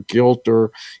force or guilt,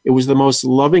 or it was the most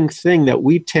loving thing that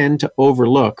we tend to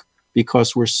overlook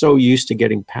because we're so used to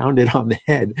getting pounded on the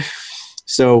head.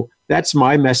 So that's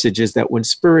my message, is that when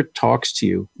spirit talks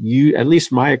to you, at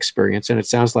least my experience, and it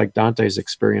sounds like Dante's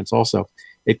experience also,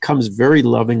 it comes very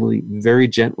lovingly, very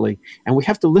gently. And we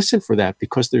have to listen for that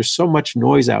because there's so much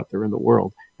noise out there in the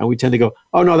world. And we tend to go,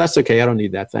 oh, no, that's okay. I don't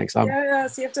need that. Thanks.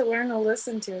 Yes, you have to learn to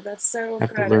listen to. That's so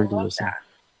good. I love that.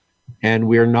 And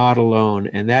we're not alone.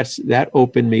 And that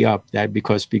opened me up,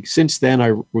 because since then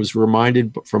I was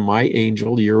reminded from my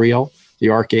angel, Uriel, the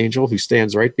archangel, who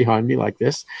stands right behind me like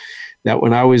this, that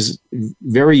when I was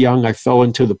very young, I fell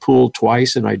into the pool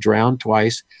twice and I drowned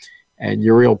twice. And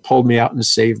Uriel pulled me out and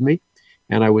saved me.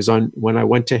 And when I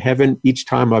went to heaven, each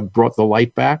time I brought the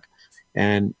light back.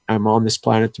 And I'm on this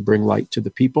planet to bring light to the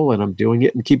people, and I'm doing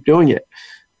it and keep doing it.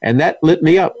 And that lit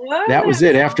me up. Wow. That was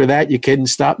it. After that, you couldn't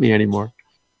stop me anymore.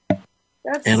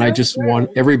 I just want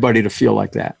everybody to feel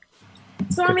like that.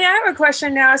 So, I have a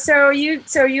question now. So you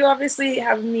obviously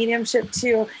have mediumship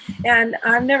too. And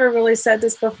I've never really said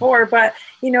this before, but,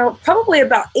 probably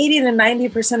about 80 to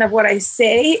 90% of what I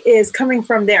say is coming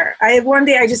from there. One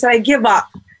day I just said, I give up.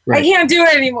 Right. I can't do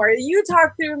it anymore. You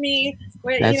talk through me,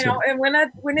 and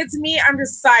when it's me, I'm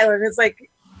just silent. It's like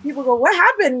people go, "What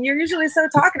happened? You're usually so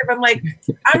talkative." I'm like,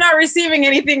 I'm not receiving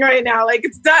anything right now. Like,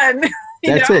 it's done.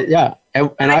 That's it. Yeah.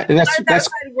 And that's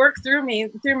work through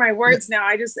my words now.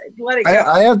 I just let it go.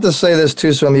 I have to say this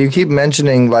too, Swami. You keep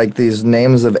mentioning like these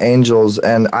names of angels,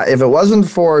 and if it wasn't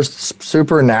for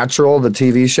Supernatural, the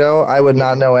TV show, I would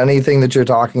not know anything that you're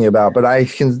talking about. But I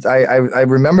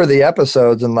remember the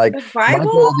episodes and like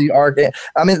Michael the Archangel.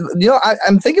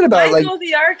 I'm thinking about Michael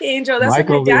the Archangel. That's what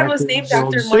my dad was named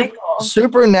after. Michael.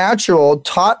 Supernatural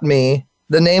taught me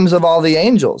the names of all the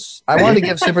angels. I wanted to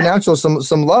give Supernatural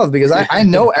some love because I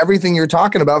know everything you're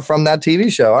talking about from that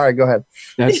TV show. All right, go ahead.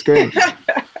 That's great.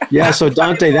 Yeah, so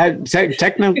Dante, that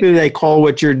technically they call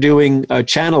what you're doing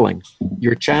channeling.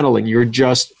 You're channeling. You're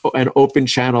just an open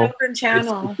channel. Open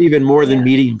channel. It's even more than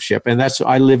mediumship. And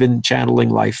I live in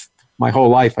channeling life my whole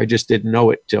life. I just didn't know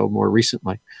it till more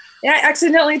recently. Yeah, I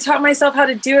accidentally taught myself how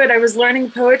to do it. I was learning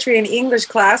poetry in English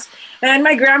class, and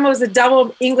my grandma was a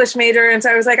double English major, and so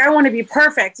I was like, I want to be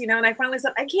perfect, and I finally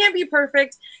said, I can't be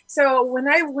perfect. So when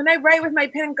I write with my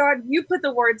pen, God, you put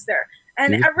the words there.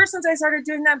 And ever since I started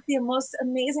doing that, the most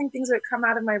amazing things would come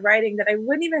out of my writing that I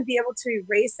wouldn't even be able to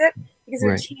erase it because it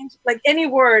would change, like any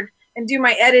word, and do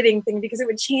my editing thing because it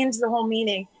would change the whole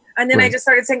meaning. And then I just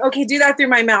started saying, okay, do that through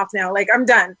my mouth now. Like, I'm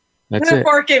done. Put a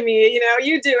fork in me,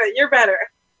 you do it. You're better.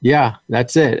 Yeah,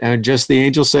 that's it. And just the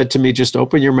angel said to me, just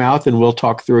open your mouth and we'll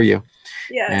talk through you.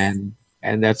 Yes.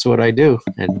 And that's what I do.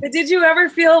 But did you ever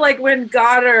feel like when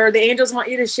God or the angels want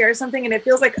you to share something and it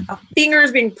feels like a finger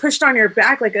is being pushed on your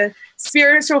back, like a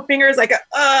spiritual finger is like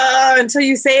until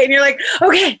you say it and you're like,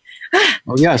 okay.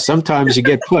 Oh yeah, sometimes you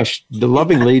get pushed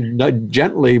lovingly, not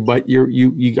gently, but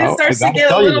it starts to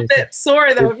get a little bit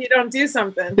sore though if you don't do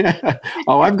something.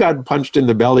 Oh, I've gotten punched in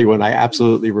the belly when I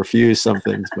absolutely refuse some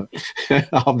things, but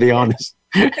I'll be honest.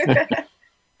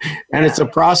 And it's a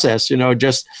process,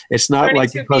 just, it's not Learning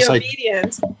like to because be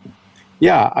obedient.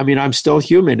 Yeah, I mean, I'm still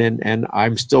human and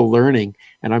I'm still learning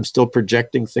and I'm still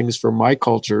projecting things from my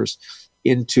cultures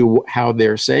into how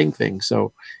they're saying things.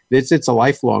 So it's a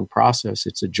lifelong process.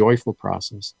 It's a joyful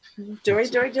process. Joy,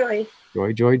 joy, joy.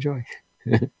 Joy, joy, joy.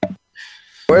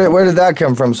 Where did that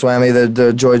come from, Swami,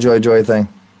 the joy, joy, joy thing?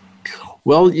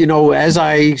 Well, as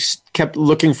I kept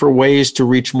looking for ways to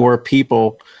reach more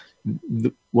people,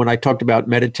 when I talked about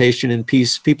meditation and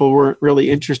peace, people weren't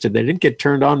really interested. They didn't get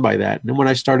turned on by that. And then when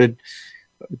I started,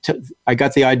 I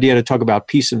got the idea to talk about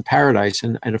peace and paradise,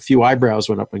 and a few eyebrows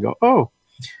went up and go, oh.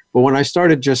 But when I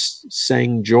started just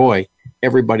saying joy,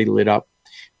 everybody lit up.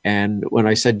 And when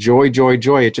I said joy, joy,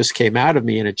 joy, it just came out of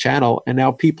me in a channel. And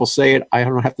now people say it. I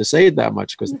don't have to say it that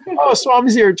much because, oh,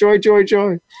 Swami's here. Joy, joy,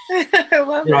 joy. I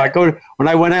love it. When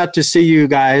I went out to see you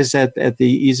guys at the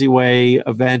Easy Way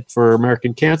event for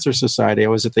American Cancer Society, I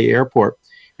was at the airport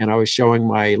and I was showing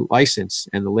my license.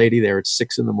 And the lady there, it's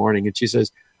 6 a.m. and she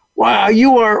says, wow,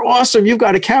 you are awesome. You've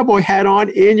got a cowboy hat on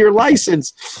in your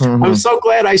license. Mm-hmm. I'm so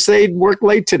glad I stayed work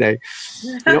late today.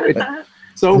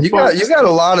 So you got a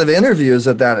lot of interviews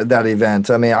at that event.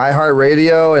 I mean,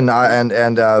 iHeartRadio and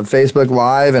Facebook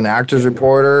Live and Actors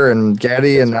Reporter and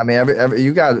Getty, and I mean,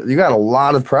 you got a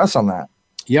lot of press on that.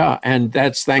 Yeah, and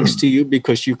that's thanks to you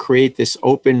because you create this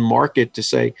open market to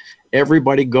say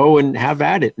everybody go and have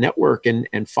at it, network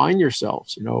and find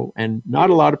yourselves. And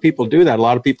not a lot of people do that. A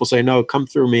lot of people say, no, come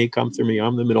through me. I'm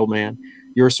the middleman.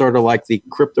 You're sort of like the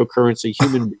cryptocurrency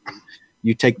human being.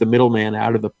 You take the middleman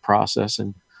out of the process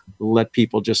and let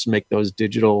people just make those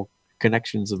digital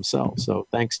connections themselves. So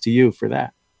thanks to you for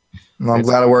that. Well, I'm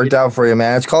glad it worked out for you,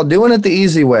 man. It's called doing it the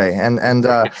easy way.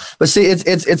 But see,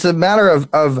 it's a matter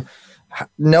of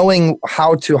knowing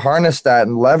how to harness that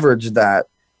and leverage that.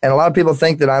 And a lot of people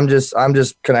think that I'm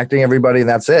just connecting everybody and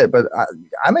that's it. But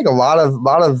I make a lot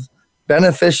of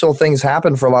beneficial things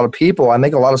happen for a lot of people. I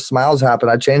make a lot of smiles happen.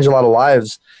 I change a lot of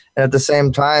lives. And at the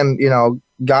same time,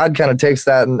 God kind of takes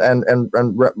that and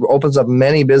opens up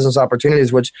many business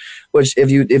opportunities, which if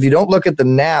you don't look at the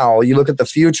now, you look at the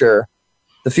future.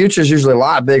 The future is usually a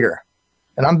lot bigger,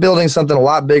 and I'm building something a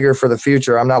lot bigger for the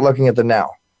future. I'm not looking at the now.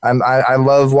 I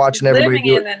love watching everybody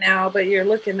living in the now, but you're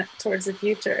looking towards the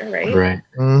future, right? Right.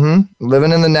 Mm-hmm.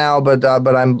 Living in the now, but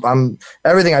I'm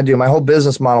everything I do. My whole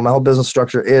business model, my whole business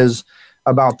structure is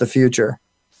about the future.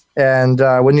 And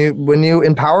when you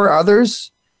empower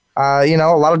others, a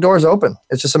lot of doors open.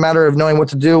 It's just a matter of knowing what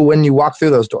to do when you walk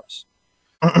through those doors.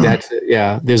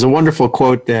 There's a wonderful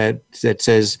quote that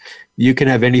says, you can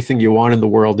have anything you want in the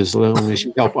world as long as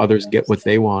you help others get what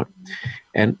they want.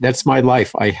 And that's my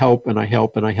life. I help and I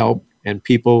help and I help. And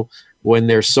people, when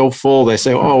they're so full, they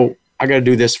say, oh, I got to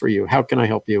do this for you. How can I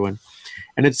help you? And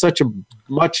it's such a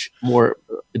much more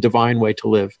divine way to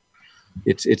live.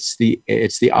 It's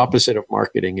the opposite of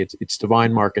marketing. It's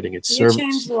divine marketing. It's service.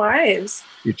 You change lives.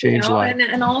 You change lives.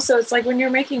 And also it's like when you're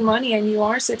making money and you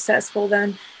are successful,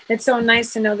 then it's so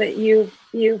nice to know that you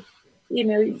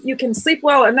can sleep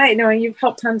well at night knowing you've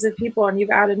helped tons of people and you've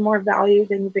added more value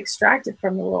than you've extracted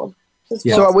from the world.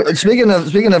 So speaking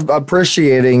of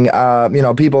appreciating,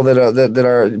 people that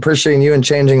are appreciating you and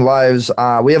changing lives,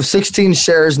 we have 16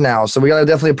 shares now. So we got to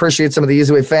definitely appreciate some of the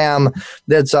Easy Way fam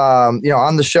that's on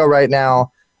the show right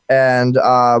now, and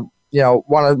want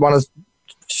to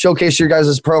showcase your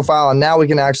guys' profile. And now we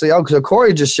can actually so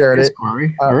Corey just shared it.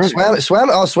 Corey.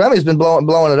 Swami's been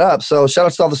blowing it up. So shout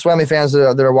out to all the Swami fans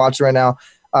that are watching right now.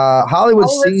 Hollywood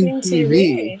Scene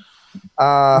TV.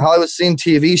 Hollywood Scene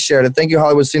TV shared it. Thank you,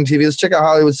 Hollywood Scene TV. Let's check out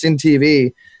Hollywood Scene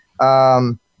TV.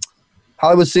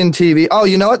 Hollywood Scene TV. Oh,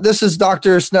 you know what? This is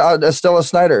Dr. Stella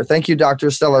Snyder. Thank you, Dr.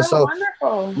 Stella. Oh, so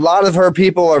wonderful. A lot of her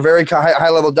people are very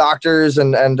high-level doctors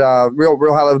and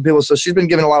real high-level people. So she's been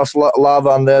giving a lot of love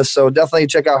on this. So definitely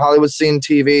check out Hollywood Scene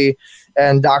TV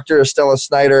and Dr. Stella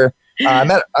Snyder. I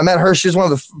met her. She's one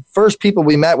of the first people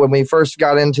we met when we first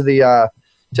got into the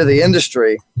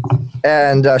industry,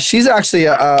 and she's actually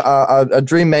a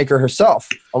dream maker herself.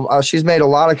 She's made a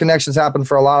lot of connections happen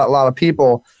for a lot of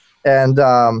people, and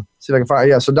see if I can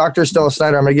find. So Dr. Stella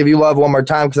Snyder, I'm going to give you love one more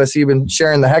time because I see you've been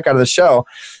sharing the heck out of the show,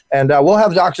 and we'll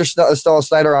have Dr. Stella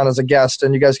Snyder on as a guest,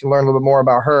 and you guys can learn a little bit more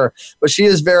about her. But she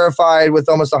is verified with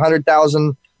almost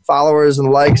 100,000 followers and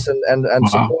likes and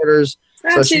supporters.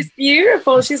 Oh, she's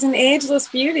beautiful. She's an ageless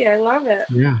beauty. I love it.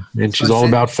 Yeah, and she's all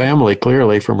about family,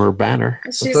 clearly, from her banner.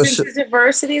 She's into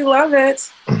diversity. Love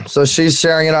it. So she's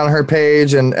sharing it on her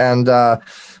page, and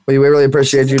we really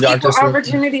appreciate you, Dr.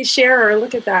 Opportunity sharer.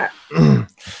 Look at that.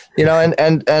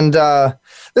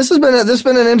 this has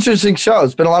been an interesting show.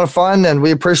 It's been a lot of fun, and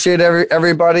we appreciate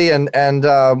everybody. And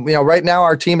right now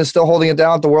our team is still holding it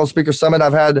down at the World Speaker Summit.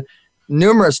 I've had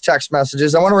numerous text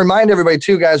messages. I want to remind everybody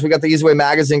too, guys, we got the Easy Way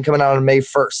magazine coming out on May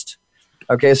 1st.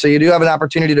 Okay, so you do have an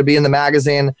opportunity to be in the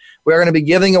magazine. We're going to be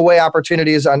giving away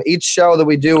opportunities on each show that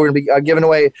we do. We're going to be giving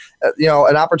away,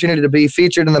 an opportunity to be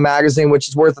featured in the magazine, which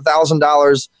is worth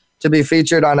 $1,000 to be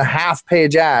featured on a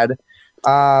half-page ad.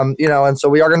 And so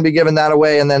we are going to be giving that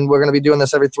away, and then we're going to be doing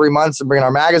this every 3 months and bringing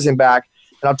our magazine back.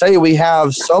 And I'll tell you, we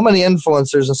have so many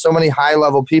influencers and so many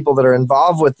high-level people that are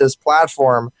involved with this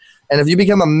platform. And if you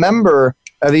become a member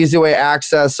of Easy Way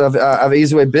Access, of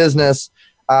Easy Way Business,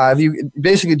 if you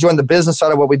basically join the business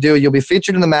side of what we do, you'll be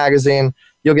featured in the magazine.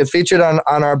 You'll get featured on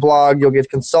our blog. You'll get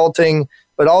consulting.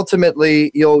 But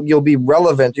ultimately, you'll be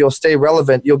relevant. You'll stay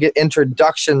relevant. You'll get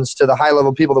introductions to the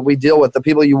high-level people that we deal with, the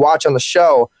people you watch on the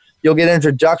show. You'll get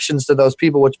introductions to those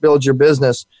people, which builds your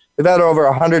business. We've had over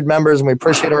 100 members, and we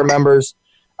appreciate our members.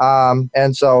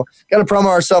 And so got to promo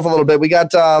ourselves a little bit. We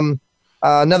got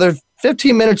another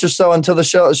 15 minutes or so until the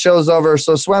show's over.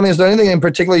 So, Swami, is there anything in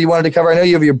particular you wanted to cover? I know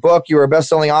you have your book. You were a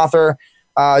best-selling author.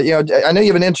 I know you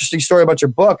have an interesting story about your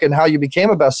book and how you became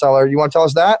a bestseller. You want to tell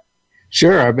us that?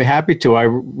 Sure, I'd be happy to. I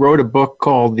wrote a book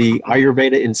called the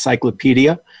Ayurveda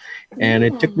Encyclopedia, and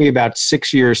it took me about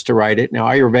 6 years to write it. Now,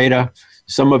 Ayurveda,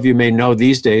 some of you may know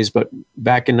these days, but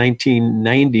back in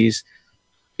 1990s,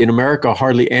 in America,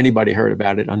 hardly anybody heard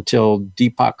about it until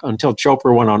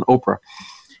Chopra went on Oprah.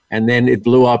 And then it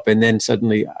blew up, and then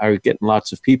suddenly I was getting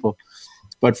lots of people.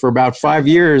 But for about 5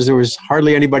 years, there was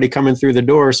hardly anybody coming through the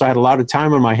door, so I had a lot of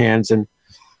time on my hands. And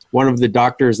one of the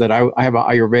doctors that I have an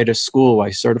Ayurveda school, I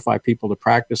certify people to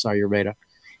practice Ayurveda.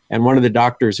 And one of the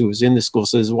doctors who was in the school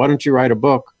says, why don't you write a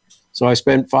book? So I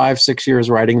spent 5-6 years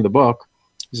writing the book.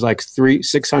 It's like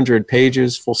 600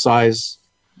 pages, full-size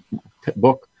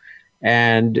book.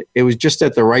 And it was just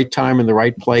at the right time in the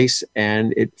right place,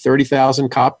 and 30,000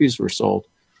 copies were sold.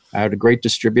 I had a great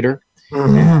distributor.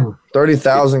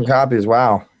 30,000 copies.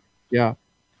 Wow. Yeah.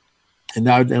 And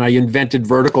I invented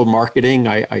vertical marketing.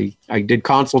 I did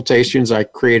consultations. I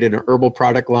created an herbal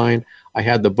product line. I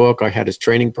had the book. I had his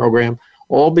training program,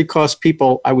 all because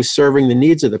I was serving the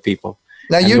needs of the people.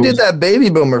 Now, you did that baby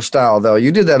boomer style, though.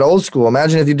 You did that old school.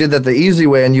 Imagine if you did that the easy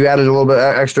way and you added a little bit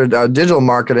extra digital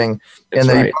marketing, and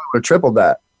then you probably would have tripled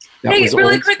that. Hey,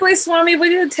 really quickly, Swami,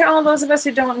 would you tell those of us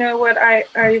who don't know what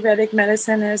Ayurvedic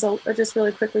medicine is, just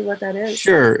really quickly what that is?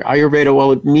 Sure. Ayurveda,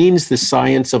 well, it means the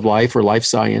science of life, or life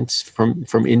science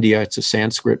from India. It's a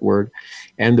Sanskrit word.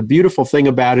 And the beautiful thing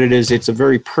about it is it's a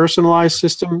very personalized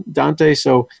system, Dante.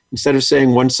 So instead of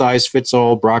saying one size fits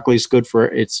all, broccoli is good for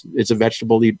it's a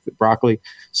vegetable, eat broccoli.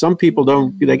 Some people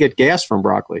they get gas from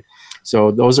broccoli.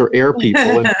 So those are air people,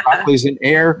 and broccoli is an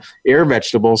air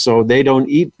vegetable, so they don't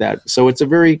eat that. So it's a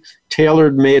very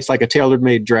tailor-made, it's like a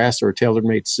tailor-made dress or a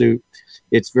tailor-made suit.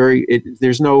 It's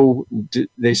there's no,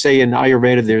 they say in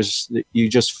Ayurveda, you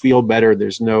just feel better.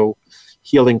 There's no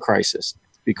healing crisis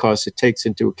because it takes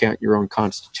into account your own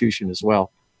constitution as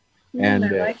well. And I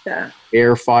like that.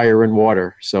 Air, fire, and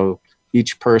water. So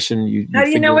each person, how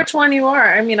do you know which one you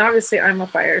are? I mean, obviously I'm a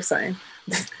fire sign.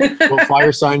 Well,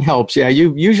 fire sign helps. Yeah,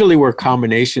 you usually we're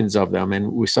combinations of them,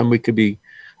 and with some we could be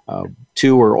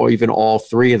two or even all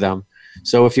three of them.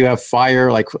 So if you have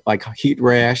fire, like heat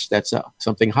rash, that's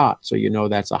something hot. So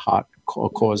that's a hot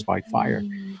caused by fire.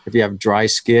 If you have dry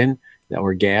skin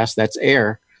or gas, that's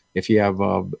air. If you have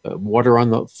water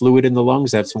on the fluid in the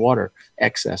lungs, that's water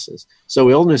excesses. So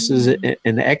illness is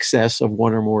an excess of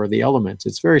one or more of the elements.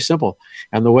 It's very simple.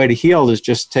 And the way to heal is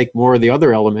just take more of the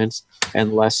other elements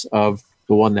and less of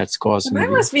the one that's causing it. I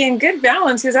must be in good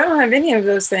balance because I don't have any of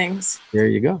those things. There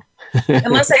you go.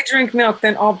 Unless I drink milk,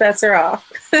 then all bets are off.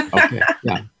 Okay.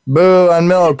 Yeah. Boo on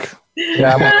milk.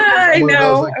 Yeah, I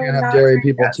know. I can't have dairy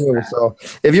people too. So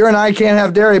if you're an I can't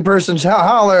have dairy person,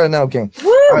 holler at King.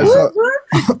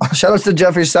 Shout outs to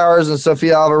Jeffrey Sowers and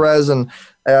Sophia Alvarez and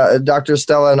Dr.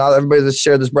 Stella and everybody that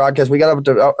shared this broadcast. We got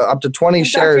up to 20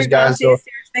 shares, guys. So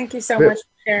thank you so much for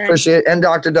sharing. Appreciate it. And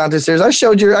Dr. Dante Sears. I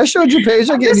showed your page.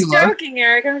 I gave you love. I'm just joking,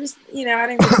 Eric. I'm just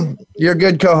adding. You're a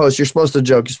good co-host. You're supposed to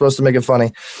joke. You're supposed to make it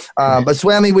funny. But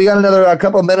Swami, we got another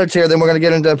couple of minutes here. Then we're going to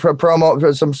get into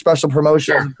promo, some special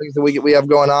promotions and things that we have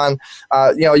going on.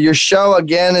 Your show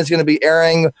again is going to be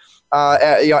airing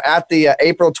at the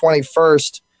April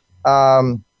 21st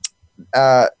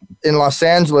in Los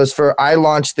Angeles for I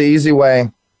Launched the Easy Way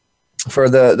for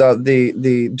the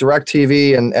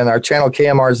DirecTV and our channel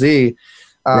KMRZ.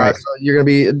 Right. So you're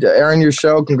going to be airing your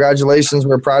show. Congratulations!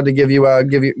 We're proud to give you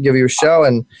a show,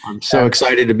 and I'm so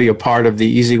excited to be a part of the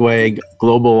Easy Way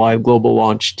Global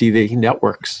Launch TV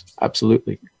networks.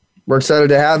 Absolutely. We're excited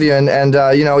to have you. And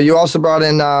you know, you also brought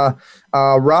in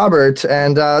Robert.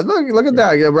 And look at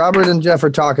that. Robert and Jeff are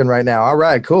talking right now. All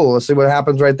right, cool. Let's see what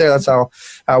happens right there. That's how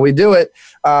we do it.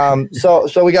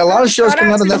 So we got a lot of shows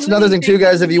coming up. And that's another thing, too,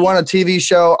 guys. If you want a TV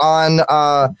show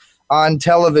on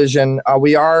television,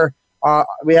 we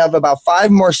have about 5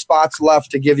 more spots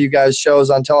left to give you guys shows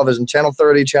on television. Channel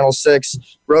 30, Channel 6,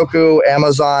 Roku,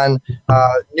 Amazon,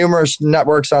 numerous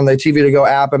networks on the TV to Go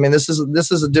app. I mean, this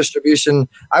is a distribution,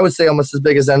 I would say, almost as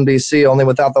big as NBC, only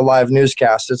without the live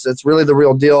newscast. It's really the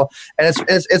real deal. And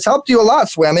it's helped you a lot,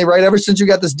 Swammy, right? Ever since you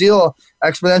got this deal,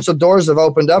 exponential doors have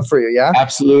opened up for you, yeah?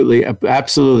 Absolutely.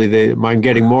 I'm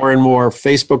getting more and more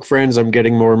Facebook friends. I'm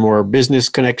getting more and more business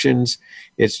connections.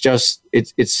 It's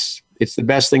the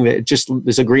best thing that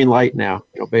there's a green light now.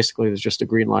 You know, basically there's just a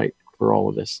green light for all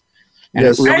of this. And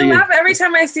yes. Really I love every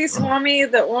time I see Swami,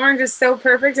 the orange is so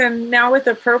perfect. And now with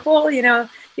the purple, you know,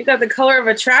 you've got the color of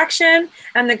attraction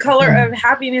and the color of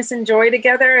happiness and joy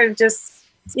together. And just,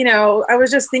 you know, I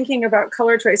was just thinking about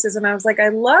color choices and I was like, I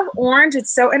love orange.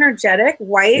 It's so energetic.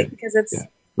 White because it's,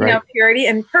 you know, purity,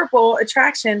 and purple,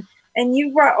 attraction. And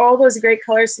you brought all those great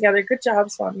colors together. Good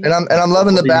job, Swami. And I'm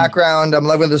loving the background. I'm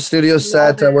loving the studio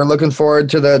set. We're looking forward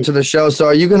to the show. So,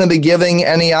 are you going to be giving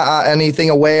anything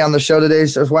away on the show today,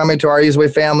 Swami, to our Easy Way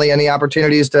family? Any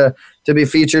opportunities to be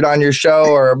featured on your show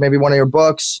or maybe one of your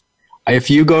books? If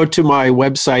you go to my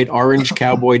website,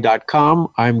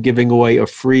 orangecowboy.com, I'm giving away a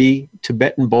free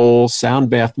Tibetan bowl sound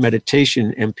bath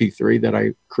meditation MP3 that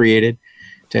I created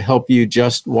to help you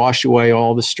just wash away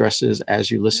all the stresses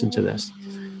as you listen to this.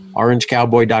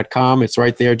 orangecowboy.com. It's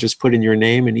right there. Just put in your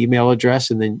name and email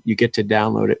address, and then you get to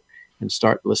download it and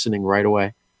start listening right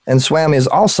away. And Swami is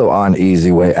also on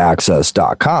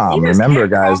EasyWayAccess.com. Remember,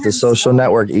 guys, the social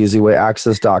network,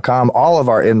 EasyWayAccess.com. All of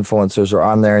our influencers are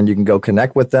on there, and you can go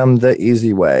connect with them the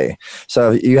easy way.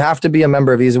 So you have to be a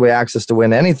member of Easy Way Access to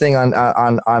win anything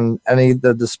on any of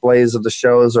the displays of the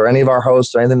shows or any of our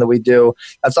hosts or anything that we do.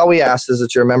 That's all we ask, is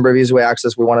that you're a member of Easy Way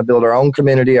Access. We want to build our own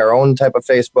community, our own type of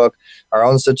Facebook, our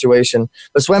own situation.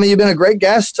 But Swami, you've been a great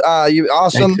guest. You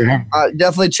awesome.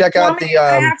 Definitely check out the.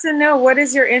 I have to know, what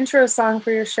is your intro song for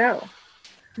your show?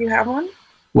 You have one?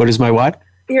 What is my what?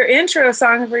 Your intro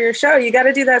song for your show. You got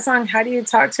to do that song, How Do You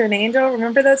Talk to an Angel?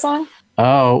 Remember that song?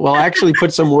 Oh, well, I actually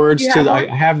put some words to I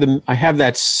have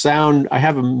that sound. I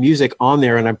have a music on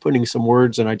there, and I'm putting some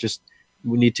words, and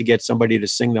we need to get somebody to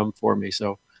sing them for me.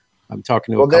 So I'm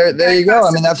talking to. Well, there you go.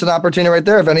 I mean, that's an opportunity right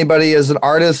there. If anybody is an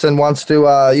artist and wants to,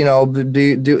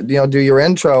 do your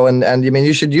intro, and I mean,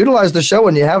 you should utilize the show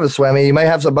when you have a Swami. You might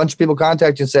have a bunch of people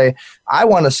contact you and say, "I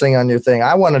want to sing on your thing.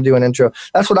 I want to do an intro."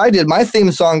 That's what I did. My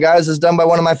theme song, guys, is done by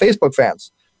one of my Facebook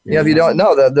fans. You know, if you don't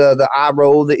know, the I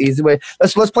roll the easy way.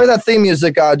 Let's play that theme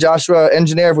music, Joshua,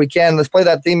 engineer, if we can. Let's play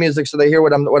that theme music so they hear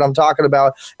what I'm talking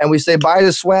about. And we say bye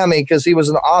to Swami because he was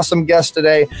an awesome guest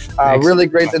today. Really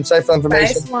great, insightful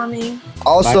information. Bye, Swami.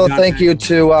 Also, thank you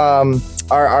to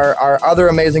our other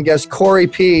amazing guest, Corey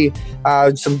P.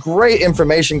 Some great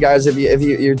information, guys. If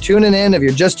you're tuning in, if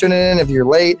you're just tuning in, if you're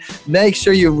late, make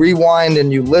sure you rewind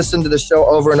and you listen to the show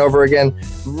over and over again.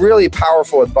 Really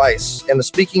powerful advice in the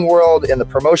speaking world, in the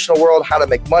promotional world, how to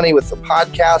make money with the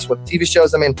podcast, with TV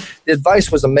shows. I mean, the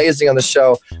advice was amazing on the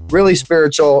show. Really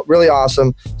spiritual, really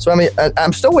awesome. So I mean,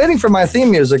 I'm still waiting for my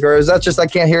theme music, or is that just I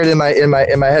can't hear it in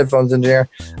my headphones, engineer?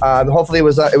 Hopefully it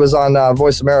was on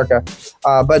Voice America.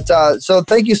 So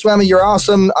thank you, Swami. You're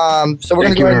awesome. So we're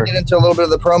going to go ahead and get into a little bit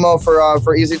of the promo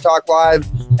for Easy Talk Live.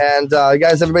 And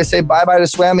guys, everybody say bye-bye to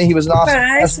Swami. He was an awesome.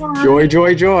 Bye, Swami. Joy,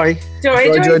 joy, joy.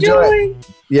 Joy, joy.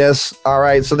 Yes. All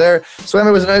right. So Swami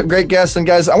was a great guest. And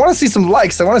guys, I want to see some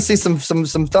likes. I want to see some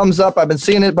thumbs up. I've been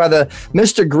seeing it by the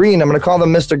Mr. Green. I'm going to call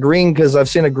them Mr. Green because I've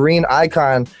seen a green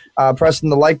icon pressing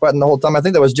the like button the whole time. I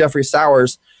think that was Jeffrey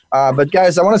Sowers. But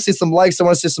guys, I want to see some likes. I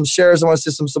want to see some shares. I want to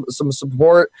see some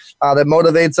support that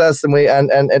motivates us. And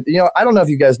you know, I don't know if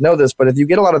you guys know this, but if you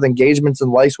get a lot of engagements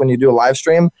and likes when you do a live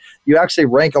stream, you actually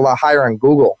rank a lot higher on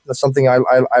Google. That's something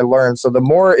I learned. So the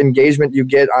more engagement you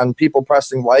get on people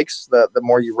pressing likes, the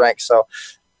more you rank. So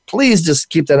please just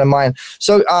keep that in mind.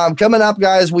 So coming up,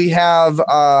 guys, we have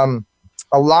a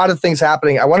lot of things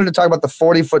happening. I wanted to talk about the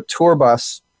 40-foot tour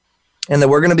bus, and that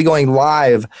we're going to be going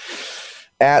live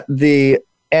at the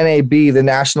NAB, the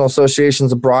National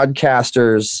Associations of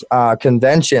Broadcasters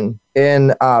convention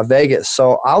in Vegas.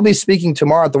 So I'll be speaking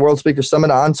tomorrow at the World Speaker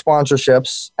Summit on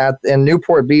sponsorships in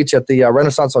Newport Beach at the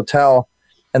Renaissance Hotel.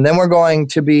 And then we're going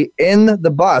to be in the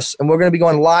bus, and we're going to be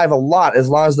going live a lot as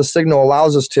long as the signal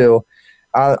allows us to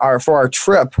for our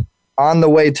trip on the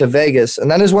way to Vegas. And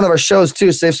that is one of our shows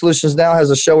too. Safe Solutions Now has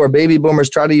a show where baby boomers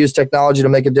try to use technology to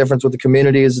make a difference with the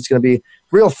communities. It's going to be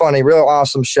real funny, real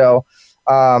awesome show.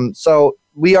 So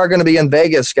we are going to be in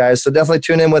Vegas, guys. So definitely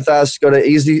tune in with us. Go to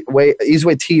Easy Way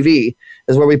TV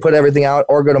is where we put everything out,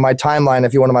 or go to my timeline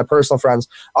if you're one of my personal friends.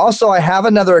 Also, I have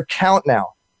another account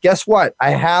now. Guess what?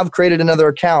 I have created another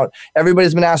account.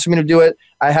 Everybody's been asking me to do it.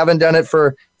 I haven't done it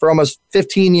for almost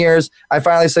 15 years. I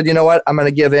finally said, you know what? I'm going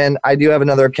to give in. I do have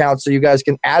another account, so you guys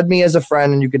can add me as a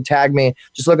friend and you can tag me.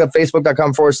 Just look up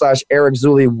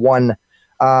facebook.com/EricZuli1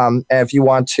 if you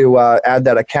want to add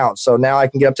that account. So now I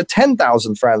can get up to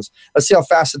 10,000 friends. Let's see how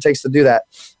fast it takes to do that.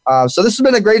 So this has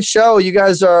been a great show. You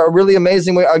guys are really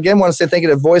amazing. We, again, want to say thank you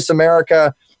to Voice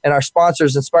America and our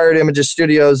sponsors, Inspired Images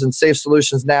Studios and Safe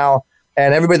Solutions Now,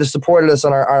 and everybody that supported us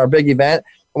on our big event.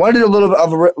 I want to do a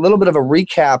little bit of a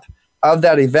recap of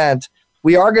that event.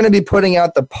 We are going to be putting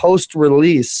out the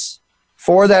post-release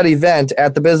for that event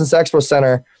at the Business Expo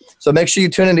Center. So make sure you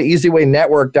tune into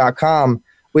EasyWayNetwork.com.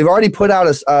 We've already put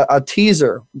out a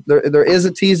teaser. There is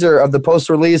a teaser of the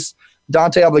post-release.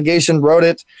 Dante Obligation wrote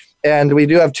it. And we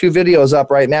do have 2 videos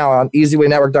up right now on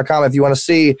EasyWayNetwork.com if you want to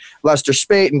see Lester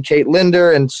Spate and Kate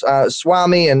Linder and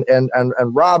Swami and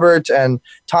Robert and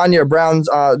Tanya Brown's,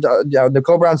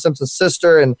 Nicole Brown Simpson's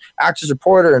sister, and Actors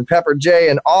Reporter and Pepper J,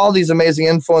 and all these amazing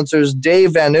influencers.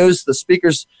 Dave Van Oos, the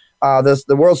speakers,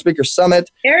 the World Speaker Summit.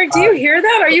 Eric, do you hear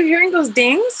that? Are you hearing those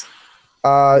dings?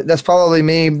 That's probably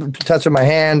me touching my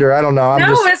hand, or I don't know.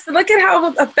 Look at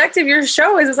how effective your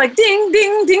show is. It's like ding,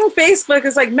 ding, ding. Facebook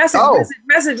is like message.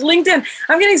 LinkedIn.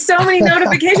 I'm getting so many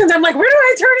notifications. I'm like, where do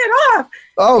I turn it off?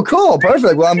 Oh, cool.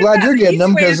 Perfect. Well, I'm glad you're getting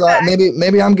them, because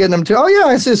maybe I'm getting them too. Oh yeah,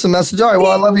 I see some message. All right.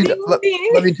 Well, I love you.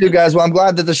 Love you too, guys. Well, I'm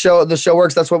glad that the show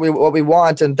works. That's what we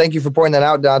want. And thank you for pointing that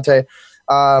out, Dante.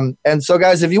 And so,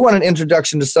 guys, if you want an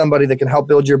introduction to somebody that can help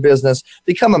build your business,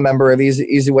 become a member of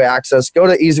Easy Way Access. Go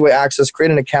to Easy Way Access,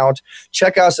 create an account,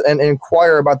 check us, and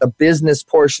inquire about the business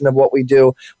portion of what we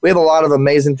do. We have a lot of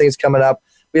amazing things coming up.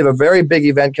 We have a very big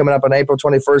event coming up on April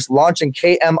 21st, launching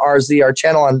KMRZ, our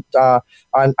channel on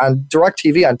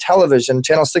DirecTV, on television,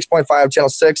 channel 6.5, channel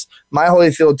 6, My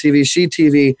Holyfield TV, She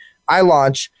TV,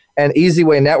 iLaunch, and Easy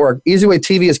Way Network. Easy Way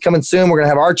TV is coming soon. We're going to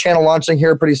have our channel launching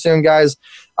here pretty soon, guys.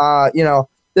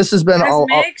 This has been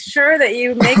make sure that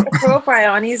you make a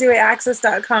profile on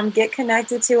EasyWayAccess.com. Get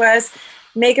connected to us.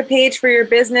 Make a page for your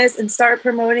business and start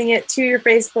promoting it to your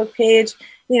Facebook page.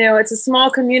 It's a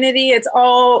small community. It's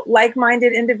all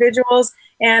like-minded individuals,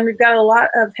 and we've got a lot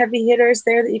of heavy hitters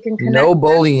there that you can connect No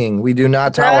bullying. With. We do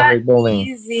not tolerate bullying.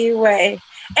 Easy Way.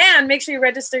 And make sure you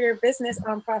register your business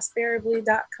on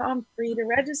Prosperably.com, free to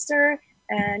register,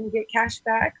 and you get cash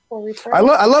back for referral.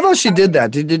 I love how she did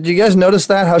that. Did you guys notice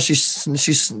that? How she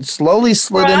slowly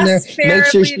slid in there, make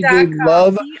sure she gave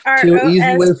love to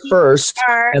Easy Way first,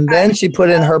 and then she put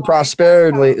in her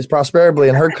Prosperably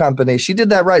in her company. She did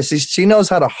that right. She knows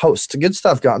how to host. Good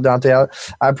stuff, Dante.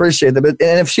 I appreciate that.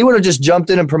 And if she would have just jumped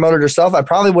in and promoted herself, I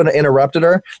probably wouldn't have interrupted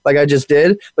her like I just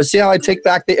did. But see how I take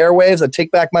back the airwaves? I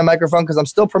take back my microphone because I'm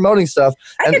still promoting stuff.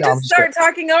 I could just start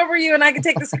talking over you, and I could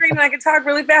take the screen and I could talk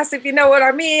really fast if you know what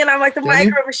I mean. I'm like the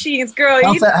micro machines, girl.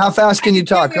 How fast can you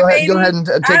talk? Go ahead and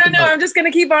take I don't know. I'm just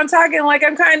gonna keep on talking like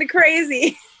I'm kind of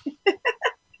crazy.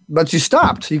 But you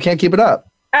stopped. You can't keep it up.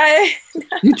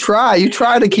 You try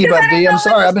to keep up, D. I'm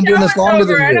sorry. I've been doing this longer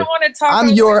than you. I don't want to talk. I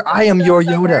am your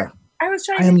Yoda.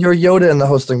 I am your Yoda in the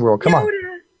hosting world. Come on.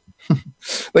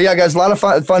 But yeah, guys, a lot of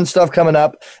fun stuff coming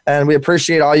up, and we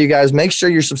appreciate all you guys. Make sure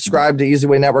you're subscribed to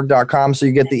EasyWayNetwork.com so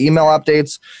you get the email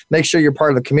updates. Make sure you're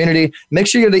part of the community. Make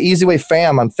sure you're the Easy Way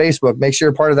fam on Facebook. Make sure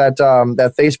you're part of that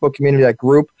Facebook community, that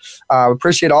group.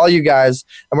 Appreciate all you guys,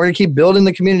 and we're going to keep building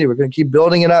the community. We're going to keep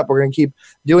building it up. We're going to keep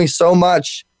doing so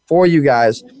much for you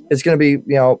guys. It's going to be,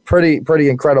 pretty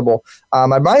incredible.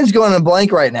 My mind's going in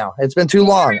blank right now. It's been too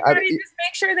long. Just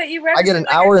make sure that you register. I get an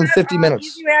hour and 50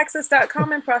 minutes.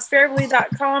 EasyWayAccess.com and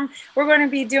Prosperably.com. We're going to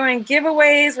be doing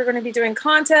giveaways. We're going to be doing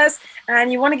contests,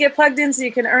 and you want to get plugged in so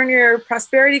you can earn your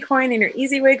Prosperity coin and your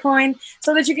Easy Way coin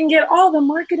so that you can get all the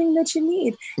marketing that you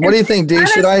need. What do you think, Dee?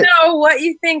 Should I know what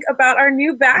you think about our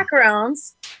new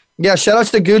backgrounds? Yeah, shout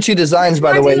outs to Gucci Designs,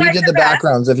 by the way. He did the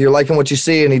backgrounds. If you're liking what you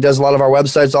see, and he does a lot of our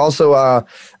websites. Also,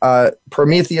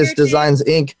 Prometheus Designs,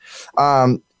 Inc.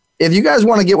 If you guys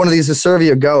want to get one of these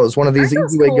Servia Goes, one of these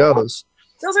Easy Way Goes.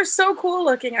 Those are so cool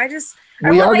looking. We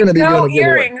are going to be doing a giveaway.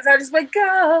 earrings. I just like,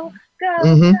 go.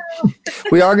 go.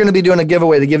 We are going to be doing a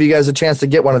giveaway to give you guys a chance to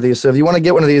get one of these. So if you want to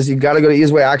get one of these, you got to go to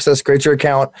Easyway Access, create your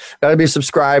account, got to be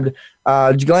subscribed.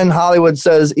 Glenn Hollywood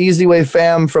says Easyway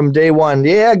fam from day one.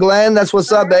 Yeah, Glenn, that's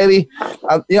what's up, baby.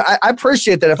 I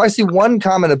appreciate that. If I see one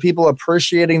comment of people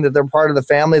appreciating that they're part of the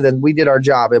family, then we did our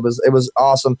job. It was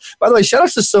awesome. By the way, shout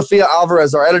out to Sophia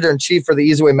Alvarez, our editor-in-chief for the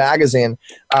Easyway magazine.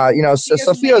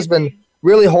 Sophia has been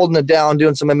really holding it down,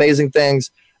 doing some amazing things.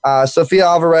 Sophia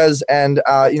Alvarez and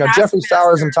Jeffrey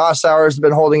Sowers and Tosh Sowers have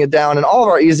been holding it down, and all of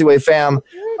our Easyway fam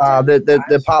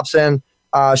that pops in.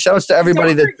 Shout outs to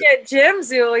everybody. Don't forget Jim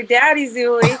Zuli, Daddy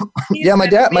Zuli. Yeah, my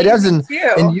dad's in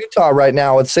Utah right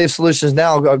now with Safe Solutions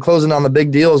Now, closing on the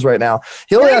big deals right now.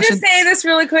 Can I just say this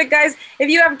really quick, guys? If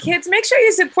you have kids, make sure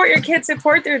you support your kids,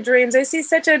 support their dreams. I see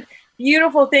such a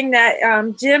beautiful thing that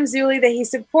Jim Zuli, that he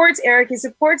supports Eric, he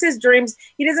supports his dreams.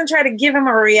 He doesn't try to give him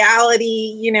a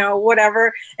reality,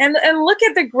 whatever. And look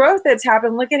at the growth that's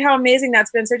happened. Look at how amazing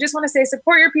that's been. So I just want to say,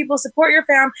 support your people, support your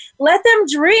fam. Let them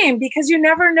dream, because you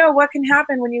never know what can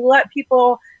happen when you let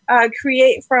people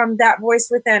create from that voice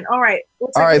within. All right.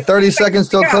 All right, 30 seconds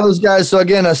till close, guys. So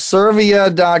again,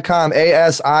 asirvia.com,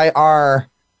 ASIRVIA.com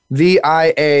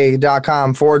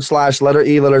 /letter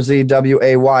E, letter Z,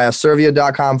 WAY,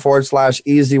 asirvia.com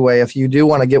 /easyway. If you do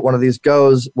want to get one of these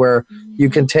goes where you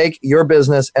can take your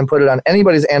business and put it on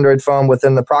anybody's Android phone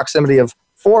within the proximity of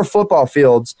 4 football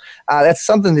fields, that's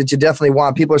something that you definitely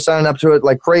want. People are signing up to it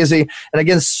like crazy. And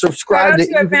again, subscribe to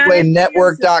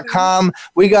EasywayNetwork.com.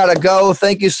 We got to go.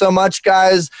 Thank you so much,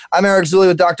 guys. I'm Eric Zuli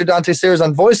with Dr. Dante Sears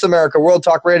on Voice America World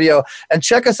Talk Radio. And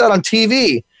check us out on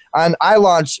TV on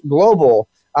iLaunch Global.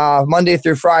 Monday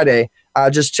through Friday.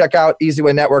 Just check out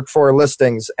Easyway Network for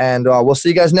listings, and we'll see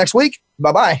you guys next week.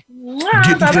 Bye-bye.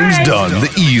 Get things done the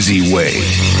easy way.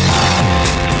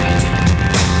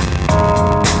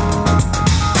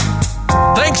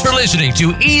 Thanks for listening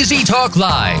to Easy Talk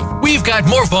Live. We've got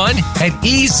more fun at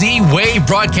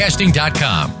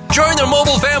EasywayBroadcasting.com. Join the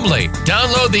mobile family.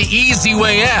 Download the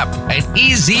Easyway app at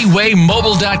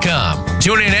EasywayMobile.com.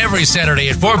 Tune in every Saturday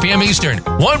at 4 p.m. Eastern,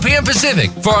 1 p.m. Pacific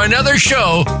for another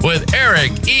show with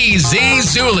Eric E.Z.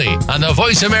 Zuli on the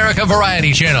Voice America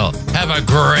Variety Channel. Have a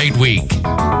great week.